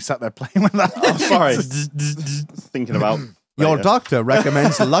straight when he sat there playing with that. Oh, sorry. Thinking about Your later. doctor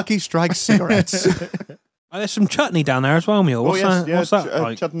recommends Lucky Strike cigarettes. Oh, there's some chutney down there as well, Mule. What's that? yeah, What's that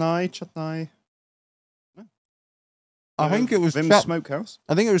like? Chutney. I think it was. Vim's Smokehouse.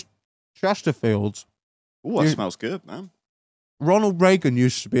 I think it was Chesterfield's. Oh, that smells good, man. Ronald Reagan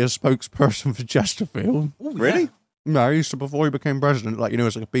used to be a spokesperson for Chesterfield. Ooh, Really? No, he used to, before he became president, like,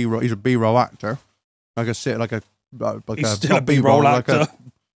 he's like a B-roll, he's a B-roll actor. He's still a B-roll actor.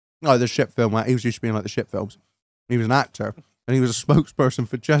 No, the ship film. He was used to be in like the ship films. He was an actor, and he was a spokesperson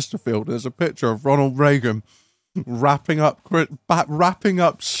for Chesterfield. There's a picture of Ronald Reagan wrapping up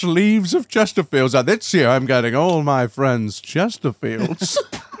sleeves of Chesterfields. Like, this year, I'm getting all my friends Chesterfields.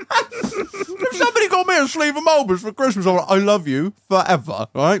 If somebody got me a sleeve of Mulberries for Christmas, I'm like, I love you forever,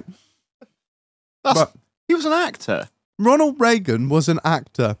 right? He was an actor. Ronald Reagan was an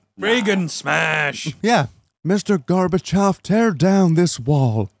actor. Reagan smash. Yeah. Mr. Gorbachev, tear down this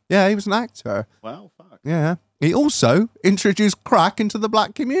wall. Yeah, he was an actor. Wow, fuck. Yeah. He also introduced crack into the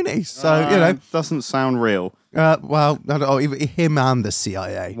black community. So, Doesn't sound real. well, I don't know, him and the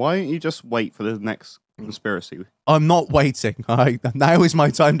CIA. Why don't you just wait for the next conspiracy? I'm not waiting. Now is my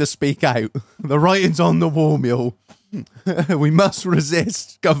time to speak out. The writing's on the wall, mule. We must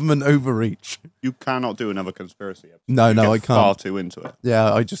resist government overreach. You cannot do another conspiracy episode. No, You I get can't. Far too into it.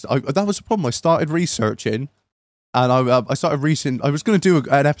 Yeah, that was the problem. I started researching, and I started researching. I was going to do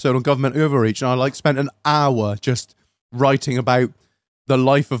an episode on government overreach, and I spent an hour just writing about the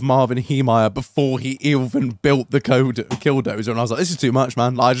life of Marvin Heemeyer before he even built the killdozer, and I was like, this is too much,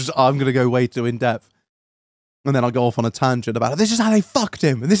 man. I'm going to go way too in depth, and then I go off on a tangent about it. This is how they fucked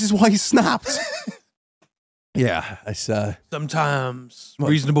him, and this is why he snapped. Yeah, it's sometimes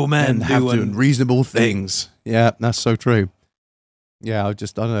reasonable men have do doing reasonable things. Yeah, that's so true. Yeah, I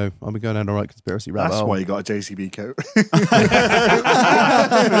don't know. I've been going down the right conspiracy rabbit That's hole. why you got a JCB coat.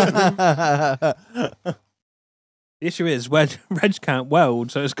 The issue is Reg can't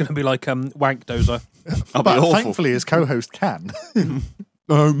weld, so it's going to be like wank dozer. I'll be But awful. thankfully, his co-host can.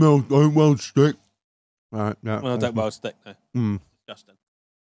 Don't weld stick. All right, yeah. Well, don't weld stick though. Justin.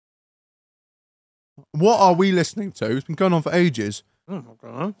 What are we listening to? It's been going on for ages. I don't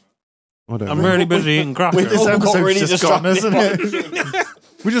know. I don't I'm know. really busy eating crackers. This episode's really just gone, isn't it?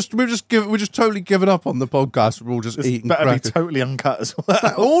 We're just totally giving up on the podcast. We're all just This eating better crackers. be totally uncut as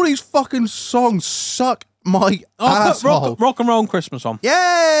well. All these fucking songs suck my I'll put asshole. rock and roll Christmas on.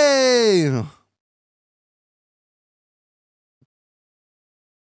 Yay!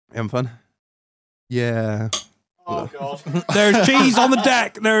 Having fun? Yeah. Oh, God. There's cheese on the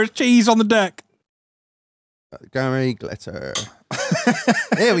deck. There's cheese on the deck. Gary Glitter.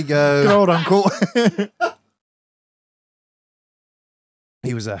 Here we Good go. old uncle.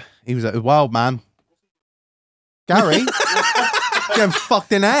 He was a wild man. Gary, getting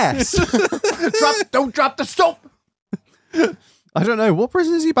fucked in ass. Don't drop the soap. I don't know. What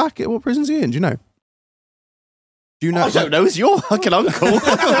prison is he back at? What prison is he in? Do you know? Do you know? I don't know. It's your fucking uncle.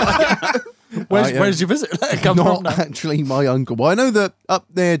 Where did you visit? Come Not from now. actually my uncle. Well, I know that up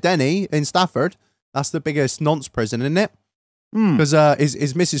near Denny in Stafford, that's the biggest nonce prison, isn't it? Because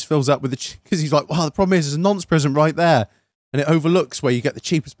his missus fills up with because he's like, wow, the problem is there's a nonce prison right there, and it overlooks where you get the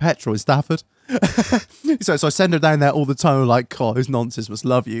cheapest petrol in Stafford. so I send her down there all the time. I'm like, God, those nonces must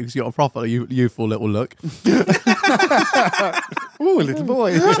love you because you got a proper youthful little look. Ooh, little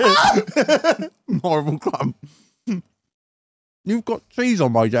boy. Horrible crumb. You've got cheese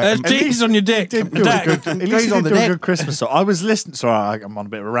on my deck. There's cheese on your dick. Did do a Deck. good, at least Cheese you on did the do a neck. good Christmas song. I was listening. Sorry, I'm on a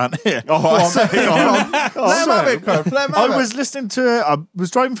bit of a rant here. Let him have it, Kirk. Let him have I it. was listening to. I was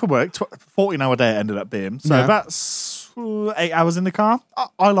driving for work. 14-hour day it ended up being. So Yeah. that's 8 hours in the car.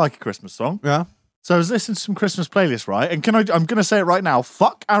 I like a Christmas song. Yeah. So I was listening to some Christmas playlists, right? And I'm going to say it right now.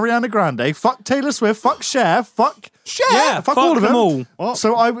 Fuck Ariana Grande. Fuck Taylor Swift. Fuck Cher. Fuck Yeah, fuck all of them. all.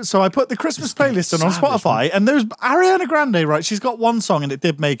 So I put the Christmas playlist on Spotify, and there's Ariana Grande, right? She's got one song, and it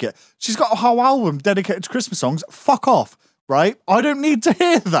did make it. She's got a whole album dedicated to Christmas songs. Fuck off, right? I don't need to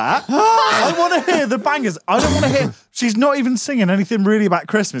hear that. I want to hear the bangers. I don't want to hear. She's not even singing anything really about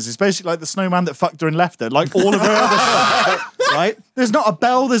Christmas. It's basically like the snowman that fucked her and left her, like all of her other songs. Right? There's not a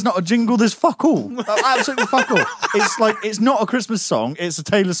bell, there's not a jingle, there's fuck all. Absolutely fuck all. It's like, it's not a Christmas song, it's a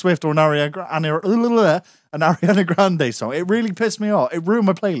Taylor Swift or an Ariana Grande song. It really pissed me off. It ruined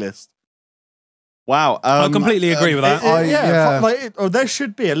my playlist. Wow. I completely agree with that. There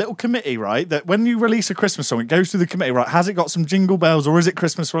should be a little committee, right? That when you release a Christmas song, it goes through the committee, right? Has it got some jingle bells or is it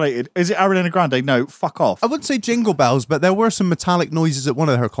Christmas related? Is it Ariana Grande? No, fuck off. I wouldn't say jingle bells, but there were some metallic noises at one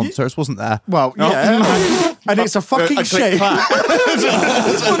of her concerts, wasn't there? Well, yeah. And it's a fucking shame.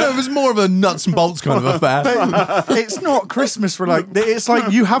 It was more of a nuts and bolts kind of affair. It's not Christmas for like. It's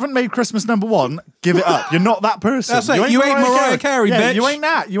like you haven't made Christmas number one. Give it up. You're not that person. That's it. You ain't Mariah Carey, yeah, bitch. You ain't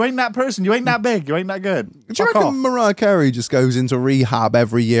that. You ain't that person. You ain't that big. You ain't that good. Do you Fuck reckon off. Mariah Carey just goes into rehab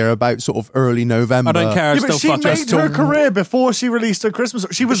every year about sort of early November? I don't care. I Yeah, but still she fuck made her career before she released her Christmas.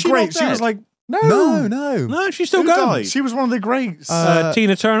 She was she great. not She was dead? like, No. No, she's still Who going. died? She was one of the greats.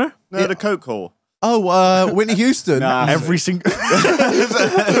 Tina Turner. No, the Coke whore. Oh, Whitney Houston. Nah. Every single.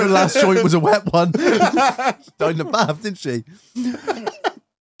 Her last joint was a wet one. Died in a bath, didn't she?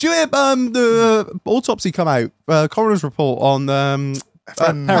 Do you hear the autopsy come out? Coroner's report on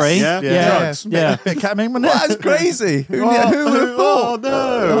Harry. Yeah. Drugs. Yeah. Bit of ketamine, wasn't it? That's crazy. Who would have thought? Oh,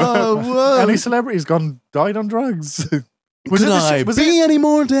 no. Oh, whoa. Any celebrity's died on drugs. Was Could I was be any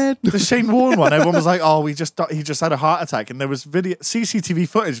more dead? the Shane Warne one? Everyone was like, "Oh, he just had a heart attack," and there was CCTV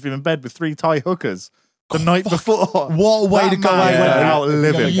footage of him in bed with 3 Thai hookers the night before. What a way to go out.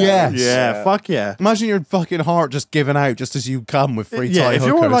 living. Yes. Yeah, fuck yeah. Imagine your fucking heart just giving out just as you come with 3 Thai If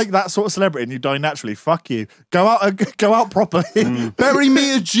hookers. you're like that sort of celebrity and you die naturally, fuck you. Go out properly. Bury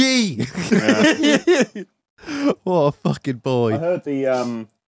me a G. What a fucking I boy. heard there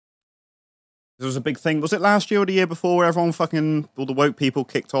was a big thing. Was it last year or the year before where everyone fucking, all the woke people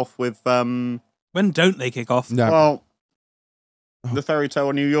kicked off with, When don't they kick off? No. well, the Fairy Tale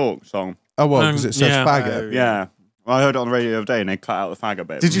of New York song. Oh, well, because it says yeah. faggot. Yeah. I heard it on the radio the other day and they cut out the faggot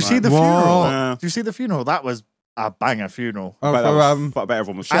bit. Did you see the Whoa. funeral? Yeah. Did you see the funeral? That was a banger funeral. Oh, But, for, I bet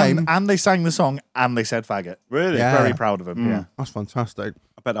everyone was Shame. And they sang the song and they said faggot. Really? Yeah. Very proud of him. Yeah. that's fantastic.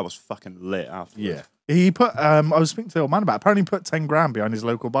 I bet that was fucking lit after. Yeah. He put, I was speaking to the old man about it. Apparently he put 10 grand behind his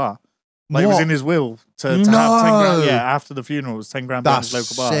local bar. Like it was What? in his will to have 10 No. grand. Yeah, after the funeral, it was 10 grand behind That's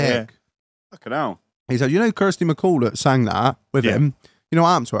his local bar. sick. Fucking hell. He said, you know Kirsty McCall that sang that with Yeah. him? You know what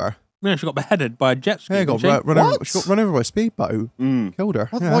happened to her? Yeah, she got beheaded by a jet ski. Yeah, got didn't she? run over, What? she got run over by a speedboat. Killed her.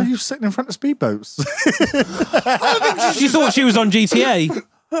 Yeah. Yeah. Why are you sitting in front of speedboats? She thought she was on GTA.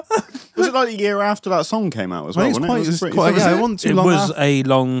 Was it like the year after that song came out as Well, well? it's wasn't quite, it? It was it's pretty- quite, was yeah, it? it wasn't too It long was after. a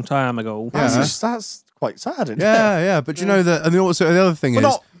long time ago. Yeah. That's quite sad, isn't it? Yeah, but you know that, and also the other thing But is,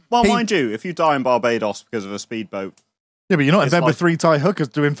 not, well, he- mind you, if you die in Barbados because of a speedboat, Yeah, but you're not in It's bed like- with 3 Thai hookers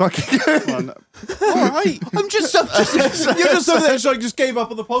doing fucking. well, all right. I'm just you're just over there, so I just gave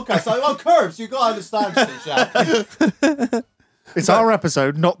up on the podcast. Like, oh, Curbs, you got to understand shit, Jack. It's our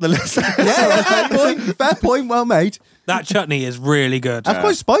episode, not the listener. Yeah, fair point, well made. That chutney is really good. That's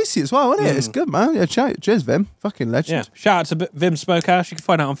quite spicy as well, isn't it? It's good, man. Yeah, cheers, Vim. Fucking legend. Yeah. Shout out to Vim Smokehouse. You can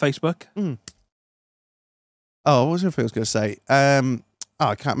find out on Facebook. Oh, what was the other thing I was going to say?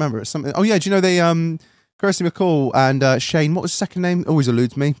 I can't remember. It's something. Oh yeah, do you know they Kirsty McCall and Shane? What was the second name? Always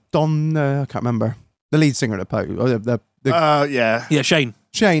eludes me. Don. I can't remember. The lead singer of the Poe. Oh, the Yeah. Yeah, Shane.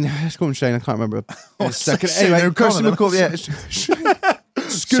 Shane. Let's call him Shane. I can't remember. His second. Shane Anyway, Kirsty O'Connor, McCall. Yeah.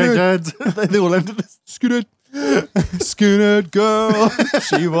 Skinhead. They all ended this. Skinhead. Skinhead girl.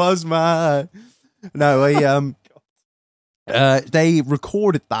 She was mine. No, they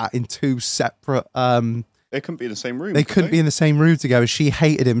recorded that in 2 separate. They couldn't be in the same room. They could couldn't be in the same room together. She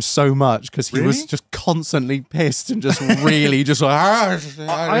hated him so much because he was Really? just constantly pissed and just really just like.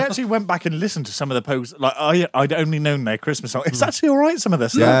 I actually went back and listened to some of the posts. Like I'd only known their Christmas song. It's actually all right. Some of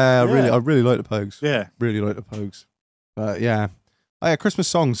this. Yeah, I really like the Pogues. Yeah. Really like the Pogues. But yeah, Christmas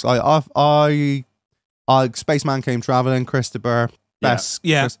songs. Spaceman Came Traveling, Christopher, best,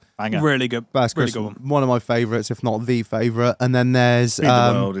 Yeah. Banger. Really good. best Really Christmas, good one. one of my favorites, if not the favorite. And then there's Feed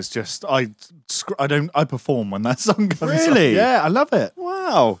the world is just I perform when that song comes on. Really? Yeah, I love it.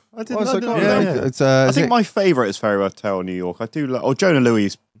 Wow. I didn't what's it know. called? Yeah. It's I is think it- my favourite is Fairy Tale New York. I do like, or Jonah Louis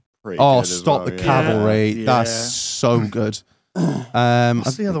is pretty Oh, good as Stop well, the yeah. Cavalry. Yeah. That's so good.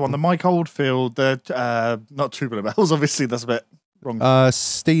 What's the other one? The Mike Oldfield. The not Tubular Bells. Obviously, that's a bit wrong.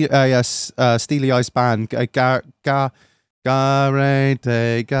 Steely Ice Band.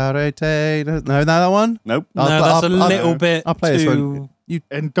 Garete. No, that one? Nope. No, that's a little bit I'll play this too... one. You,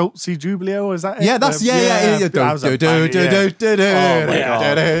 And Dolce Jubileo, is that it? yeah, that's yeah. That was a banger, yeah.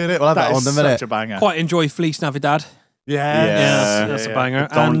 We'll have that That on is in a minute. such a banger. Quite enjoy Feliz Navidad. Yeah. Yeah, that's a banger.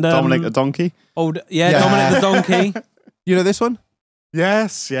 And Dominic the Donkey. Dominic the Donkey. You know this one?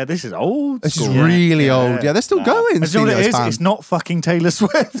 Yes, yeah, this is old. This is school. really old. Yeah, they're still going. And you know what Steely it Ice is? Band. It's not fucking Taylor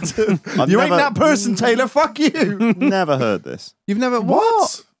Swift. You ain't never- that person, Taylor. Fuck you. Never heard this. You've never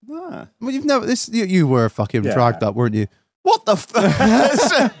what? Ah. Well, you've never this. You were fucking Yeah. dragged up, weren't you? What the fuck?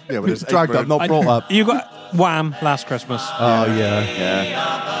 Yeah, but it's Dragged up, not brought up. You got Wham! Last Christmas. Oh yeah.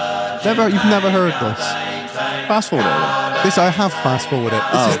 Yeah. You've never heard this. Fast forward it. This I have fast forwarded.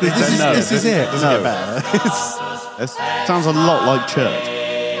 This is it. No. This sounds a lot like church.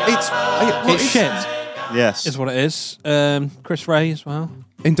 It's shit, Yes. is what it is. Chris Ray as well.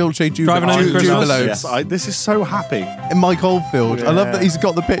 In Dolce Driving Home for Christmas. Jubilo. Yes. This is so happy. In Mike Oldfield. I love that he's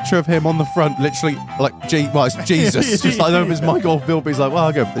got the picture of him on the front, literally like it's Jesus. Just like I know it's Mike Oldfield, but he's like, well,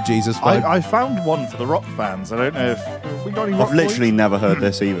 I'll go for the Jesus. Fine. I found one for the rock fans. I don't know if we got any rock I've literally boys? never heard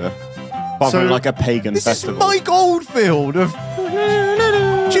this either. Apart So- from like a pagan This is festival. Mike Oldfield of.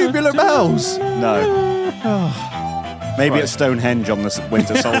 Tubular bells. No. Maybe it's Stonehenge on the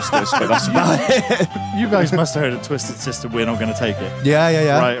winter solstice, but that's about it. You guys must have heard of Twisted Sister, We're Not Gonna Take It.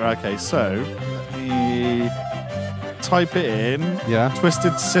 Yeah. Right, okay, so let me type it in. Yeah.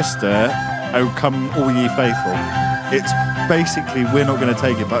 Twisted Sister, Oh Come All Ye Faithful. It's basically We're Not Gonna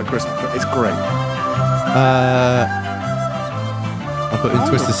Take It, but at Christmas. It's great. I put in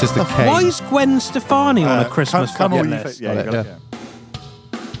Twisted Sister K. Why is Gwen Stefani on a Christmas Come All fucking Ye list? Faithful. Yeah, you got it,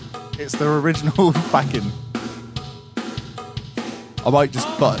 yeah. It's their original backing. I might just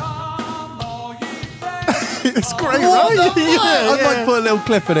put. It's great, What right? the fuck? I might put a little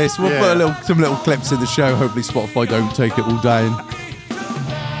clip of this. We'll Yeah. put some little clips in the show. Hopefully Spotify don't take it all down.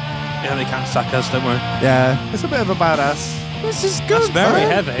 Yeah, they can't sack us, don't worry. Yeah. It's a bit of a badass. This is good. That's very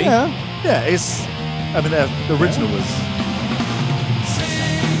man. heavy. Yeah. Yeah, it's. I mean, the original was.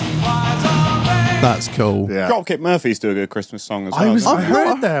 That's cool. Yeah. Dropkick Murphys do a good Christmas song as well. I I've heard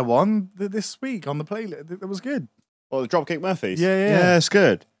not- their one this week on the playlist. That was good. Well, the Dropkick Murphys. Yeah. Yeah, it's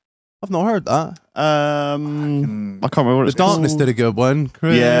good. I've not heard that. I can't remember what The it's Darkness did a good one.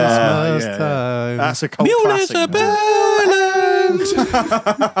 Christmas Yeah. time. That's a cult Mules classic. are man.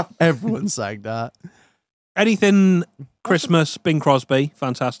 burning. Everyone sang that. Anything Christmas, Bing Crosby,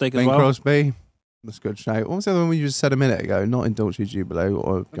 fantastic as Bing well. Crosby. That's a good shout. What was the other one you just said a minute ago? Not in Dolce Jubilo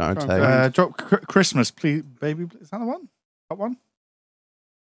or Guarantee. Drop Christmas, please, baby. Is that the one? That one?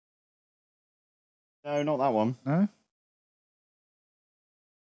 No, not that one. No.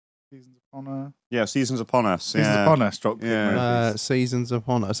 Seasons Upon Us. Yeah, Seasons Upon Us. Seasons yeah. Upon Us. Drop. Yeah. Seasons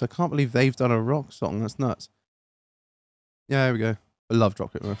Upon Us. I can't believe they've done a rock song. That's nuts. Yeah, there we go. I love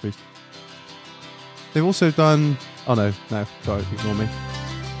Dropkick Murphys. They've also done. Oh no, sorry, ignore me.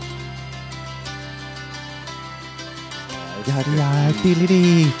 Yada yada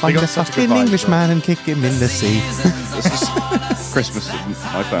dee find got a such a good fucking vibe, Englishman and kick him in the sea. This is Christmas in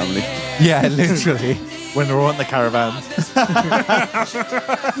my family. Yeah, literally. When they're all in the caravan.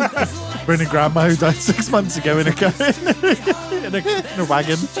 Bringing grandma who died 6 months ago in a wagon.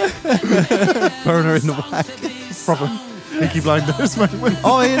 Burner in the wagon. Proper Peaky Blinders moment.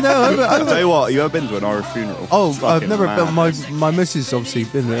 Oh, you know. I'll tell you what, you ever been to an Irish funeral? Oh, It's I've fucking never mad. been. My missus obviously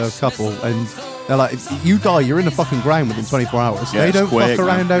been to a couple, and they're like, if you die, you're in the fucking ground within 24 hours. Yeah, They it's don't quick, fuck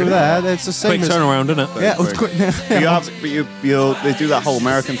around man. over there. It's the same Quick as turnaround, isn't it? yeah, it was quick. They do that whole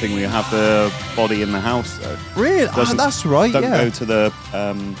American thing where you have the body in the house. Though. Really? Doesn't- That's right. Don't yeah. go to the.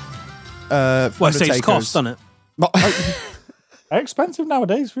 Well, it saves cost, doesn't it? They're expensive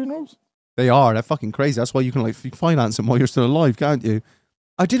nowadays, funerals. They are. They're fucking crazy. That's why you can like finance them while you're still alive, can't you?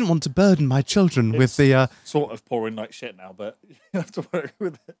 I didn't want to burden my children with the. Sort of pouring like shit now, but you have to work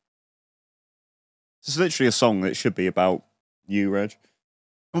with it. It's literally a song that should be about you, Reg.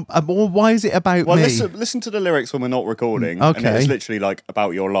 Well, why is it about Well, me? listen to the lyrics when we're not recording. Okay. And it's literally like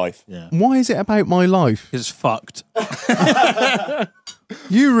about your life. Yeah. Why is it about my life? It's fucked.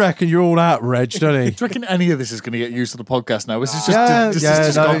 You reckon you're all out, Reg, don't Do you? you reckon any of this is going to get used to the podcast now? This is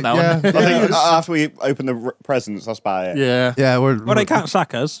just, gone now. Yeah, I think after we open the presents, that's about it. Yeah. yeah. Well, they can't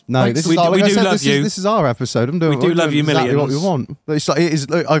sack us. No, this we, is our, we like I do said, love this you. Is, this is our episode. I'm doing. We do we're love doing you exactly what we millions. want. But it's like it is.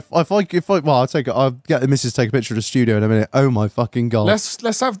 Look, well, I'll take it. I'll get the missus to take a picture of the studio in a minute. Oh my fucking god!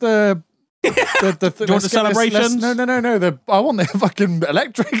 Let's have the. Do you want the celebrations? No. I want the fucking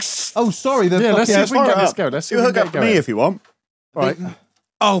electrics. oh, sorry. The Yeah, let's see fucking, if we can get this going. Let's see You if we hook can up get for me going. if you want. Right.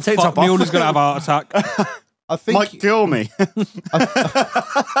 Oh, Take fuck. top off. Mueller's going to have a heart attack. I think. Might kill me.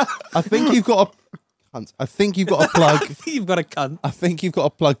 I think you've got a. I think you've got a plug. You've got a cunt. I think you've got to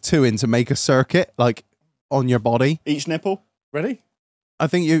plug two in to make a circuit like on your body. Each nipple. Ready? I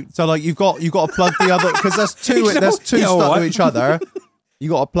think you've got to plug the other because there's two Yeah, stuck alright. to each other. You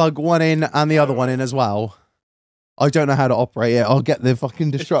got to plug one in and the other one in as well. I don't know how to operate it. I'll get the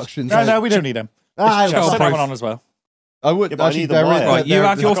fucking instructions. No, we don't need them. Ah, Set that proof. one on as well. I would Yeah, but I actually. need the There wire. is, Right, you there-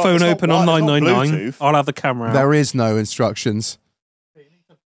 have your it's phone not open on wi- it's not 999. Bluetooth. I'll have the camera out. There is no instructions.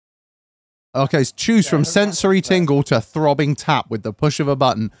 Okay, so choose from sensory tingle to throbbing tap with the push of a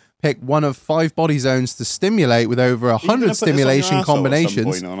button. Pick one of 5 body zones to stimulate with over Are you gonna 100 put this on your stimulation arsehole at some combinations.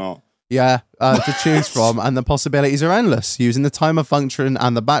 point or not? Yeah, to choose from, and the possibilities are endless. Using the timer function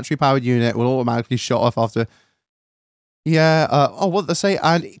and the battery-powered unit will automatically shut off after. Yeah. What they say?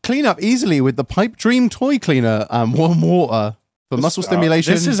 And clean up easily with the Pipe Dream toy cleaner and warm water for muscle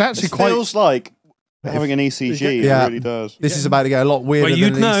stimulation. This is actually It quite. feels like having an ECG. Yeah. It really does. This is about to get a lot weirder. Well,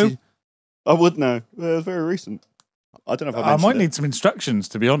 you'd than know. ECG. I would know. It was very recent. I don't know if I I mentioned might it. need some instructions,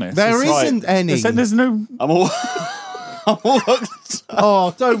 to be honest. There It's like- isn't any. There's no. I'm all. I'm all hooked.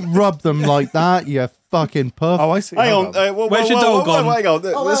 Oh, don't rub them like that, you fucking puff. Oh, I see. Hang Hold on. Where's your dog gone? Hang on.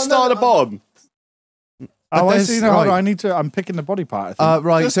 Let's start at the bottom. Oh, I there's- see. No, hold right. on, I'm picking the body part. I think.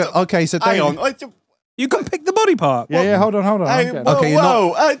 Right. So okay. So Hang Dave, on. You can pick the body part. yeah. Hold on. I'm Hey, getting- whoa, Okay, you're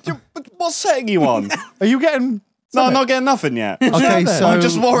not- what setting are you on? Are you getting? No, I'm not getting nothing yet. Okay, so I'm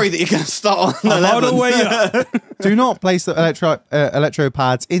just worried that you're going to start on Hold 11. on, way up. do not place the electro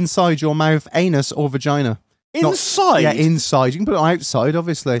pads inside your mouth, anus, or vagina. Inside? Yeah, inside. You can put it outside,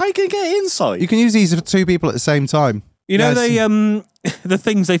 obviously. How you going to get inside? You can use these for 2 people at the same time. You know Yes. the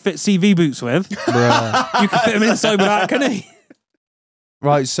things they fit CV boots with. Bruh. You can fit them inside with that, can he?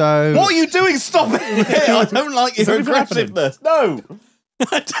 Right. So What are you doing? Stop it! I don't like your anything aggressiveness. No.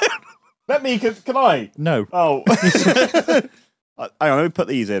 Let me. Can I? No. Oh. Hang on, let me put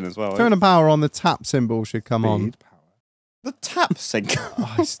these in as well. turn the power on. The tap symbol should come on. Speed, power. The tap sync.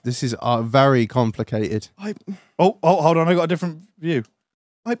 Oh, this is very complicated. Oh, hold on. I got a different view.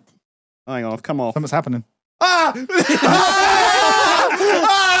 Hang on, I've come off. Something's happening. Ah!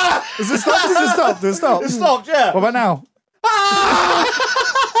 Does it stop? Does it stop? Does it stop? It stopped, yeah. What about now?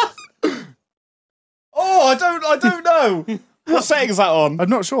 Oh, I don't know. What setting is that on? I'm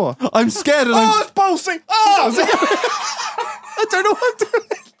not sure. I'm scared. And Oh, it's pulsing. Oh, I don't know what I'm doing.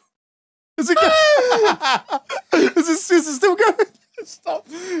 Is it going? Is it still going? stop.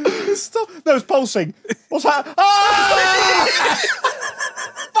 Stop. No, it's pulsing. What's that? Ah!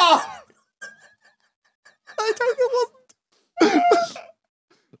 Fuck. I don't know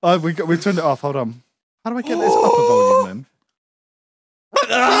what. We turned it off. Hold on. How do I get this up a volume then?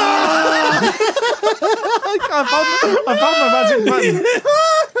 I found my magic button.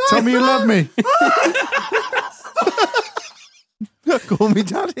 Tell me you love me. call me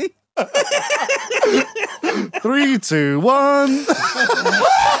daddy. 3, 2, 1.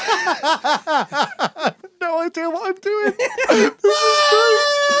 No idea what I'm doing. This is great.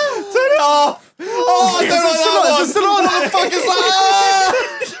 Turn it off. Oh, I don't know that one. Is it still on? What the fuck is that?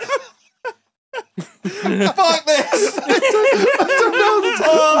 Fuck this.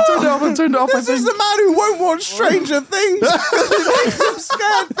 I've turned it off. This is the man who won't watch Stranger Things. He makes him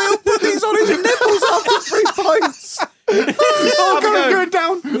scared. Phil put these on his nipples after 3 pints. Oh, go. going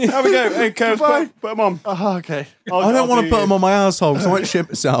down. There we go. Hey, Curves, put them on. Oh, okay. I don't want to put them on my asshole because I might shit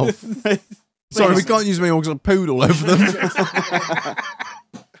myself. Sorry, we can't use me because I pooed all over them.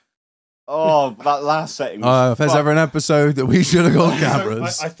 Oh, that last setting. Was If there's ever an episode that we should have got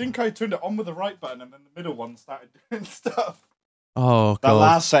cameras. I think I turned it on with the right button and then the middle one started doing stuff. Oh, that God.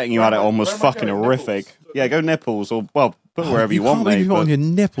 last setting you had it on was Where am I fucking going? horrific. Nipples? Yeah, go nipples or, well, put wherever you want, can't mate. leave it on but- your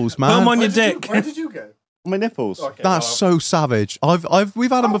nipples, Put them man. on your dick. Where did you go? My nipples. Okay, That's so savage.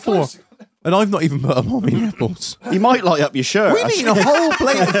 We've had them before, and I've not even put them on my nipples. You might light up your shirt. We've eaten a whole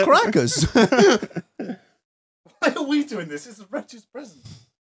plate of crackers. Why are we doing this? This is Reg's present.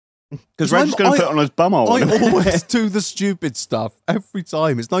 Because Reg's going to put it on his bumhole. I always do the stupid stuff every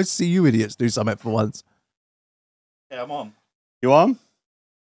time. It's nice to see you idiots do something for once. Yeah, I'm on. You on?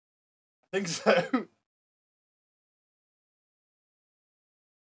 I think so.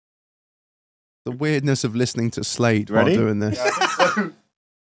 The weirdness of listening to Slade Ready? while doing this. Yeah, I think so.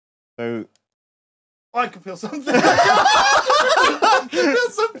 So, I can feel something. I can feel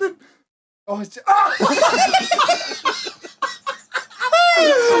something. Oh, it's just...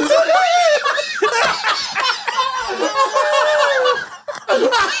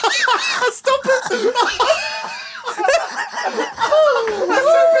 Stop it!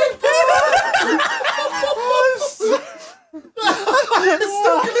 It's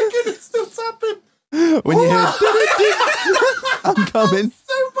still clicking, it's still tapping. When you hear, I'm coming.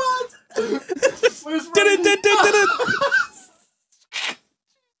 So bad. Where's Did it, did it, did it.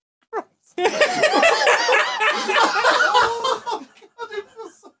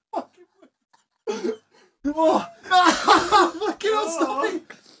 Fucking hell, stop it.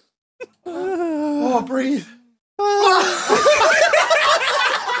 Oh, breathe.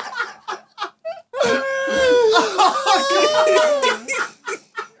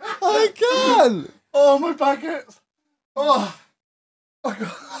 I can. Oh, my back hurts. Oh. Oh,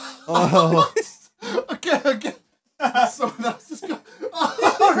 God. Oh. Okay. Someone else has got.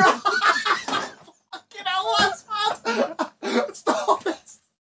 Oh, right. Fucking hell, that's bad. Stop it.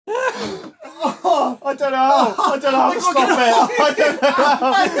 Oh, I don't know. I don't know how to stop it. I don't know.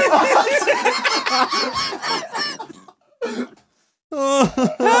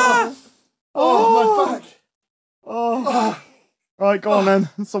 oh, my back. Oh. Right, go on then.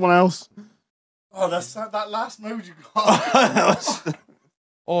 Someone else. Oh, that's that last mode you got.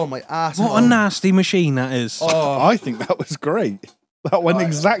 Oh, my ass. What a nasty machine that is. Oh, I think that was great. That went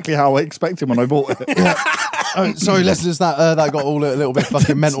exactly how I expected when I bought it. Sorry, listeners, that got all a little bit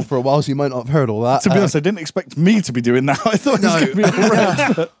fucking mental for a while, so you might not have heard all that. To be honest, I didn't expect me to be doing that. I thought it was No. going to be all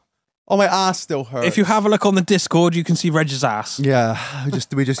right. Oh, my ass still hurts. If you have a look on the Discord, you can see Reg's ass. Yeah, we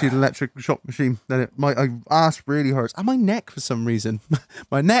just need an electric shock machine. Then my ass really hurts. And my neck for some reason.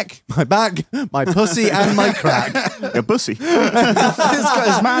 My neck, my back, my pussy, and my crack. Your pussy. He's got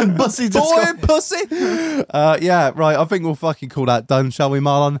his man pussy. Boy, pussy. Yeah, right. I think we'll fucking call that done, shall we,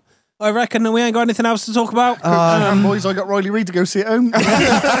 Marlon? I reckon that we ain't got anything else to talk about. Boys, I got Riley Reid to go see at home.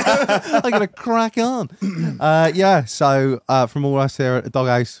 I gotta crack on. Yeah, so from all us here at the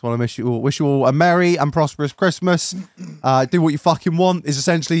Doghouse, want to wish you all a merry and prosperous Christmas. Do what you fucking want is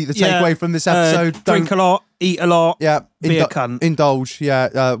essentially the takeaway from this episode. Drink a lot, eat a lot, be a cunt. Indulge.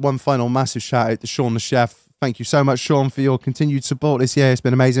 Yeah, one final massive shout out to Sean the chef. Thank you so much, Sean, for your continued support this year. It's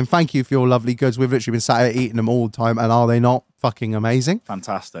been amazing. Thank you for your lovely goods. We've literally been sat here eating them all the time, and are they not fucking amazing?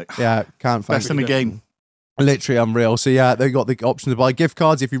 Fantastic. Yeah, can't thank Best in the game. Literally unreal. So yeah, they got the option to buy gift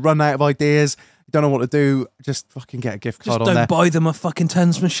cards. If you run out of ideas, you don't know what to do, just fucking get a gift card on there. Don't buy them a fucking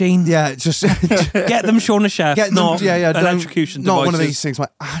tens machine. Yeah, just get them Sean the Chef. Get them, not electrocution devices. Not one of these things. My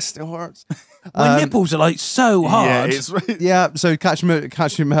ass still hurts. My nipples are like so hard. Yeah, so catch him at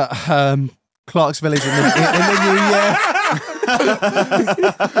Clark's Village in the new year.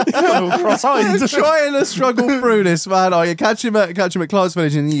 Trying to struggle through this, man. Oh, you catch him at Clark's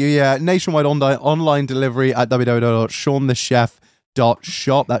Village in the new year. Nationwide online delivery at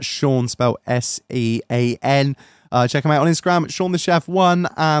www.seanthechef.shop. That's Sean spelled SEAN. Check him out on Instagram at Sean the Chef 1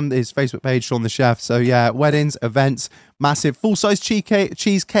 and his Facebook page Sean the Chef. So yeah, weddings, events, massive full-size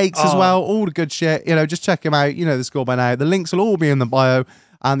cheesecakes as well. All the good shit. You know, just check him out. You know the score by now. The links will all be in the bio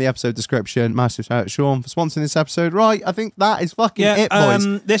and the episode description. Massive shout out to Sean for sponsoring this episode. Right, I think that is fucking it,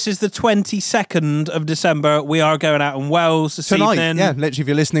 boys. This is the 22nd of December. We are going out in Wales this tonight. evening. Yeah, literally, if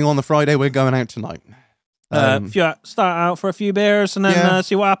you're listening on the Friday, we're going out tonight. If you start out for a few beers and then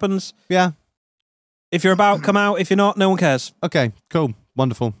see what happens. Yeah. If you're about, come out. If you're not, no one cares. Okay, cool.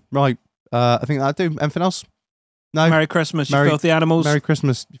 Wonderful. Right. I think that'll do. Anything else? No? Merry Christmas, you filthy animals. Merry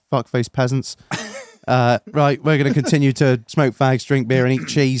Christmas, you fuck-faced peasants. Right, we're going to continue to smoke fags, drink beer, and eat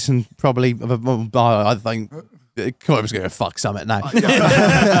cheese, and probably, I think, Corb's going to fuck something now.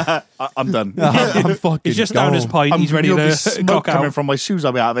 I'm done. I'm fucking He's just down his pint. He's ready to smoke cock coming out. from my shoes.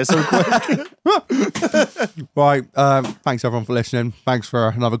 I'll be out of there so quick. Right, thanks everyone for listening. Thanks for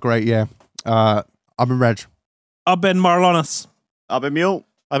another great year. I've been Reg. I've been Marlonis. I've been Mule.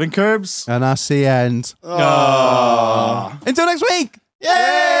 I've been Curbs. And that's the end. Aww. Until next week.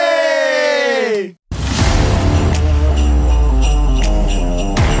 Yay!